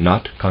must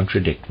not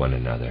contradict one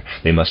another.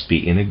 They must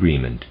be in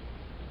agreement.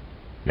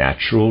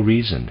 Natural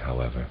reason,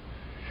 however,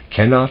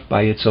 cannot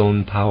by its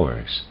own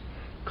powers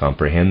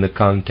comprehend the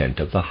content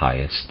of the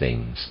highest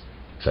things,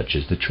 such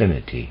as the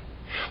Trinity,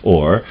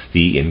 or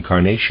the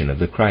incarnation of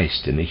the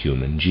Christ in the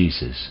human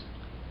Jesus.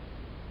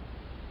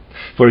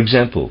 For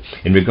example,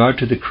 in regard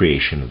to the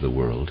creation of the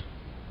world,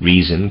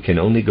 reason can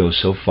only go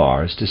so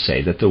far as to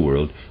say that the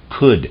world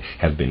could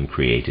have been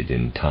created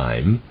in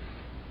time,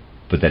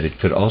 but that it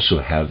could also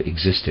have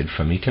existed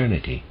from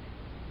eternity.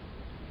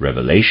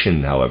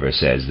 Revelation, however,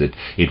 says that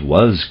it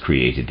was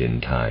created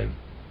in time,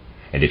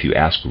 and if you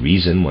ask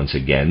reason once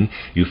again,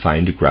 you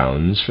find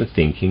grounds for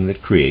thinking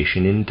that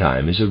creation in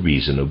time is a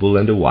reasonable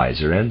and a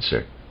wiser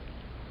answer.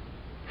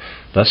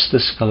 Thus the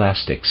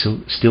scholastic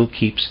still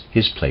keeps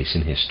his place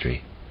in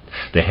history.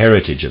 The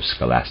heritage of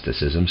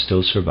scholasticism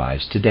still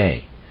survives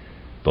today,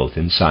 both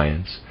in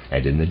science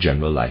and in the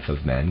general life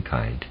of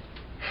mankind,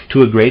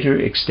 to a greater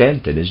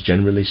extent than is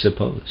generally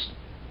supposed,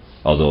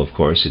 although of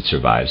course it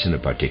survives in a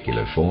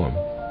particular form.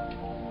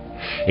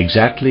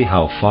 Exactly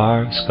how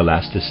far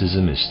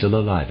scholasticism is still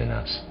alive in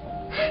us,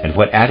 and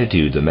what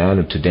attitude the man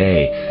of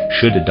today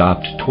should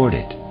adopt toward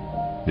it,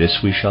 this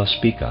we shall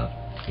speak of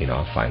in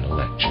our final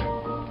lecture.